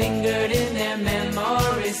 It lingered in their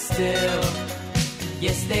memory still.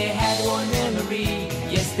 Yes, they had one memory,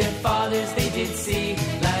 yes, their fathers they did see,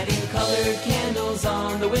 lighting colored candles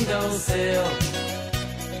on the windowsill.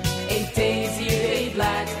 8 days a year they'd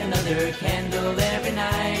light another candle every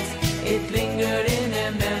night. It lingered in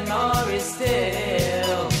their memory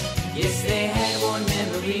still. Yes, they had one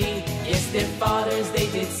memory, yes, their fathers they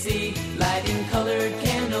did see, lighting colored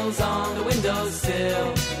candles on the windowsill.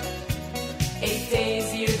 8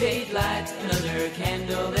 days a year they'd light another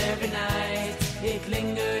candle every night. It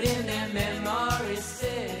lingered in their memory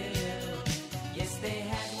still. Yes, they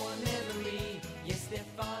had one memory, yes, their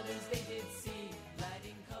fathers they did see,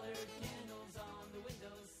 lighting colored candles on the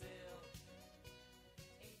windowsill.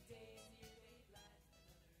 8 days a year they'd light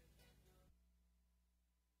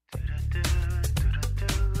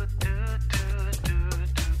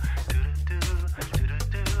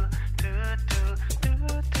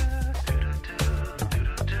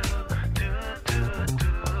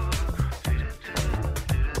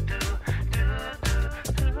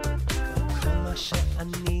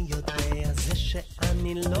שאני יודע זה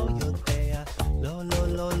שאני לא יודע, לא לא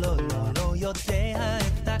לא לא לא לא יודע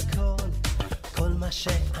את הכל. כל מה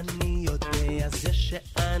שאני יודע זה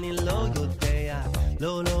שאני לא יודע,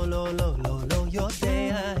 לא לא לא לא לא לא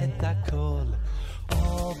יודע את הכל.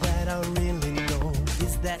 All that I really know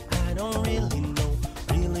is that I don't really know,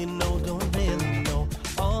 don't really know.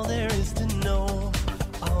 All there is to know,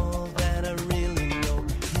 all that I really know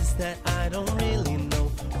is that I don't really know,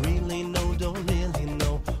 don't really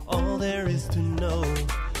know. All there is to know.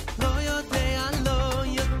 לא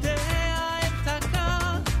יודע את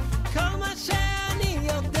הכל. כל מה שאני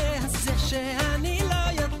יודע זה שאני לא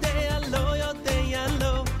יודע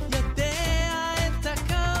את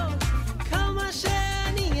הכל. כל מה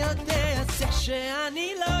שאני יודע זה שאני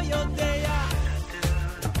לא יודע.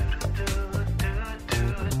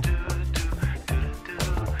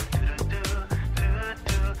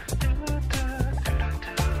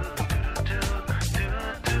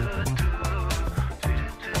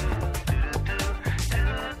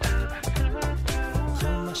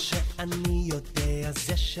 שאני יודע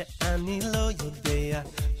זה שאני לא יודע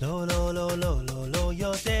לא לא לא לא לא לא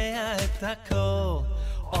יודע את הכל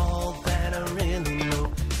All that I really know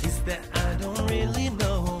is that I don't really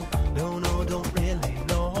know No, no, don't really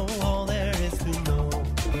know all there is to know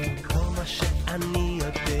כל מה שאני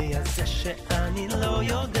יודע זה שאני לא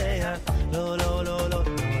יודע לא, לא, לא, לא,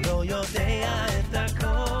 לא, לא יודע את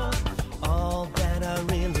הכל All that I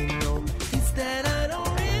really know is that I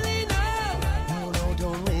don't really know No, no,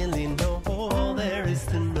 don't really know all there is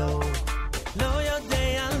to know לא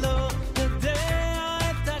יודע, לא יודע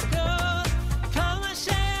את הכל כל מה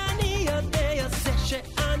שאני יודע זה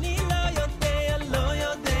שאני לא יודע, לא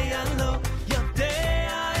יודע, לא יודע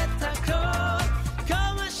את הכל כל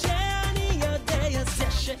מה שאני יודע זה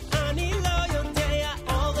שאני לא יודע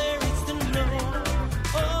All there is to know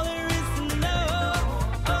All there is to know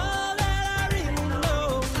All that I really know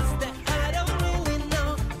is that I don't really know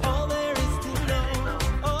All there is to know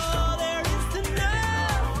All there is to know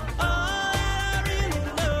All that I really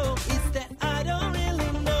know is that I don't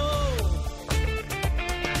really know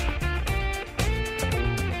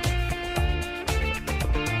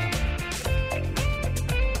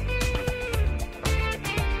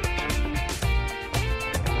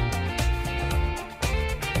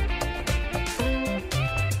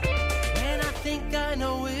When I think I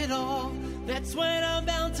know it all, that's when I'm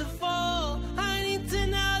bound to fall. I need to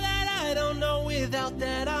know that I don't know. Without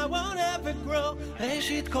that I won't ever grow.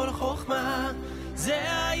 ראשית כל חוכמה, זה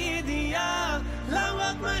הידיעה.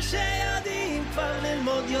 למרות מה שיודעים, כבר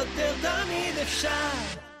ללמוד יותר תמיד אפשר.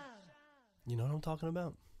 You know what I'm talking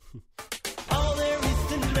about? All there is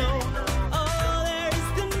to know, all there is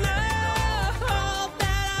to know, all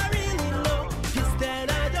that I really know is that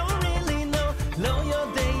I don't really know. לא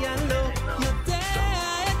יודע, לא יודע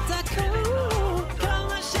את הכל. כל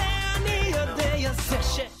מה שאני יודע זה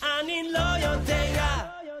שאני לא יודע.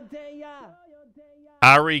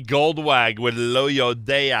 Ari Goldwag with Lo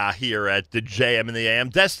Yodea here at the JM in the AM.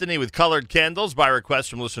 Destiny with Colored Candles by request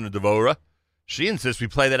from listener Devora. She insists we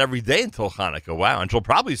play that every day until Hanukkah. Wow. And she'll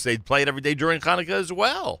probably say play it every day during Hanukkah as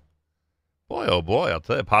well. Boy, oh boy, I'll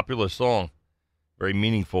tell you, popular song. Very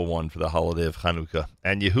meaningful one for the holiday of Hanukkah.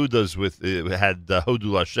 And Yehuda's had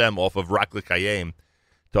Hodul Hashem off of Rak L'Kayim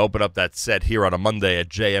to open up that set here on a Monday at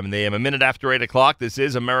JM in the AM. A minute after 8 o'clock, this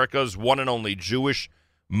is America's one and only Jewish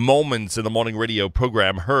Moments in the Morning radio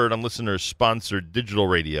program, heard on listener-sponsored digital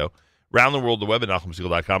radio. Around the world, the web at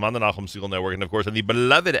NachumSegal.com, on the Nachum Segal Network, and, of course, on the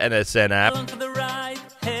beloved NSN app. Along for the ride.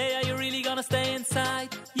 Hey, are you really gonna stay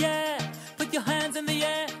inside? Yeah, put your hands in the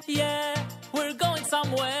air. Yeah, we're going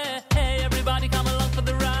somewhere. Hey, everybody come along for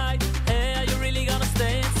the ride. Hey, are you really gonna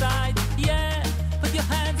stay inside? Yeah, put your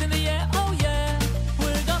hands in the air. Oh yeah,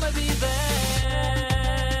 we're gonna be there.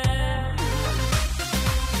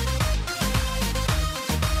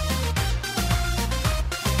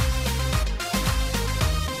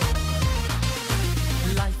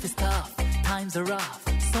 Life is tough, times are rough.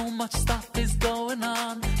 So much stuff is going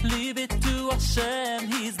on. Leave it to Hashem,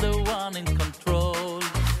 He's the one in control.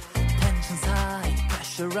 Tensions high,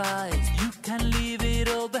 pressure rise. You can leave it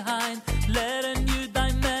all behind. Let a new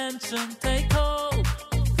dimension take hold.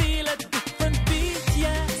 Feel a different beat,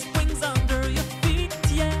 yeah. Springs under your feet,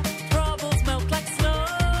 yeah. Troubles melt like snow.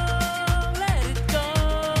 Let it go.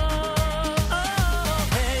 Oh,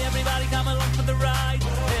 hey, everybody come along for the ride.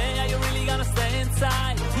 Hey, are you really gonna stay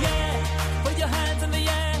inside? Yeah, put your hands in the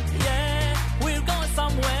air. Yeah, we're going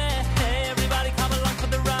somewhere. Hey, everybody come along for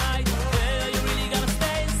the ride. Hey, are you really gonna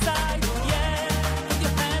stay inside? Yeah, put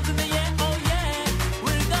your hands in the air. Oh yeah,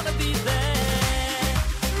 we're gonna be there.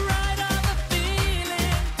 Right on the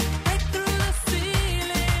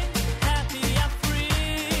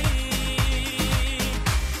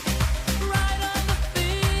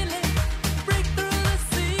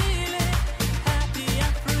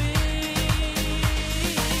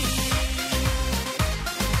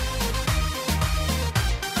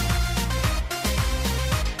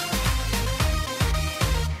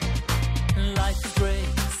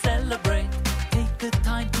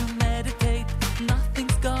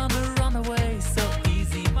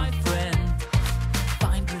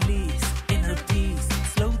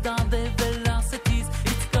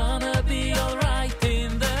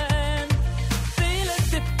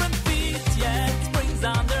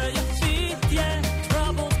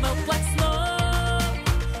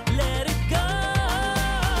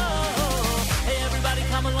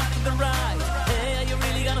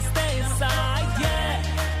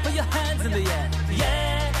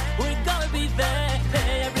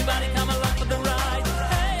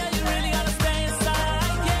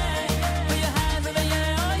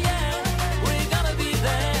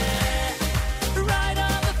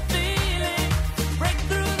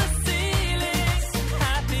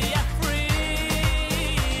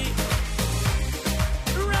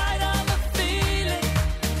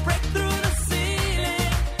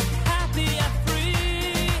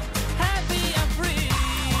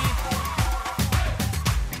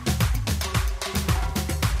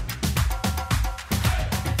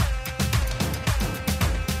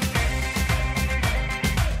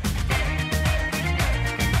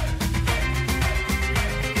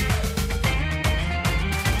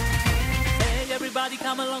everybody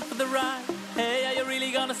come along for the ride. Hey, are you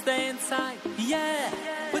really gonna stay inside? Yeah,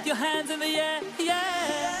 put your hands in the air.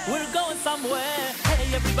 Yeah, we're going somewhere.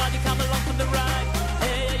 Hey, everybody come along for the ride.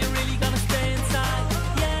 Hey, are you really gonna stay inside?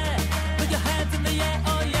 Yeah, put your hands in the air.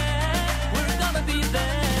 Oh yeah, we're gonna be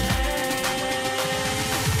there.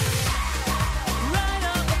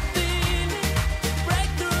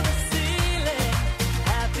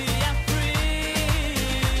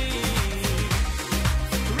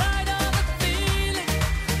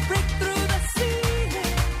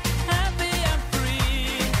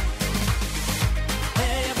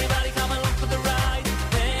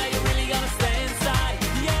 Inside.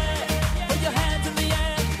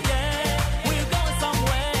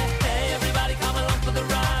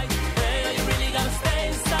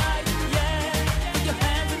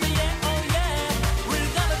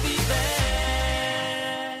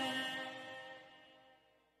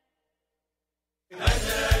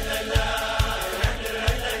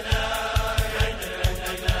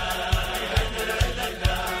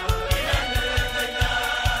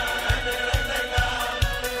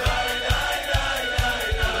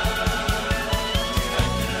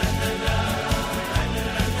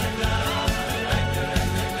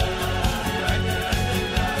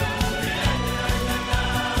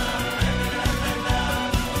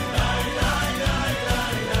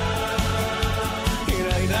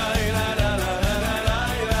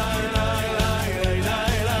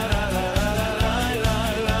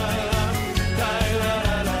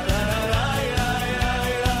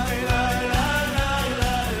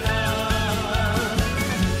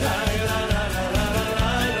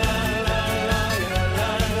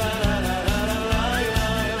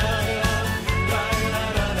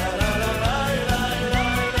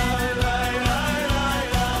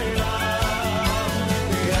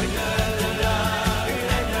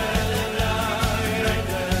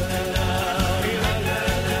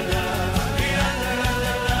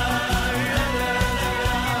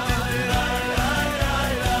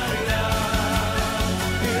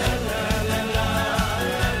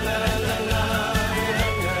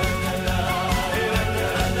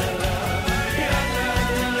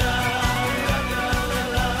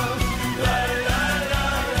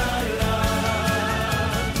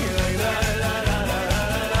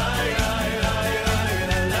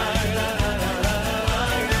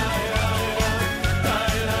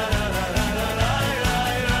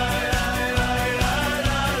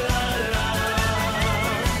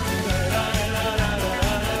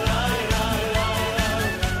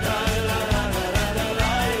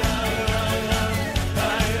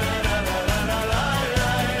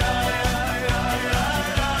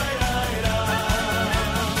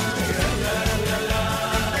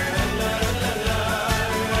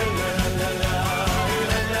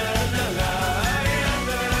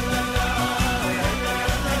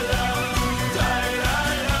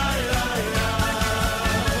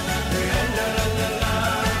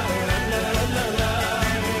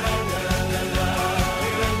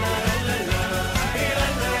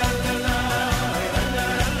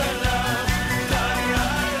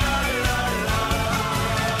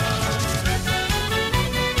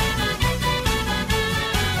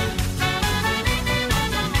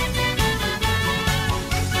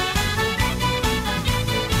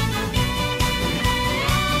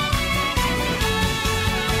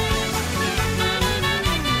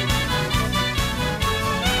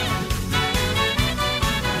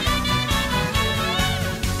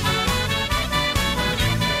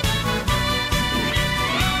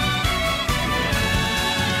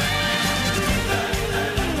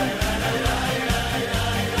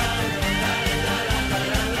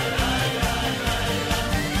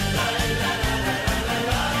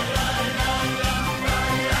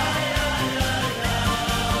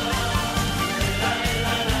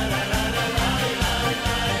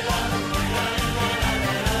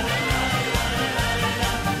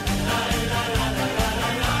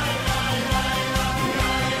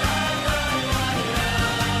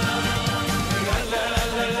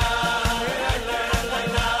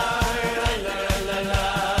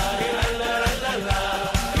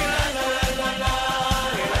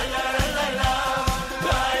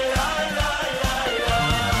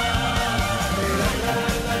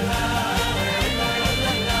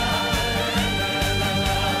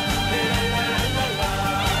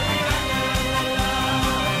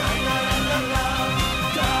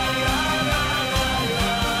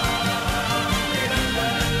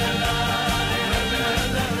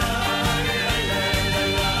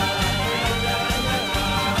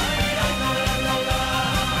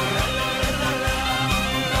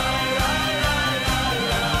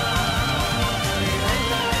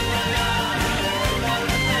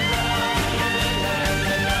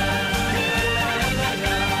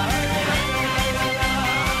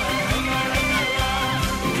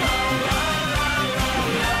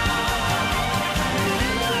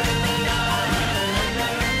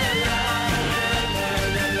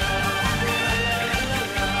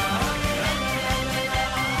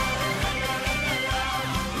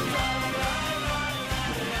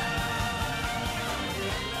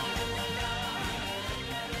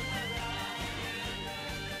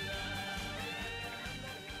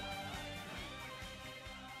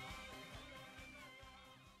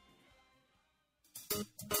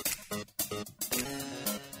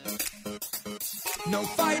 No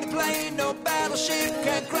fighter plane, no battleship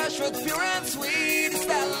can crash what's pure and sweet. It's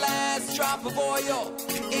that last drop of oil,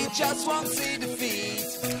 it just won't see defeat.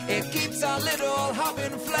 It keeps our little hub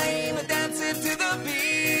in flame and dancing to the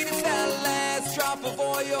beat. It's that last drop of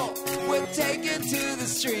oil, we'll take it to the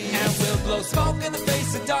street. And we'll blow smoke in the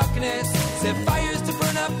face of darkness, set fires to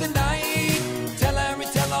burn up the night. Tell and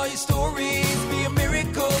retell all your stories, be a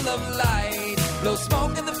miracle of light. Blow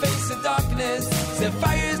smoke in the face of darkness, set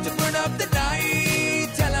fires to burn up the night.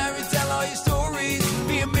 Tell and retell all your stories,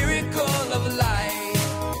 be a miracle of light.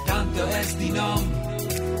 Canto es dinom,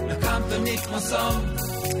 no canto nicht mosom.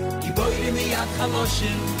 Giboire miyad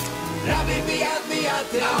chaloshim, Rabbi biyad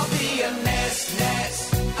biyad. I'll be a nest,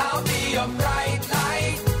 I'll be your bright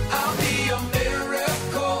light. I'll be your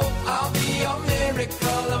miracle, I'll be your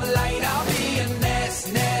miracle of light. I'll be a nest,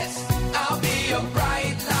 I'll be your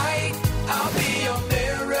bright light. I'll be your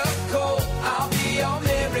miracle, I'll be your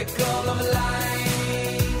miracle of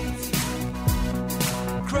light.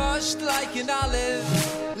 Crushed like an olive,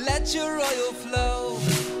 let your oil flow.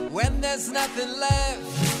 When there's nothing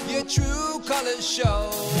left, your true colors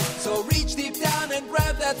show. So reach deep down and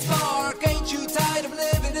grab that spark. Ain't you tired of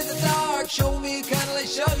living in the dark? Show me a candle, I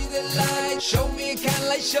show you the light. Show me a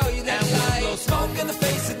candle, I show you the light. And we'll blow smoke in the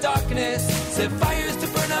face of darkness, set fires to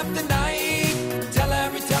burn up the night. Tell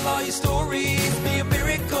and retell all your stories, be a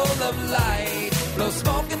miracle of light. Blow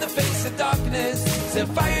smoke in the face of darkness, set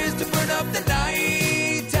fires to burn up the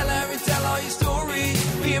night. Tell and retell all your stories,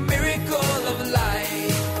 be a miracle of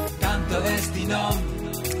light. Canto es dinom,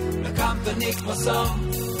 no canto nicht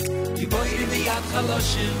mosom. Giboire miyad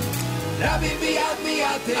chaloshim, Rabbi biyad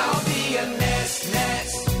biyad. I'll be a nest,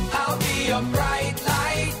 I'll be your bright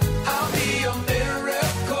light. I'll be your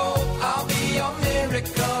miracle, I'll be your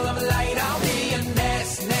miracle of light. I'll be a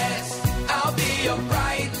nest, I'll be your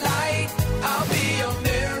bright light. I'll be your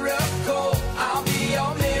miracle, I'll be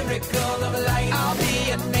your miracle of light. I'll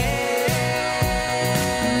be a nest,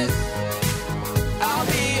 I'll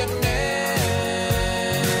be a nest,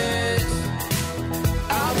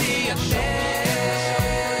 I'll be a nest,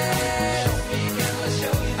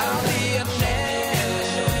 I'll be a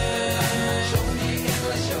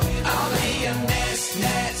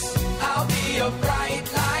nest, I'll be your bright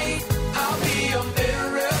light. I'll be your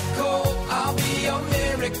miracle, I'll be your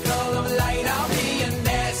miracle of light. I'll be a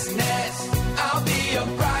nest, I'll be your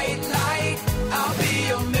bright light. I'll be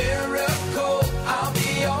your miracle, I'll be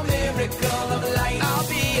your miracle of light. I'll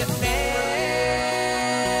be a nest,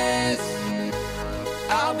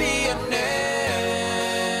 I'll be a nest,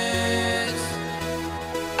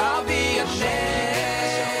 I'll be a nest,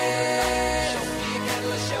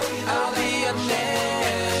 I'll be a nest,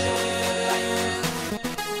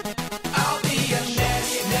 I'll be a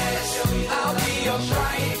nest, I'll be your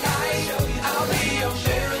bright light. I'll be your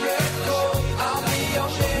miracle, I'll be your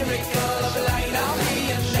miracle of light. I'll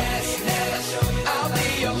be a nest, I'll be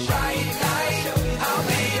your bright light. I'll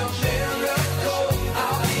be your miracle,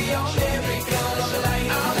 I'll be your miracle of light.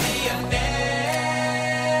 I'll be a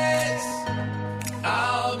nest,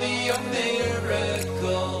 I'll be your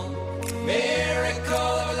miracle, miracle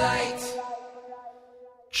of light.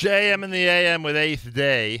 JM in the AM with Eighth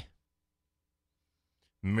Day.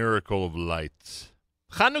 Miracle of Light.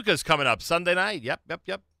 Chanukah's coming up Sunday night. Yep.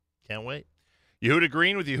 Can't wait. Yehuda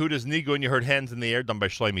Green with Yehuda's Nigun. You heard Hands in the Air, done by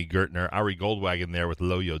Shlomi Gertner. Ari Goldwagon there with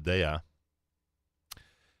Lo Yodea.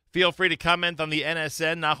 Feel free to comment on the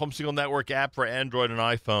NSN, Nachum Single Network app for Android and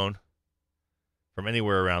iPhone from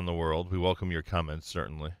anywhere around the world. We welcome your comments,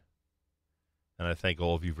 certainly. And I thank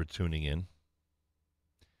all of you for tuning in.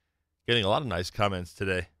 Getting a lot of nice comments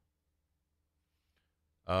today.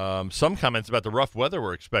 Some comments about the rough weather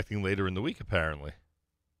we're expecting later in the week, apparently.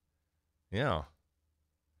 Yeah.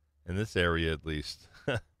 In this area, at least.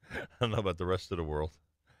 I don't know about the rest of the world.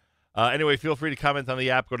 Anyway, feel free to comment on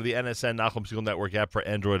the app. Go to the NSN, Nachum Single Network app for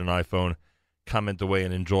Android and iPhone. Comment away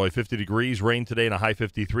and enjoy. 50 degrees, rain today, and a high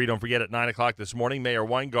 53. Don't forget, at 9 o'clock this morning, Mayor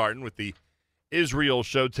Weingarten with the Israel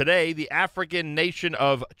show. Today, the African nation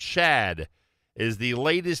of Chad is the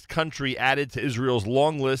latest country added to Israel's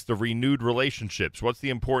long list of renewed relationships. What's the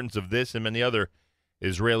importance of this and many other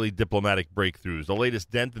Israeli diplomatic breakthroughs? The latest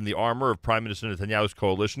dent in the armor of Prime Minister Netanyahu's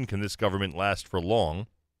coalition. Can this government last for long?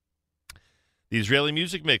 The Israeli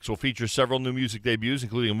music mix will feature several new music debuts,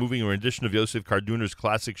 including a moving rendition of Yosef Karduner's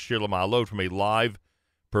classic Shir L'Ma'alot from a live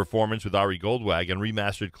performance with Ari Goldwag, and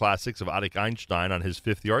remastered classics of Arik Einstein on his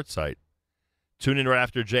fifth yard site. Tune in right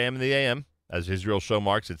after JM in the AM as Israel show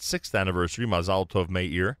marks its 6th anniversary. Mazal Tov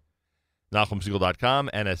Meir. NachumSegal.com,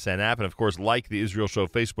 NSN app, and of course like the Israel Show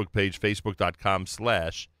Facebook page,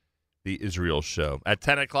 Facebook.com/Israel the Israel show. At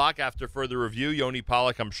 10 o'clock, after further review, Yoni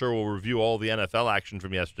Pollack, I'm sure, will review all the NFL action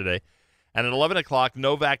from yesterday. And at 11 o'clock,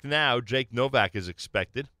 Novak Now, Jake Novak is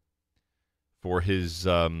expected for his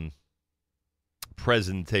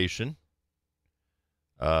presentation.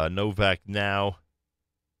 Novak Now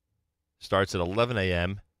starts at 11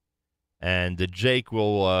 a.m., and Jake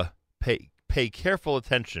will pay careful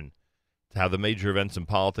attention to how the major events in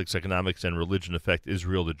politics, economics, and religion affect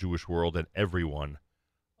Israel, the Jewish world, and everyone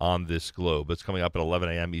on this globe. It's coming up at 11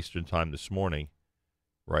 a.m. Eastern Time this morning,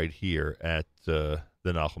 right here at the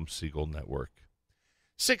Nachum Segal Network.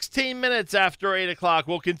 16 minutes after 8 o'clock,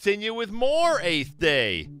 we'll continue with more 8th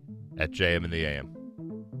Day at JM in the AM.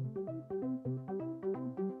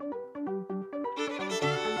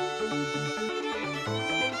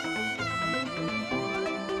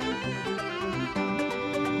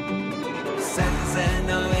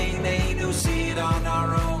 See it on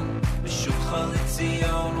our own.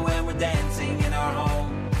 When we're dancing in our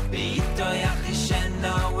home.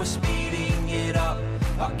 We're speeding it up.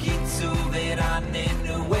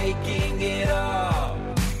 Waking it up.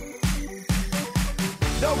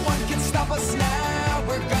 No one can stop us now.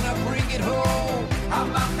 We're gonna bring it home.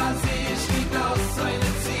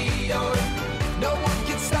 No one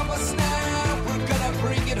can stop us now. We're gonna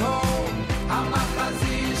bring it home.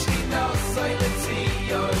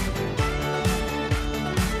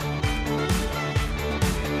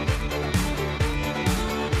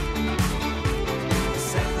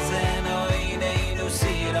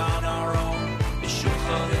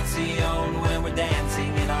 When we're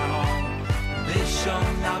dancing in our home,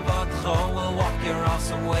 we'll walk your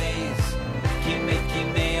awesome ways.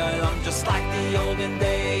 Just like the olden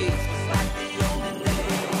days.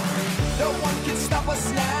 No one can stop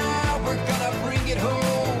us now. We're gonna bring it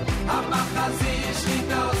home.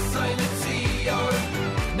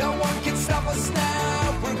 No one can stop us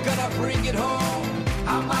now. We're gonna bring it home.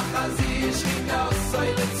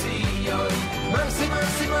 Mercy,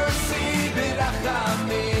 mercy, mercy,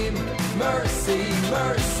 berachamim. Mercy,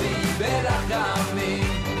 mercy, berachamim.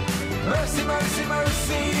 Mercy, mercy,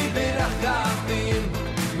 mercy, berachamim.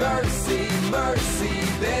 Mercy, mercy,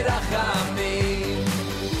 berachamim.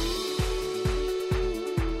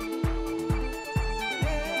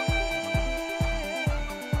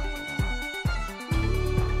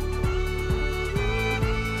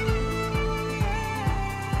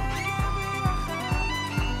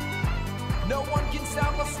 No one can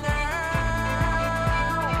stop us now.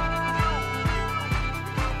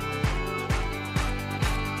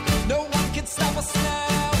 No one can stop us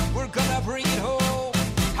now. We're gonna bring it home.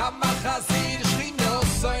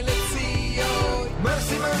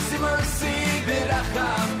 Mercy, mercy, mercy,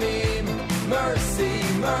 berachamim. Mercy,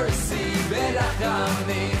 mercy,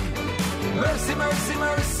 berachamim. Mercy, mercy,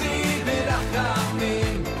 mercy,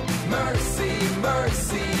 berachamim. Mercy,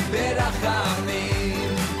 mercy,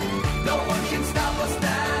 berachamim. No one can stop us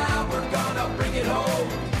now. We're gonna bring it home.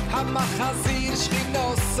 Hamachazir shchino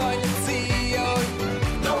soil Zion.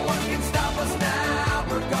 No one can stop us now.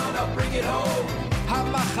 We're gonna bring it home.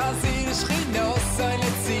 Hamachazir shchino soil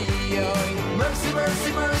Zion. Mercy,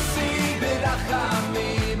 mercy, mercy,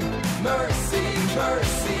 berachamim. Mercy,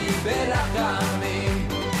 mercy, berachamim.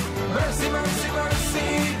 Mercy, mercy, mercy,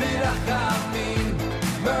 berachamim.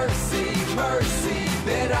 Mercy, mercy,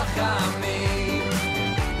 berachamim.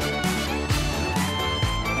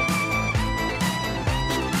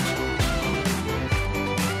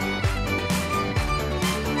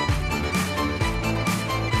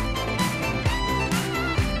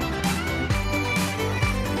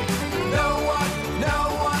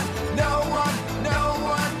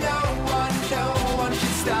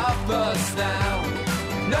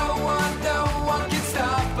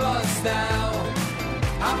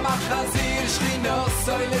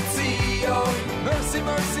 Mercy,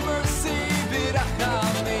 mercy, mercy,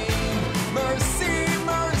 berachamim. Mercy,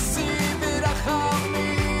 mercy,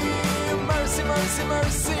 berachamim. Mercy, mercy,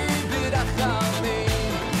 mercy, berachamim.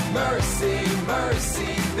 Mercy,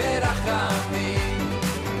 mercy, berachamim.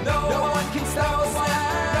 No one can stop us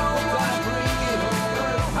now. We're gonna bring it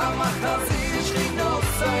home. Hamachazir shchino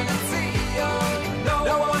soil Zion. No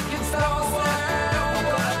one can stop us now. We're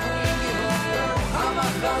gonna bring it home.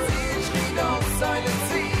 Hamachazir shchino soil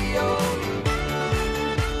Zion.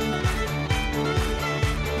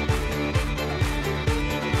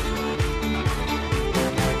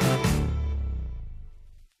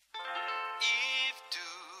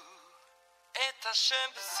 Hashem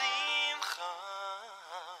b'simcha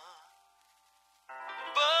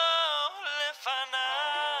bo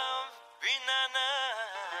lefanav binanav.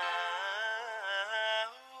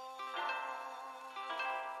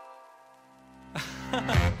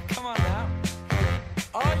 Come on.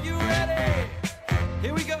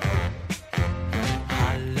 Here we go.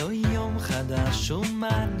 הלא יום חדש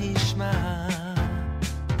ומה נשמע?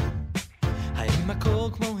 האם הכל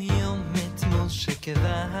כמו יום אתמול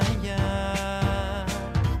שכבה היה?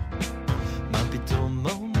 מה פתאום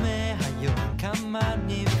אומר היום כמה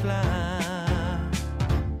נפלא?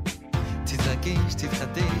 תתרגש,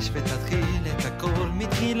 תתחדש ותתחיל את הכל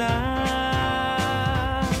מתחילה.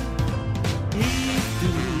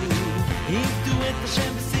 עבדו את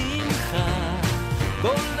השם בשמחה,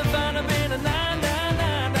 בוא לבן הבן נה נה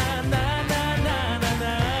נה נה נה נה נה נה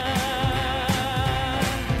נה.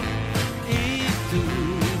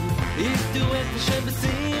 עבדו את השם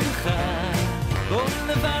בשמחה, בוא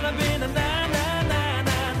לבן הבן נה נה נה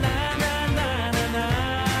נה נה נה נה נה נה.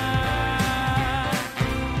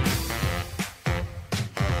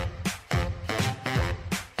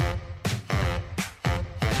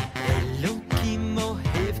 אלוקים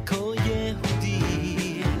אוהב כל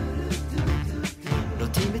יהודי,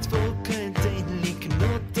 נותנים את פה כדי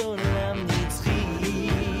לקנות עולם נצחי.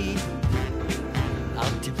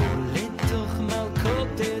 אל תיפול לתוך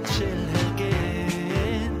מלכודת של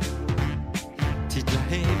הרגל,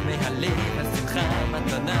 תתלהב מהלב, השמחה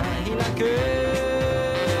מתנה היא לקל.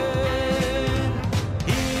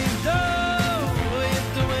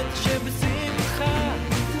 עבדו את השם בשמחה,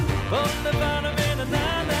 בוא לבן הבן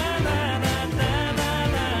נה נה נה נה נה נה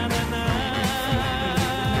נה נה נה.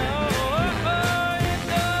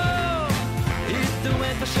 עבדו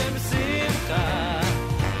את השם בשמחה,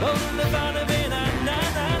 בוא לבן הבן נה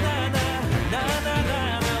נה נה נה נה נה נה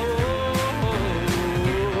נה.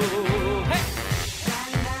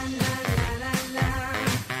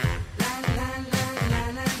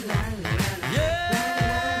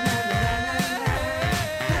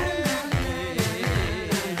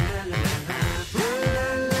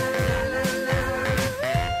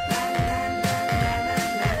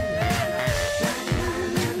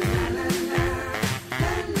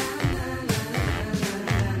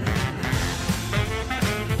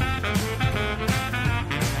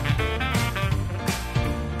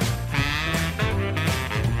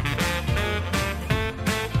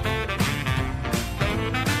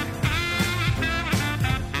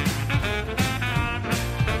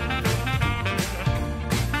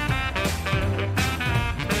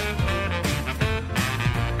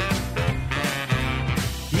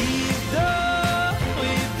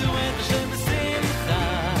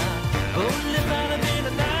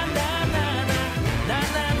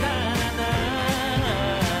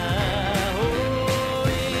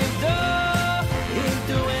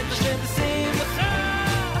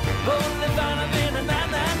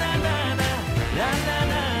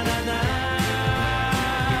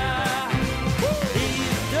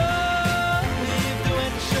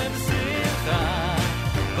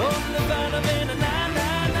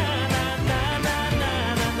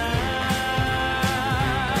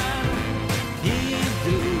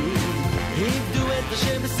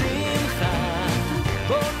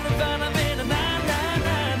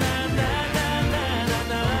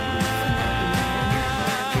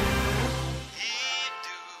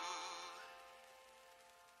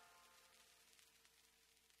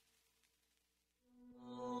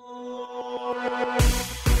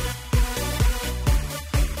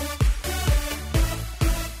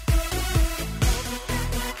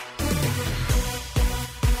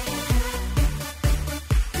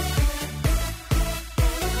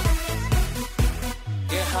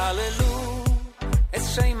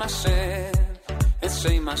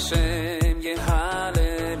 השם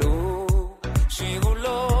יהללו, שירו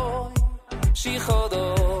לוי,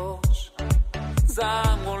 שיחודש,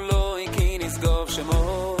 זמרו לוי כי נשגוב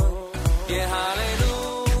שמו.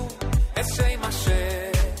 יהללו את שם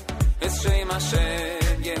השם, את שם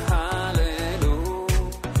השם יהללו,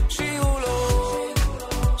 שירו לוי,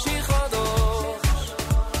 שיחודש,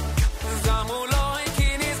 זמרו לוי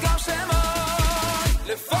כי נשגוב שמו.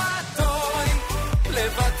 לבטוי,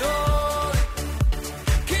 לבטוי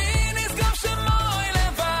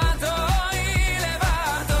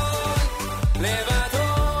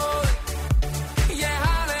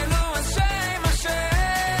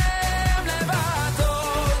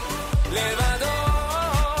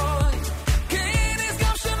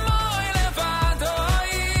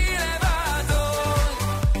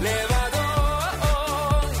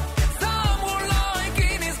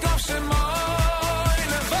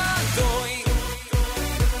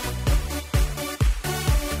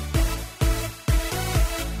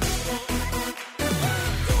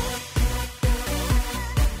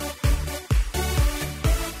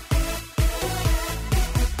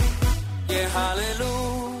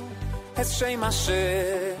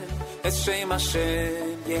את שם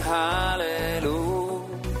השם יהללו,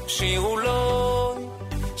 שירו לו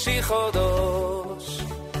שיחודוש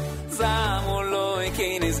זמו לו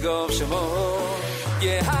כי נסגור שמו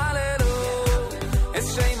יהללו את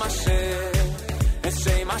שם השם את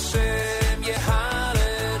שם השם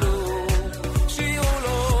יהללו שירו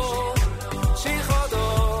לו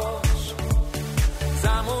שיחודוש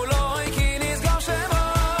זמו לו כי נסגור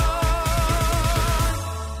שמו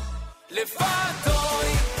לבדוי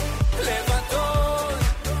לבדוי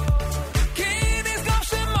כי נסגור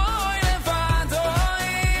שמו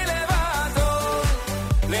לבדוי לבדוי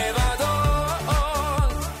לבדוי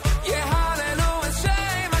יהללו את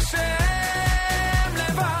שם השם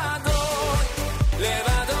לבדוי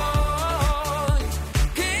לבדוי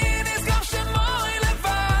כי נסגור שמו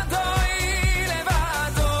לבדוי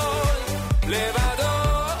לבדוי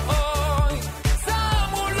לבדוי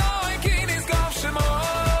שמו לו כי נסגור שמו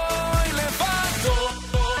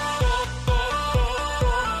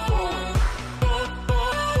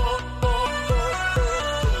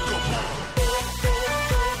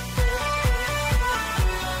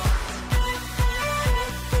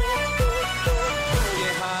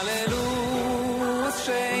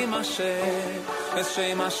את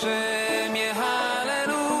שם השם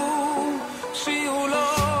יהללו שירו לו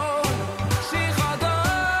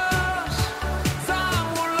שיחדש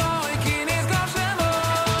זמרו לו כי נסגור שמו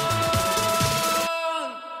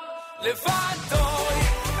לבדוי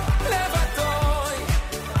לבדוי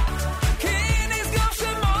כי נסגור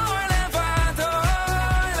שמו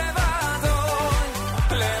לבדוי לבדוי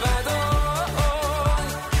לבדוי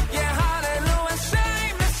יהללו את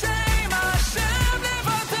שם השם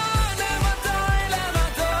לבדוי לבדוי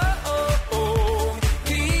לבדוי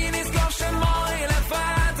כי נסגור שמו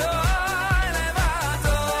לבדוי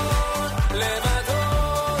לבדוי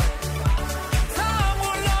לבדוי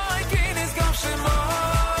זמרו לו כי נסגור שמו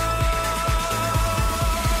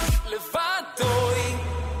לבדוי.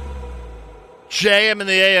 JM in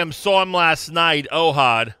the AM saw him last night.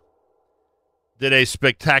 Ohad did a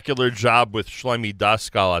spectacular job with Shlomi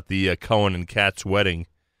Daskal at the Cohen and Katz wedding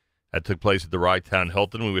that took place at the Rye-Town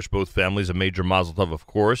Hilton. We wish both families a major mazel tov, of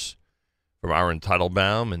course, from Aaron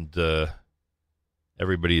Teitelbaum and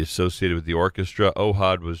everybody associated with the orchestra.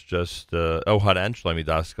 Ohad was just, Ohad and Shlomi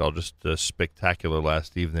Daskal, just spectacular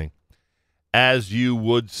last evening, as you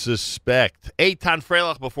would suspect. Eitan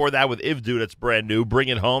Freilach before that with Ivdu, that's brand new. Bring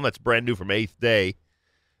It Home, that's brand new from 8th Day.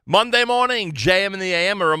 Monday morning, JM in the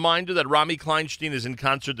AM, a reminder that Rami Kleinstein is in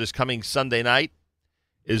concert this coming Sunday night.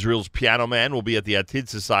 Israel's Piano Man will be at the Atid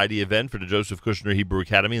Society event for the Joseph Kushner Hebrew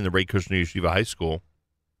Academy and the Ray Kushner Yeshiva High School.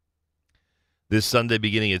 This Sunday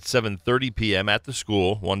beginning at 7:30 p.m. at the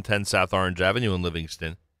school, 110 South Orange Avenue in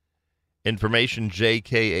Livingston. Information,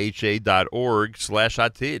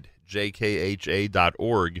 jkha.org/atid.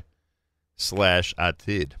 jkha.org/atid.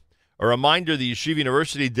 A reminder, the Yeshiva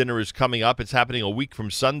University dinner is coming up. It's happening a week from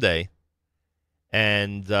Sunday.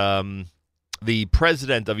 And the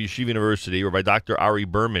president of Yeshiva University, Rabbi Dr. Ari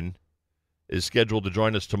Berman, is scheduled to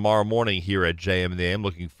join us tomorrow morning here at JM in the AM.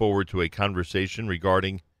 Looking forward to a conversation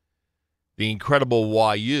regarding the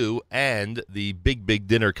incredible YU and the big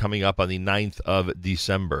dinner coming up on the 9th of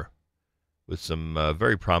December with some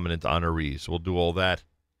very prominent honorees. We'll do all that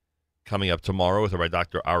coming up tomorrow with Rabbi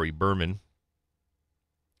Dr. Ari Berman,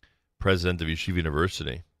 president of Yeshiva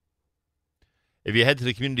University. If you head to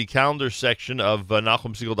the community calendar section of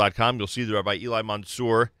NachumSegal.com, you'll see that Rabbi Eli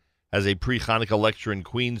Mansour has a pre-Hanukkah lecture in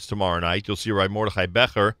Queens tomorrow night. You'll see Rabbi Mordechai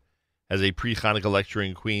Becher has a pre-Hanukkah lecture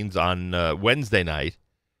in Queens on Wednesday night.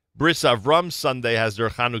 Bris Avram Sunday has their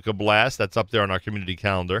Hanukkah blast. That's up there on our community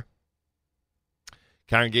calendar.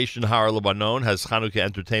 Congregation Har Lebanon has Hanukkah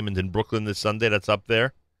entertainment in Brooklyn this Sunday. That's up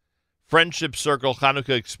there. Friendship Circle Hanukkah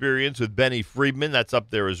Experience with Benny Friedman. That's up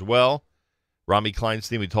there as well. Rami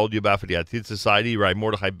Kleinstein, we told you about for the Atid Society. Rabbi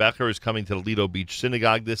Mordechai Becher is coming to the Lido Beach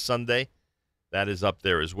Synagogue this Sunday. That is up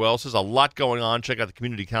there as well. So there's a lot going on. Check out the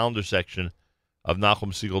community calendar section of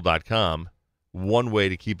NachumSegal.com. One way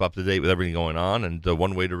to keep up to date with everything going on, and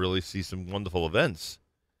one way to really see some wonderful events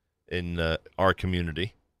in our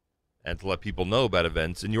community and to let people know about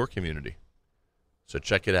events in your community. So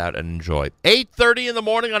check it out and enjoy. 8:30 in the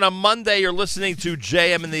morning on a Monday, you're listening to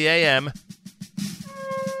JM in the AM.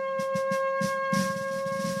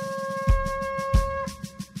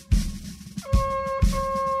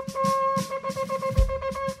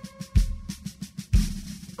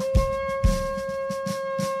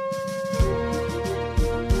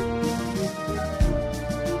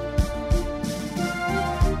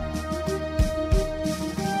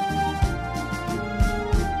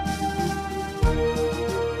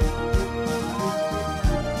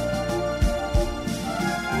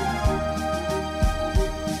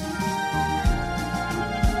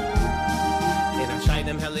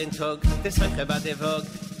 in Tug, des Heuche bei der Wog,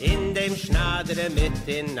 in dem Schnadere mit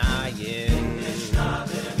den Naien.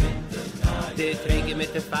 Der Träge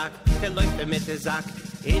mit der Fack, der Läufer mit der Sack,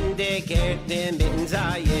 in der Gärtner mit den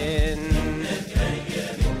Seien.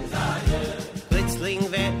 Blitzling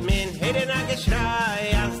wird min Heden a Geschrei,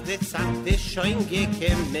 als die Zeit ist schon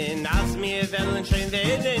gekommen, als mir wollen schon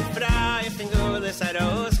werden frei, ich bin Gules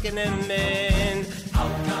herausgenommen.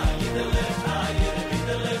 Auf kein Jidele,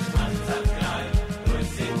 Jidele, Manzakei, durch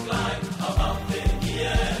sind gleich, auf den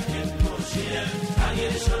hier, in Kuschir, kann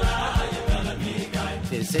jede Schalai,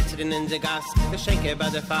 wir sitzen in der Gas, Geschenke bei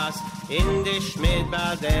der Fass, in der Schmied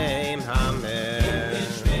bei dem Hammer.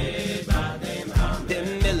 Der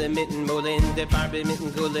Mille mit dem Mullen, der Barbe mit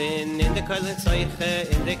dem Gullen, in der Keulenzeuche,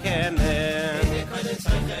 in der Kämmer.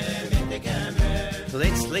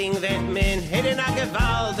 Blitzling wird min Heden a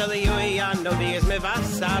Gewalt, alle Julian, no wie es mir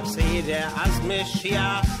was absieht, als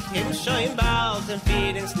Mischiach, im schon bald, und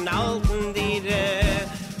wir ins Nalten Diede.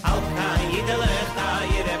 Auch kein Jidelech, da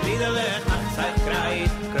jeder Bridelech, macht Zeit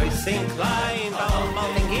greit, größ sind klein,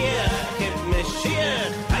 bald in Gier, gibt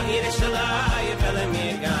Mischiach, kann jeder Schalai, will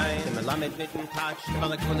mir gein. Der Melamed mit dem Patsch, der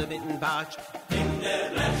Malakunde mit dem Batsch, in der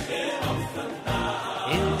Bleche offen da.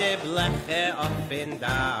 In der Bleche offen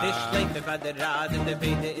da. Der Schleife bei der Rad, in der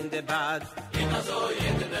Bede in der Bad. In a so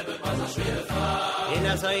jeder Nebel was ein schwerer Fach. In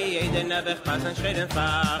a so jeder Nebel was ein schwerer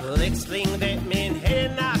Fach. Blitzling wird min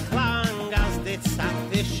Hirn a Klang, als die Zeit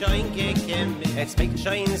ist schon gekommen. Jetzt fängt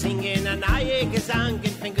schon singen ein neuer Gesang,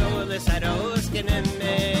 in Fingoles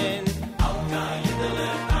herausgenommen. Auch kein Jidele,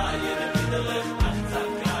 jeder Jidele, macht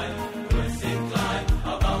sein klein. Wir sind klein,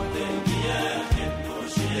 aber auch den Gier, in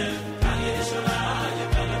Kuschir, kann jede Schalai,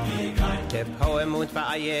 der Poem und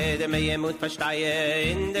Vereihe, der Mehe und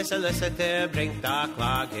Verstehe, in der Solicitor bringt da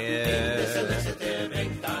Klage.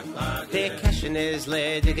 Der Cashen ist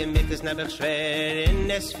ledig, im Mit ist nebach schwer, in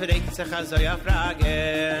es fragt sich also ja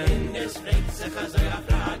Frage.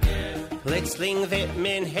 Blitzling wird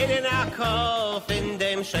min Heden a Kopf, in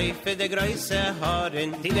dem Schäufe der Größe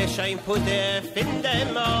Haaren, die beschein Putte, find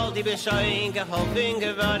dem Mal, die beschein geholfen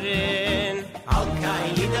geworden. All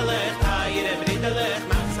kein Jidelech, jeder Bridelech,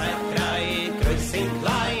 macht sein Krei, größ sind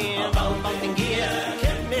klein, bald in Gier,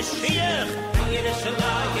 kennt Mischiach, jede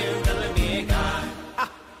Schalai, will mir gar. Ha,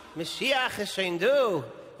 Mischiach ist schön du,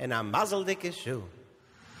 in a mazeldicke Schuh.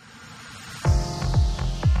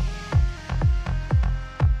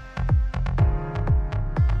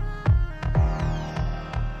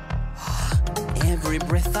 Every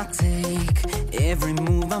breath I take, every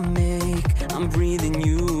move I make, I'm breathing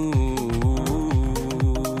you.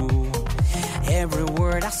 Every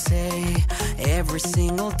word I say, every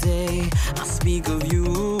single day, I speak of you.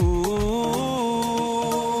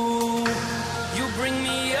 You bring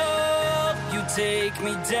me up, you take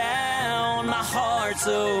me down, my heart's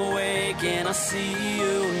awake and I see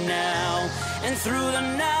you now. And through the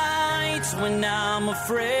nights when I'm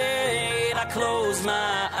afraid, I close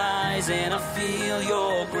my eyes and I feel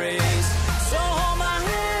your grace. So hold my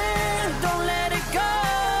hand, don't let it go.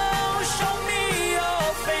 Show me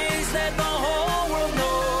your face, let the whole world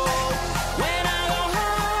know. When I go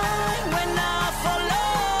high, when I fall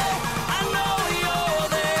low, I know you're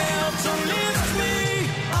there to lift me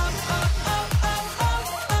up, up, up, up,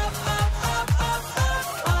 up, up, up, up, up,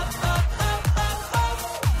 up, up, up, up.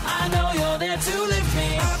 I know you're there to lift me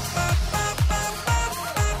up.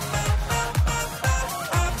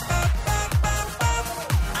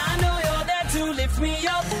 Me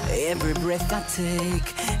up. Every breath I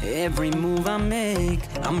take, every move I make,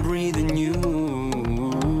 I'm breathing you.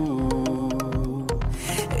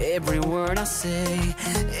 Every word I say,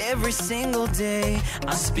 every single day,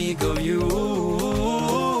 I speak of you.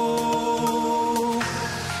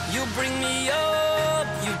 You bring me up,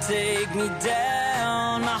 you take me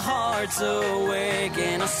down, my heart's awake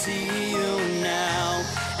and I see you now.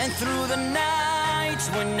 And through the nights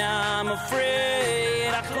when I'm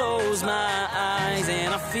afraid, I close my eyes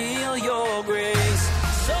and I feel your grace.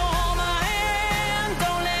 So hold my hand,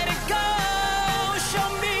 don't let it go. Show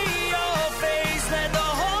me your face, let the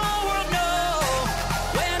whole world know.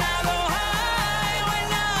 When I go high, when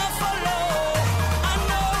I fall low, I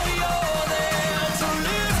know you're there to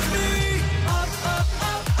lift me up, up,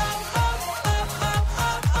 up, up, up, up, up,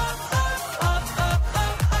 up, up, up, up, up,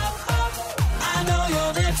 up. I know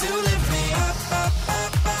you're there to lift me up, up,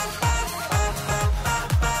 up, up, up,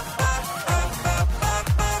 up, up, up,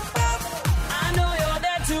 up. I know you're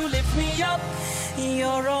there to lift me up.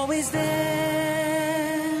 You're always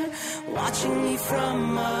there, watching me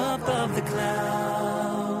from above the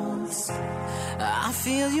clouds. I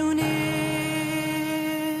feel you near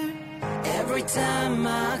every time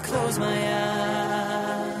I close my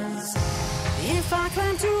eyes. If I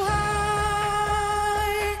climb too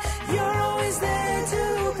high, you're always there to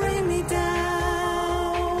bring me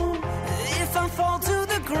down. If I fall to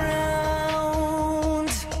the ground,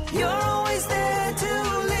 you're always there to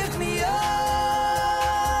lift me up.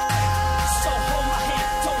 So hold my hand,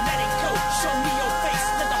 don't let it go. Show me your face,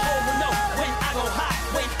 let the whole world know. When I go high,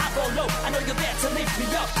 when I go low, I know you're there to lift me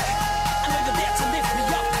up. I know you're there to lift me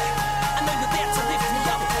up. I know you're there to lift me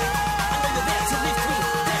up. I know you're there to lift me,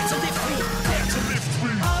 there to lift me, there to lift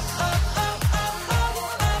me up, up, up, up, up,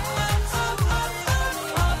 up, up, up, up,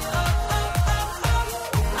 up, up.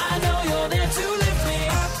 I know you're there to lift me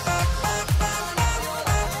up, up, up, up,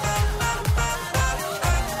 up,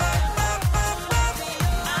 up.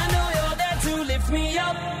 I know you're there to lift me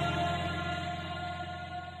up.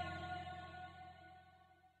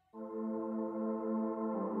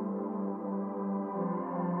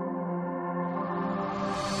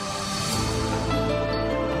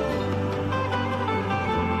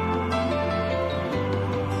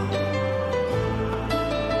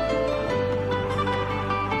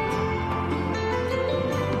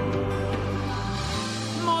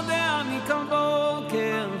 מודה אני כל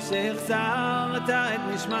בוקר שהחזרת את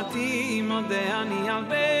נשמתי, מודה אני על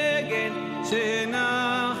בגד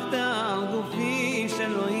שהנחת על גופי,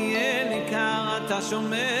 שלא יהיה לי קר, אתה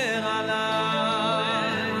שומר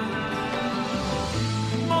עליי.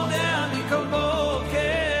 מודה אני כל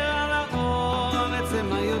בוקר על האור, על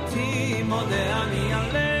עצם היותי, מודה אני על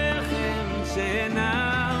לחם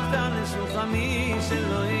שהנחת לשולחני,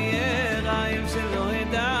 שלא יהיה רעב, שלא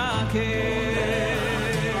ידע כן.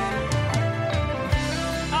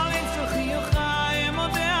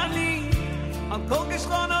 על כל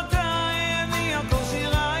כשכונותיי, אני על כל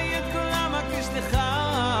שיריי, את כולם אקדיש לך.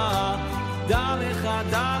 דע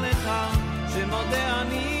לך, שמודה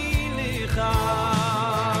אני לך.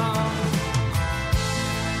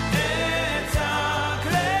 אצעק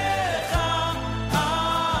לך,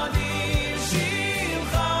 אני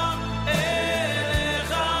שירך,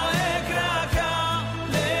 אליך אקרא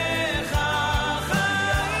לך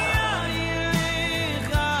חיי,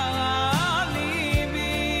 לך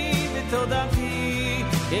ליבי ותודתי,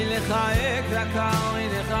 אליך אקרא,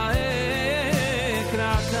 אליך אקרא.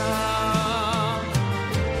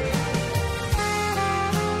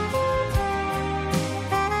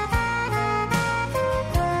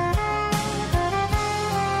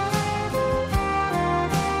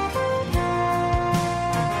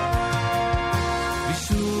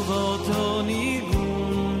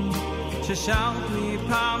 ששרת לי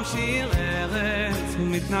פעם שיר ארץ, הוא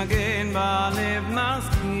מתנגן בלב,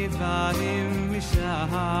 מזכיר דברים משם.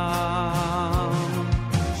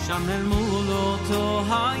 שם אל מול אותו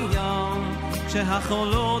הים,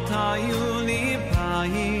 כשהחולות היו לי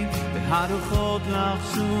בית, והרוחות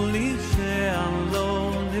לחשו לי שאני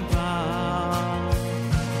לא לבד.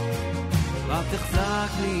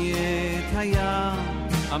 ותחזק לי את הים,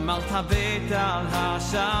 אמרת בית על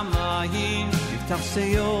השמיים, הבטח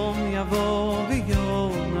שיום יבוא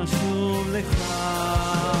ויום נשוב לך.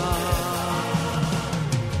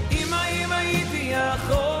 אם הייתי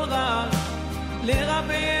יכול רק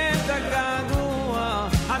לרפא את הגעגוע,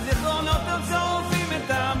 הזיכרונות עוד שורפים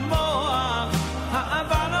את המוח,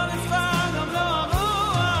 האהבה לא נשפה גם לא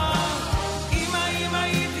הרוח. אם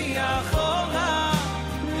הייתי יכול רק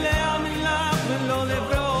להאמין לך ולא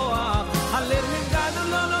לברוח, הלב נבגד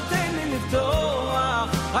ולא נותן לי לפתוח,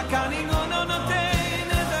 רק אני לא נותן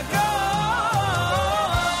את הכוח.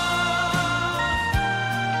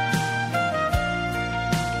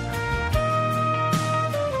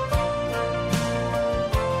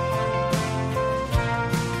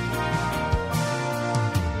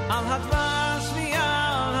 על הדבש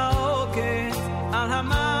ועל העוקץ, על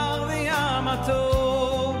המר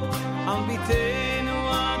והמתוק, על ביתנו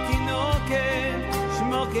התינוקת,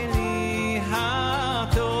 שמוקלי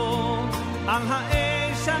הטוב, על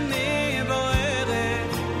האש הנבוערת,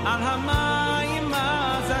 על המים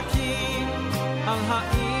הזכים, על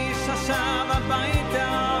האיש השב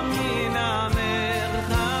הביתה מן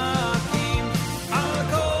המרחקים. על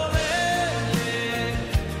כל אלה,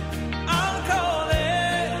 על כל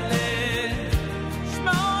אלה,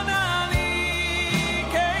 שמונה לי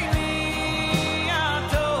כלי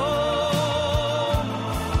הטוב,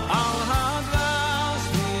 על הדבש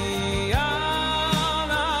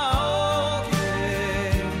ועל העוקץ,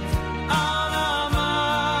 על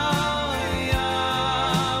המר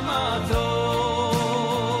ים הטוב,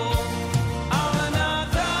 על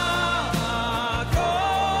נתן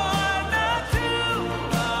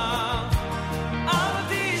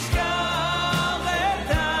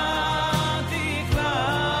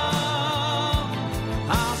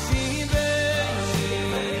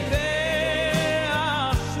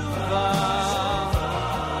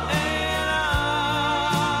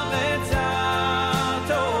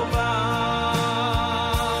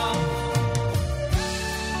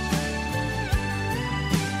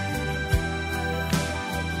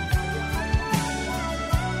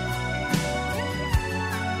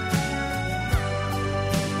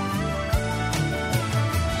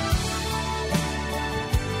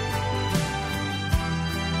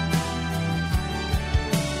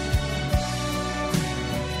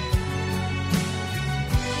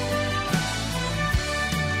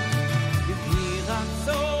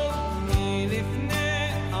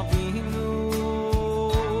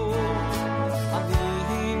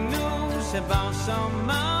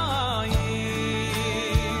שבשמיים,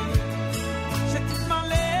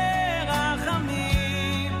 שתתמלא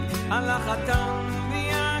רחמים על החתן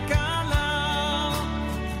והכלה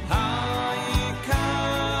העיקריים.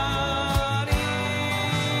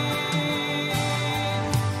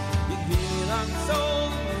 יהי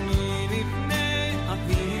רצון מלפני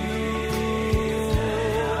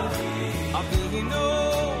אבינו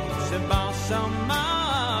שבשמיים,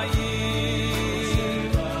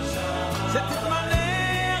 שתתמלא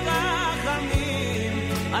רחמים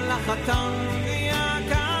על החתן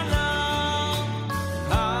והכלה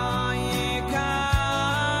העיקריים.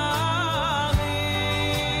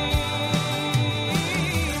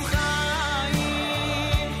 חיים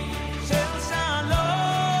של שלום,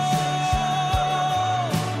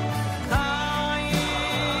 חיים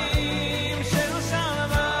של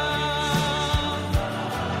שלווה,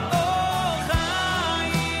 או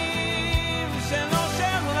חיים של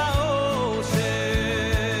אושר ואושר,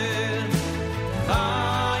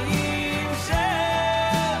 חיים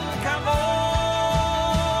של כבוד,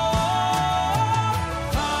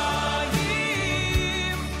 חיים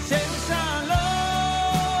של שלום,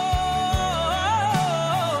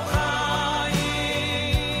 חיים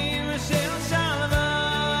של שלווה,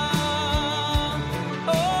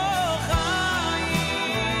 או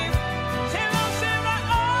חיים של אושר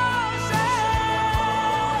ואושר,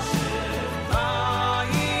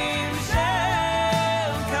 חיים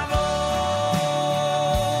של כבוד.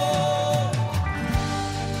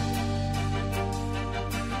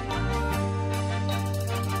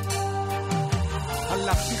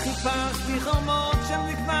 הלכתי חיפשתי חומות של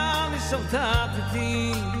תקווה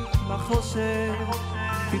ושוטטתי בחושך,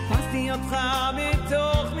 חיפשתי אותך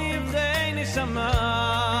בתוך מבחי נשמה,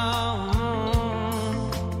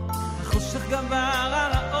 החושך גבר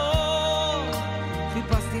על האור,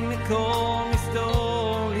 חיפשתי מקום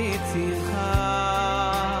מסתור לצדך,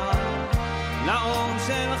 לאור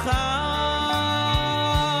שלך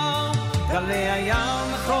גלי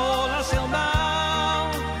הים וכל אשר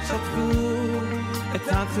באו שטפו את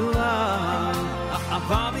הצורה,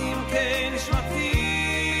 העברים כנשמתי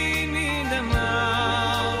נדמה,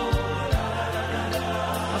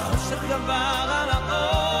 החושך גבר על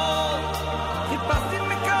האור, חיפשתי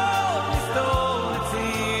מקום מסתור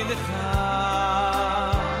לצדך,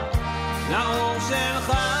 לאור שלך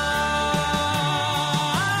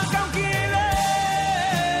גם כילך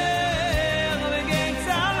וגיא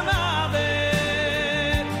צל מוות,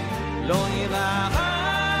 לא יראה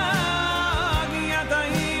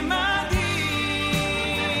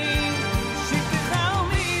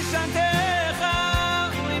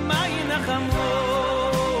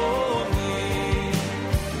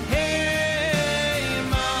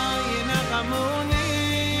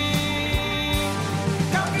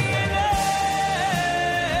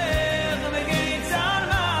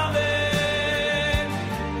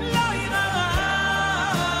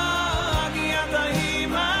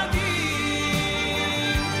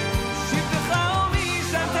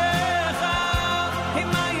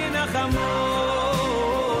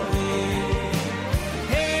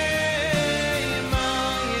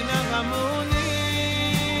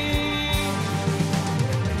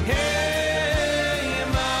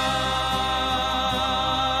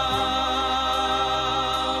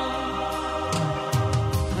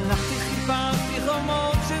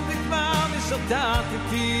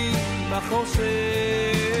שוטטתי בחושך.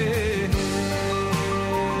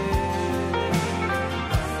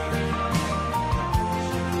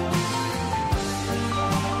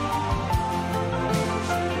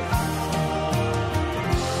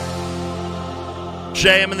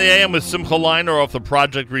 JM in the AM with Simcha Liner off the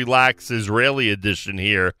Project Relax Israeli edition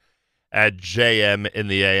here at JM in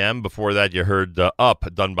the AM. Before that, you heard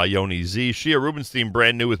Up, done by Yoni Z. Shia Rubenstein,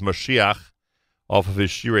 brand new with Mashiach, off of his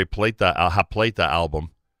Shirei Pleta, HaPleta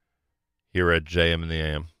album here at JM in the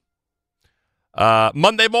AM.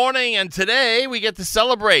 Monday morning, and today we get to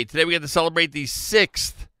celebrate. Today we get to celebrate the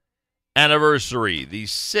 6th anniversary. The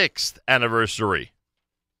 6th anniversary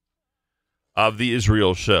of the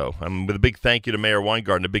Israel show. And with a big thank you to Mayor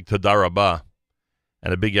Weingarten, a big Todah Rabbah,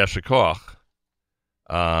 and a big Yasher Koach.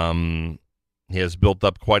 He has built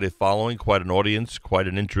up quite a following, quite an audience, quite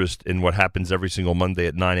an interest in what happens every single Monday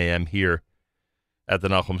at 9 a.m. here at the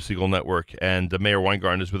Nachum Segal Network. And Mayor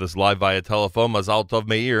Weingarten is with us live via telephone. Mazal Tov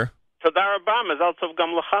Meir. Todah Rabbah, Mazal Tov Gam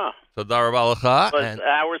Lecha. Todah Rabbah Lecha. But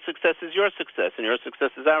our success is your success, and your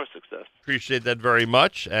success is our success. Appreciate that very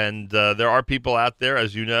much. And there are people out there,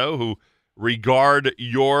 as you know, who regard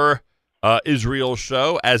your Israel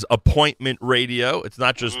show as appointment radio. It's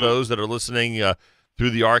not just those that are listening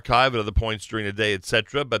through the archive at other points during the day,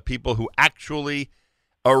 etc., but people who actually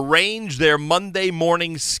arrange their Monday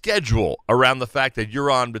morning schedule around the fact that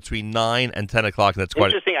you're on between 9 and 10 o'clock. And that's quite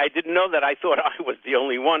Interesting. I didn't know that. I thought I was the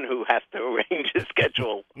only one who has to arrange his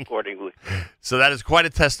schedule accordingly. So that is quite a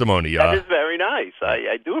testimony. That is very nice.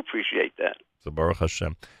 I do appreciate that. So Baruch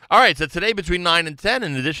Hashem. All right, so today between 9 and 10,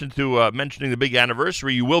 in addition to mentioning the big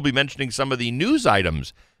anniversary, you will be mentioning some of the news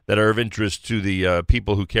items that are of interest to the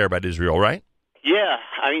people who care about Israel, right? Yeah,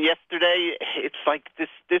 I mean, yesterday it's like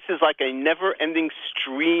this is like a never-ending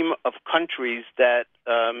stream of countries that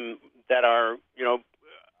are,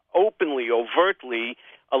 openly, overtly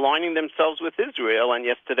aligning themselves with Israel. And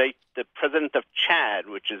yesterday, the president of Chad,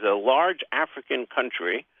 which is a large African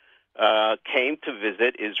country, came to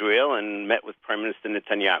visit Israel and met with Prime Minister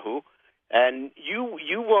Netanyahu. And you,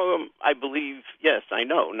 I believe, yes, I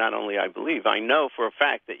know. Not only I believe, I know for a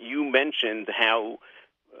fact that you mentioned how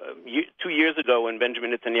 2 years ago, when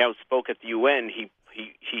Benjamin Netanyahu spoke at the UN, he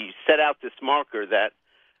set out this marker that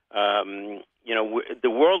the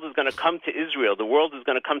world is going to come to Israel, the world is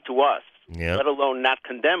going to come to us, let alone not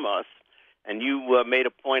condemn us. And you made a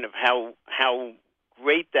point of how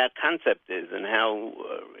great that concept is, and how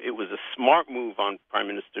it was a smart move on Prime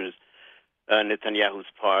Minister Netanyahu's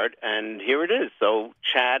part. And here it is. So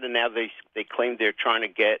Chad, and now they claim they're trying to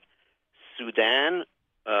get Sudan,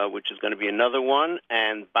 which is going to be another one,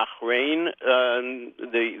 and Bahrain.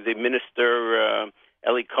 The minister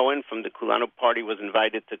Eli Cohen from the Kulanu Party was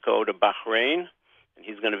invited to go to Bahrain, and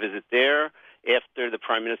he's going to visit there. After the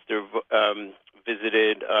Prime Minister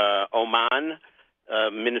visited Oman,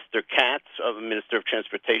 Minister Katz, Minister of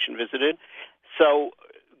Transportation, visited. So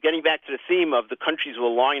getting back to the theme of the countries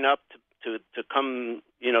will line up to come,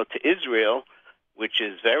 to Israel, which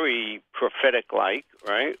is very prophetic-like,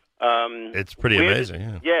 right? It's pretty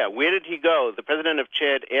amazing. Yeah, where did he go? The president of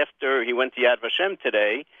Chad, after he went to Yad Vashem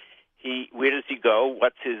today, where does he go?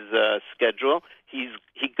 What's his schedule? He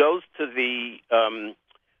goes to the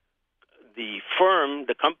firm,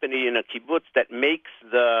 the company in a kibbutz that makes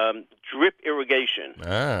the drip irrigation.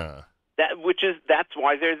 That's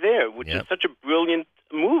why they're there, which is such a brilliant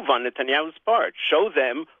move on Netanyahu's part. Show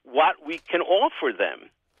them what we can offer them.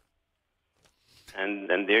 And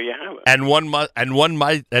there you have it.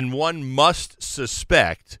 And one must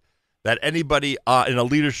suspect that anybody in a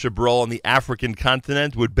leadership role on the African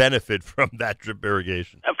continent would benefit from that drip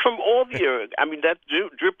irrigation. From all the, that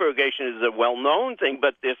drip irrigation is a well-known thing,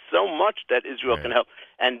 but there's so much that Israel can help,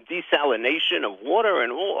 and desalination of water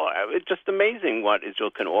and all. It's just amazing what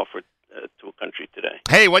Israel can offer to a country today.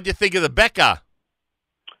 Hey, what do you think of the Becca?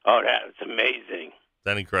 Oh, that's amazing. Is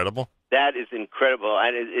that incredible? That is incredible,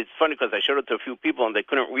 and it's funny because I showed it to a few people and they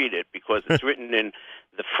couldn't read it because it's written in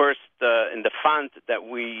the first in the font that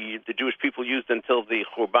the Jewish people used until the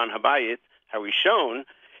Churban Habayit, Harishon.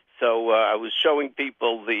 So I was showing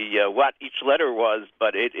people the what each letter was,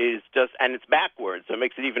 but it is just, and it's backwards, so it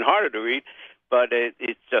makes it even harder to read. But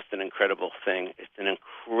it's just an incredible thing. It's an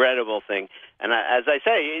incredible thing, and as I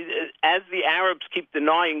say, as the Arabs keep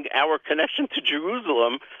denying our connection to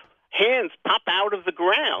Jerusalem, hands pop out of the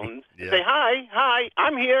ground and say, hi,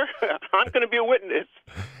 I'm here. I'm going to be a witness.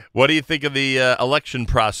 What do you think of the election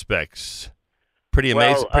prospects? Pretty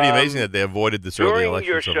amazing that they avoided this early election. During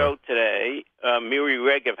your show today, Miri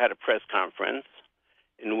Regev had a press conference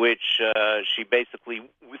in which she basically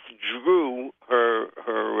withdrew her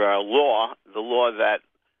law, the law that,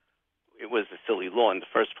 it was a silly law in the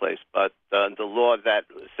first place, but the law that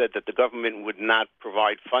said that the government would not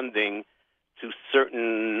provide funding to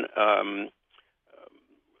certain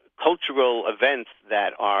cultural events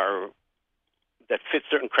that fit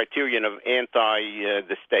certain criterion of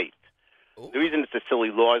the state. The reason it's a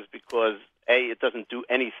silly law is because it doesn't do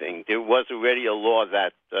anything. There was already a law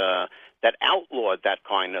that outlawed that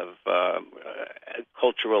kind of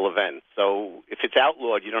cultural event. So if it's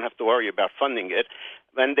outlawed, you don't have to worry about funding it.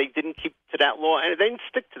 And they didn't keep to that law, and they didn't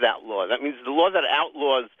stick to that law. That means the law that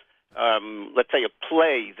outlaws, let's say, a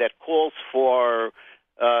play that calls for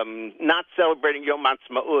not celebrating Yom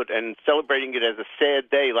Ha'atzmaut and celebrating it as a sad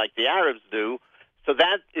day like the Arabs do, so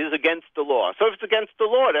that is against the law. So if it's against the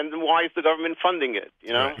law, then why is the government funding it,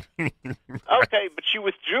 Okay, but she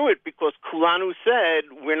withdrew it because Kulanu said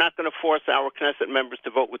we're not going to force our Knesset members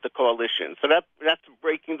to vote with the coalition. So that's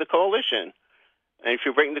breaking the coalition. And if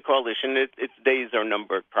you're breaking the coalition, its days are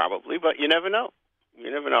numbered probably, but you never know.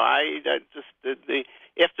 You never know.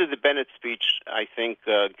 After the Bennett speech, I think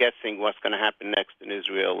guessing what's going to happen next in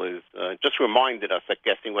Israel is just reminded us that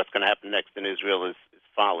guessing what's going to happen next in Israel is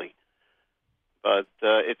folly. But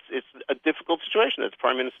it's a difficult situation that the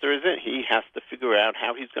prime minister is in. He has to figure out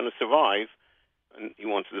how he's going to survive, and he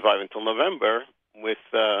wants to survive until November with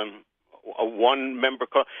a one-member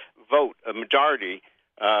vote, a majority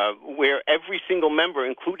where every single member,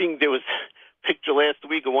 including there was a picture last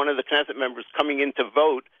week of one of the Knesset members coming in to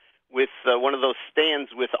vote with one of those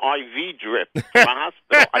stands with IV drip from a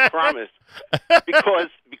hospital, I promise,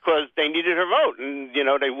 because they needed her vote, and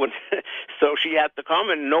they wouldn't. So she had to come,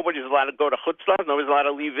 and nobody's allowed to go to Chutzpah. Nobody's allowed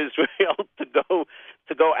to leave Israel to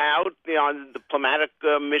go out on diplomatic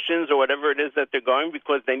missions or whatever it is that they're going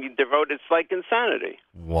because they need their vote. It's like insanity.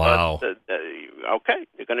 Wow. But, okay,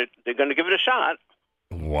 they're gonna give it a shot.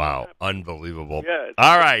 Wow, unbelievable. Yeah,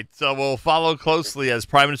 all right, so we'll follow closely as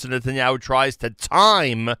Prime Minister Netanyahu tries to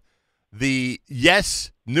time the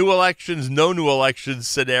yes, new elections, no new elections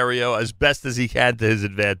scenario as best as he can to his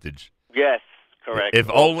advantage. Yes, correct. If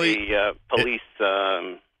All only the police.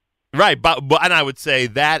 Right, but and I would say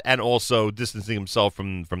that, and also distancing himself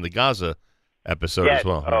from the Gaza episode yes, as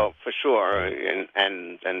well. Oh, for sure,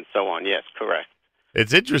 and so on. Yes, correct.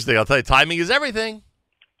 It's interesting. I'll tell you, timing is everything.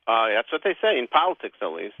 That's what they say in politics, at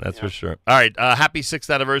least. That's for sure. All right, happy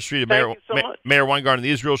 6th anniversary to Thank you so much. Mayor Weingarten and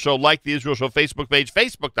The Israel Show. Like The Israel Show Facebook page,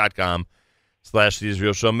 facebook.com/The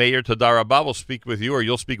Israel Show. Mayor Tadar Rabba will speak with you, or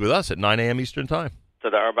you'll speak with us at 9 a.m. Eastern Time.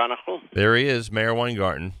 Tadar Rabba Nachum. There he is, Mayor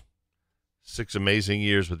Weingarten. 6 amazing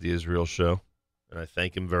years with The Israel Show, and I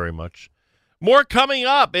thank him very much. More coming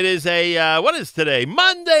up. It is what is today?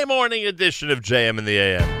 Monday morning edition of JM in the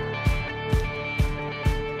AM.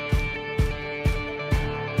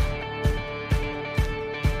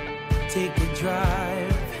 Take a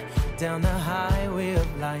drive down the highway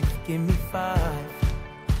of life. Give me 5,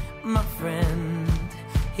 my friend.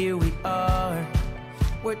 Here we are.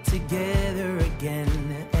 We're together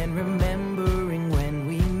again and remembering when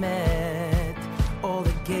we met. All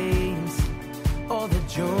the games, all the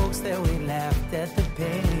jokes that we laughed at, the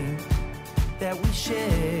pain that we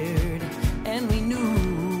shared. And we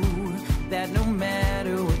knew that no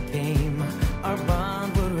matter what came, our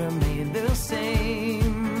bond would remain the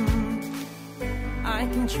same. I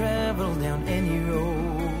can travel down any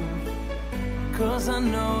road, 'cause I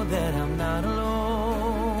know that I'm not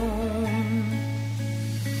alone.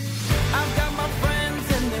 I've got my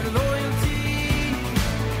friends and their loyalty.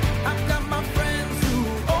 I've got my friends who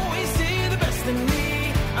always see the best in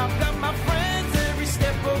me. I've got my friends every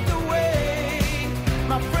step of the way.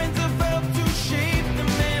 My friends have helped to shape the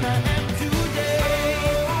man I am today.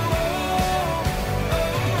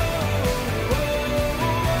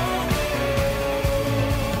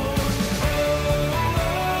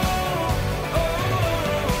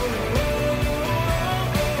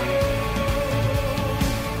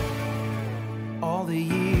 All the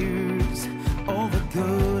years, all the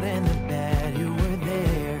good and the bad, you were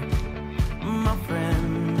there, my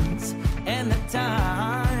friends. And the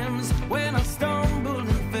times when I stumbled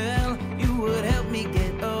and fell, you would help me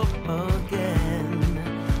get up again.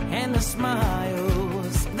 And the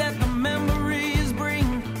smiles that the memories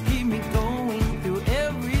bring keep me going through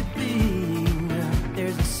everything.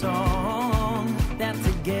 There's a song that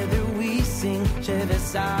together we sing,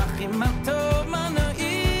 Shevesachim Matov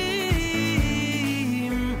Manaim.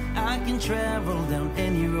 I can travel down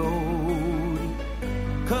any road,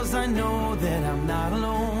 'cause I know that I'm not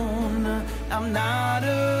alone. I'm not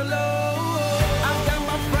alone. I've got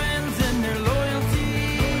my friends and their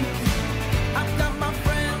loyalty. I've got my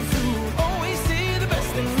friends who always see the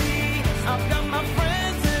best in me. I've got my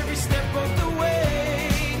friends every step of the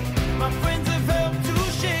way. My friends have helped to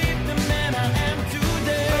shape the man I am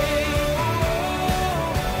today.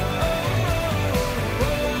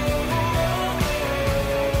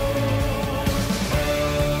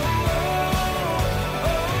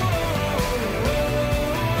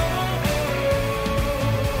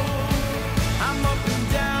 I'm up and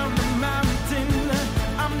down the mountain,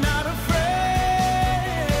 I'm not afraid.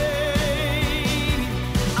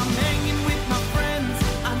 I'm hanging with my friends,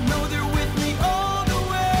 I know they're with me all the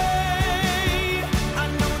way. I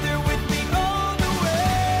know they're with me all the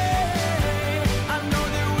way. I know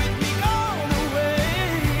they're with me all the way.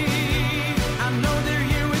 I know they're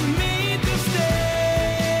here with me to stay.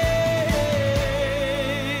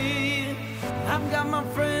 I've got my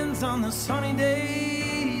friends on the sunny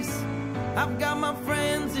days. I've got my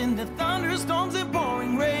friends in the thunderstorms and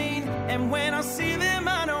pouring rain. And when I see them,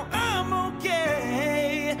 I know I'm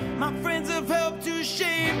okay. My friends have helped to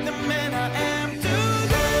shape the man I am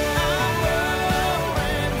today. I've got my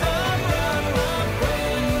friends, I've got my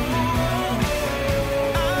friends.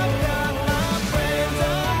 I've got my friends,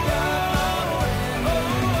 I've got my friends.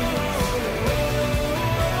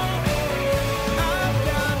 I've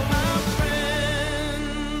got my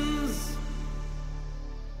friends.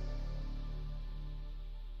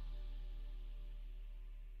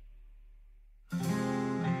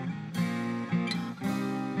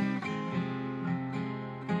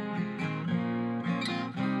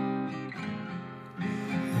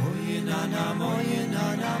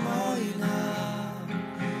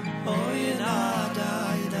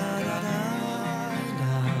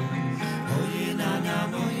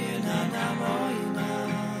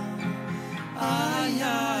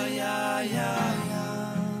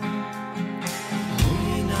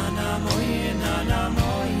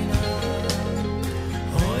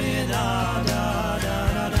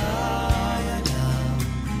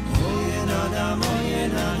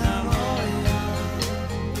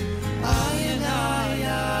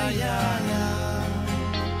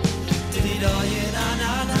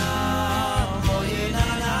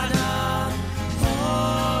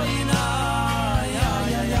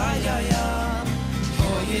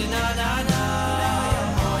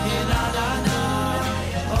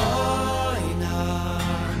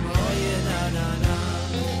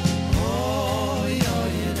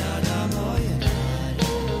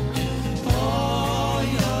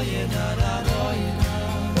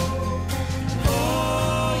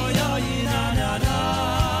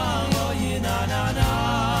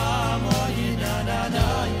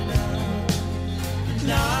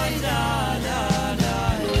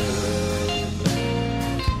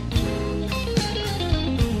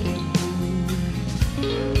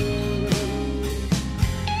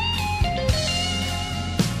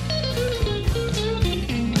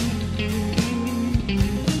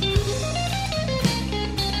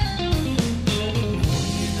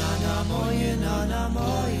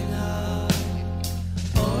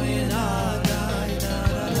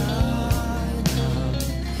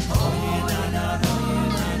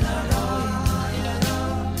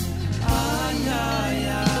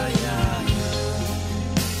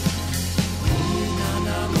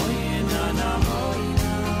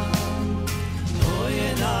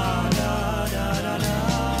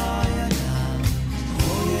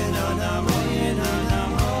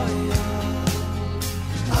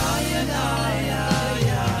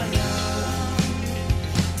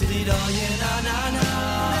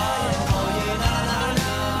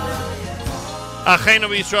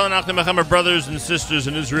 Achenu Israel and Achim Echem, brothers and sisters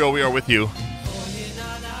in Israel, we are with you.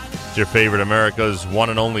 It's your favorite America's one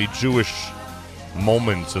and only Jewish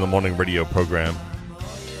Moments in the Morning radio program.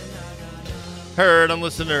 Heard on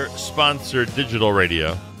listener-sponsored digital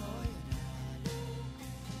radio.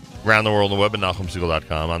 Around the world on the web at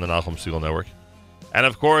NachumSegal.com, on the Nachum Segal Network. And,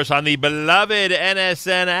 of course, on the beloved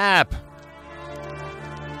NSN app.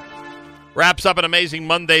 Wraps up an amazing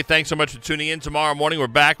Monday. Thanks so much for tuning in. Tomorrow morning, we're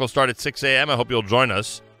back. We'll start at 6 a.m. I hope you'll join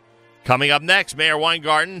us. Coming up next, Mayor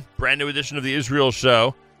Weingarten, brand new edition of the Israel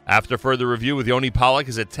Show. After further review with Yoni Pollack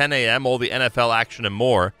is at 10 a.m., all the NFL action and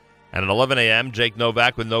more. And at 11 a.m., Jake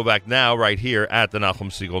Novak with Novak Now right here at the Nachum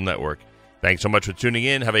Segal Network. Thanks so much for tuning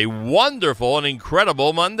in. Have a wonderful and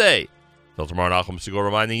incredible Monday. Till tomorrow, Nachum Segal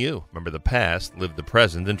reminding you, remember the past, live the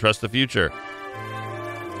present, and trust the future.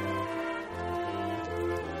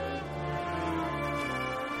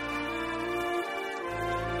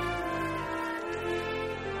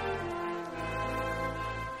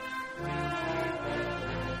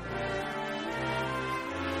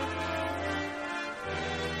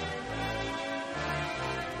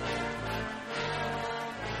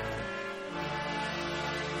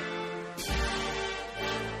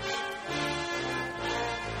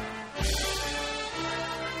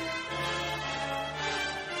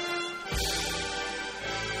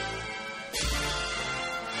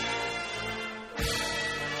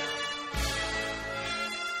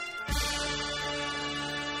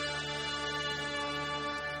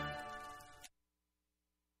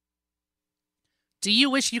 Do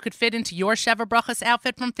you wish you could fit into your Sheva Brachas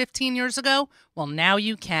outfit from 15 years ago? Well, now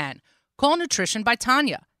you can. Call Nutrition by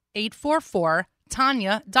Tanya,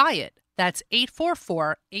 844-TANYA-DIET. That's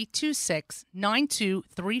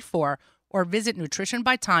 844-826-9234, or visit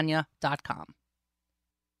nutritionbytanya.com.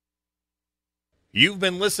 You've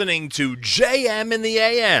been listening to JM in the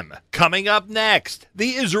AM. Coming up next,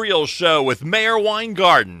 The Israel Show with Mayor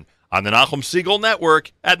Weingarten on the Nachum Segal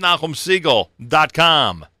Network at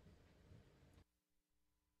NachumSegal.com.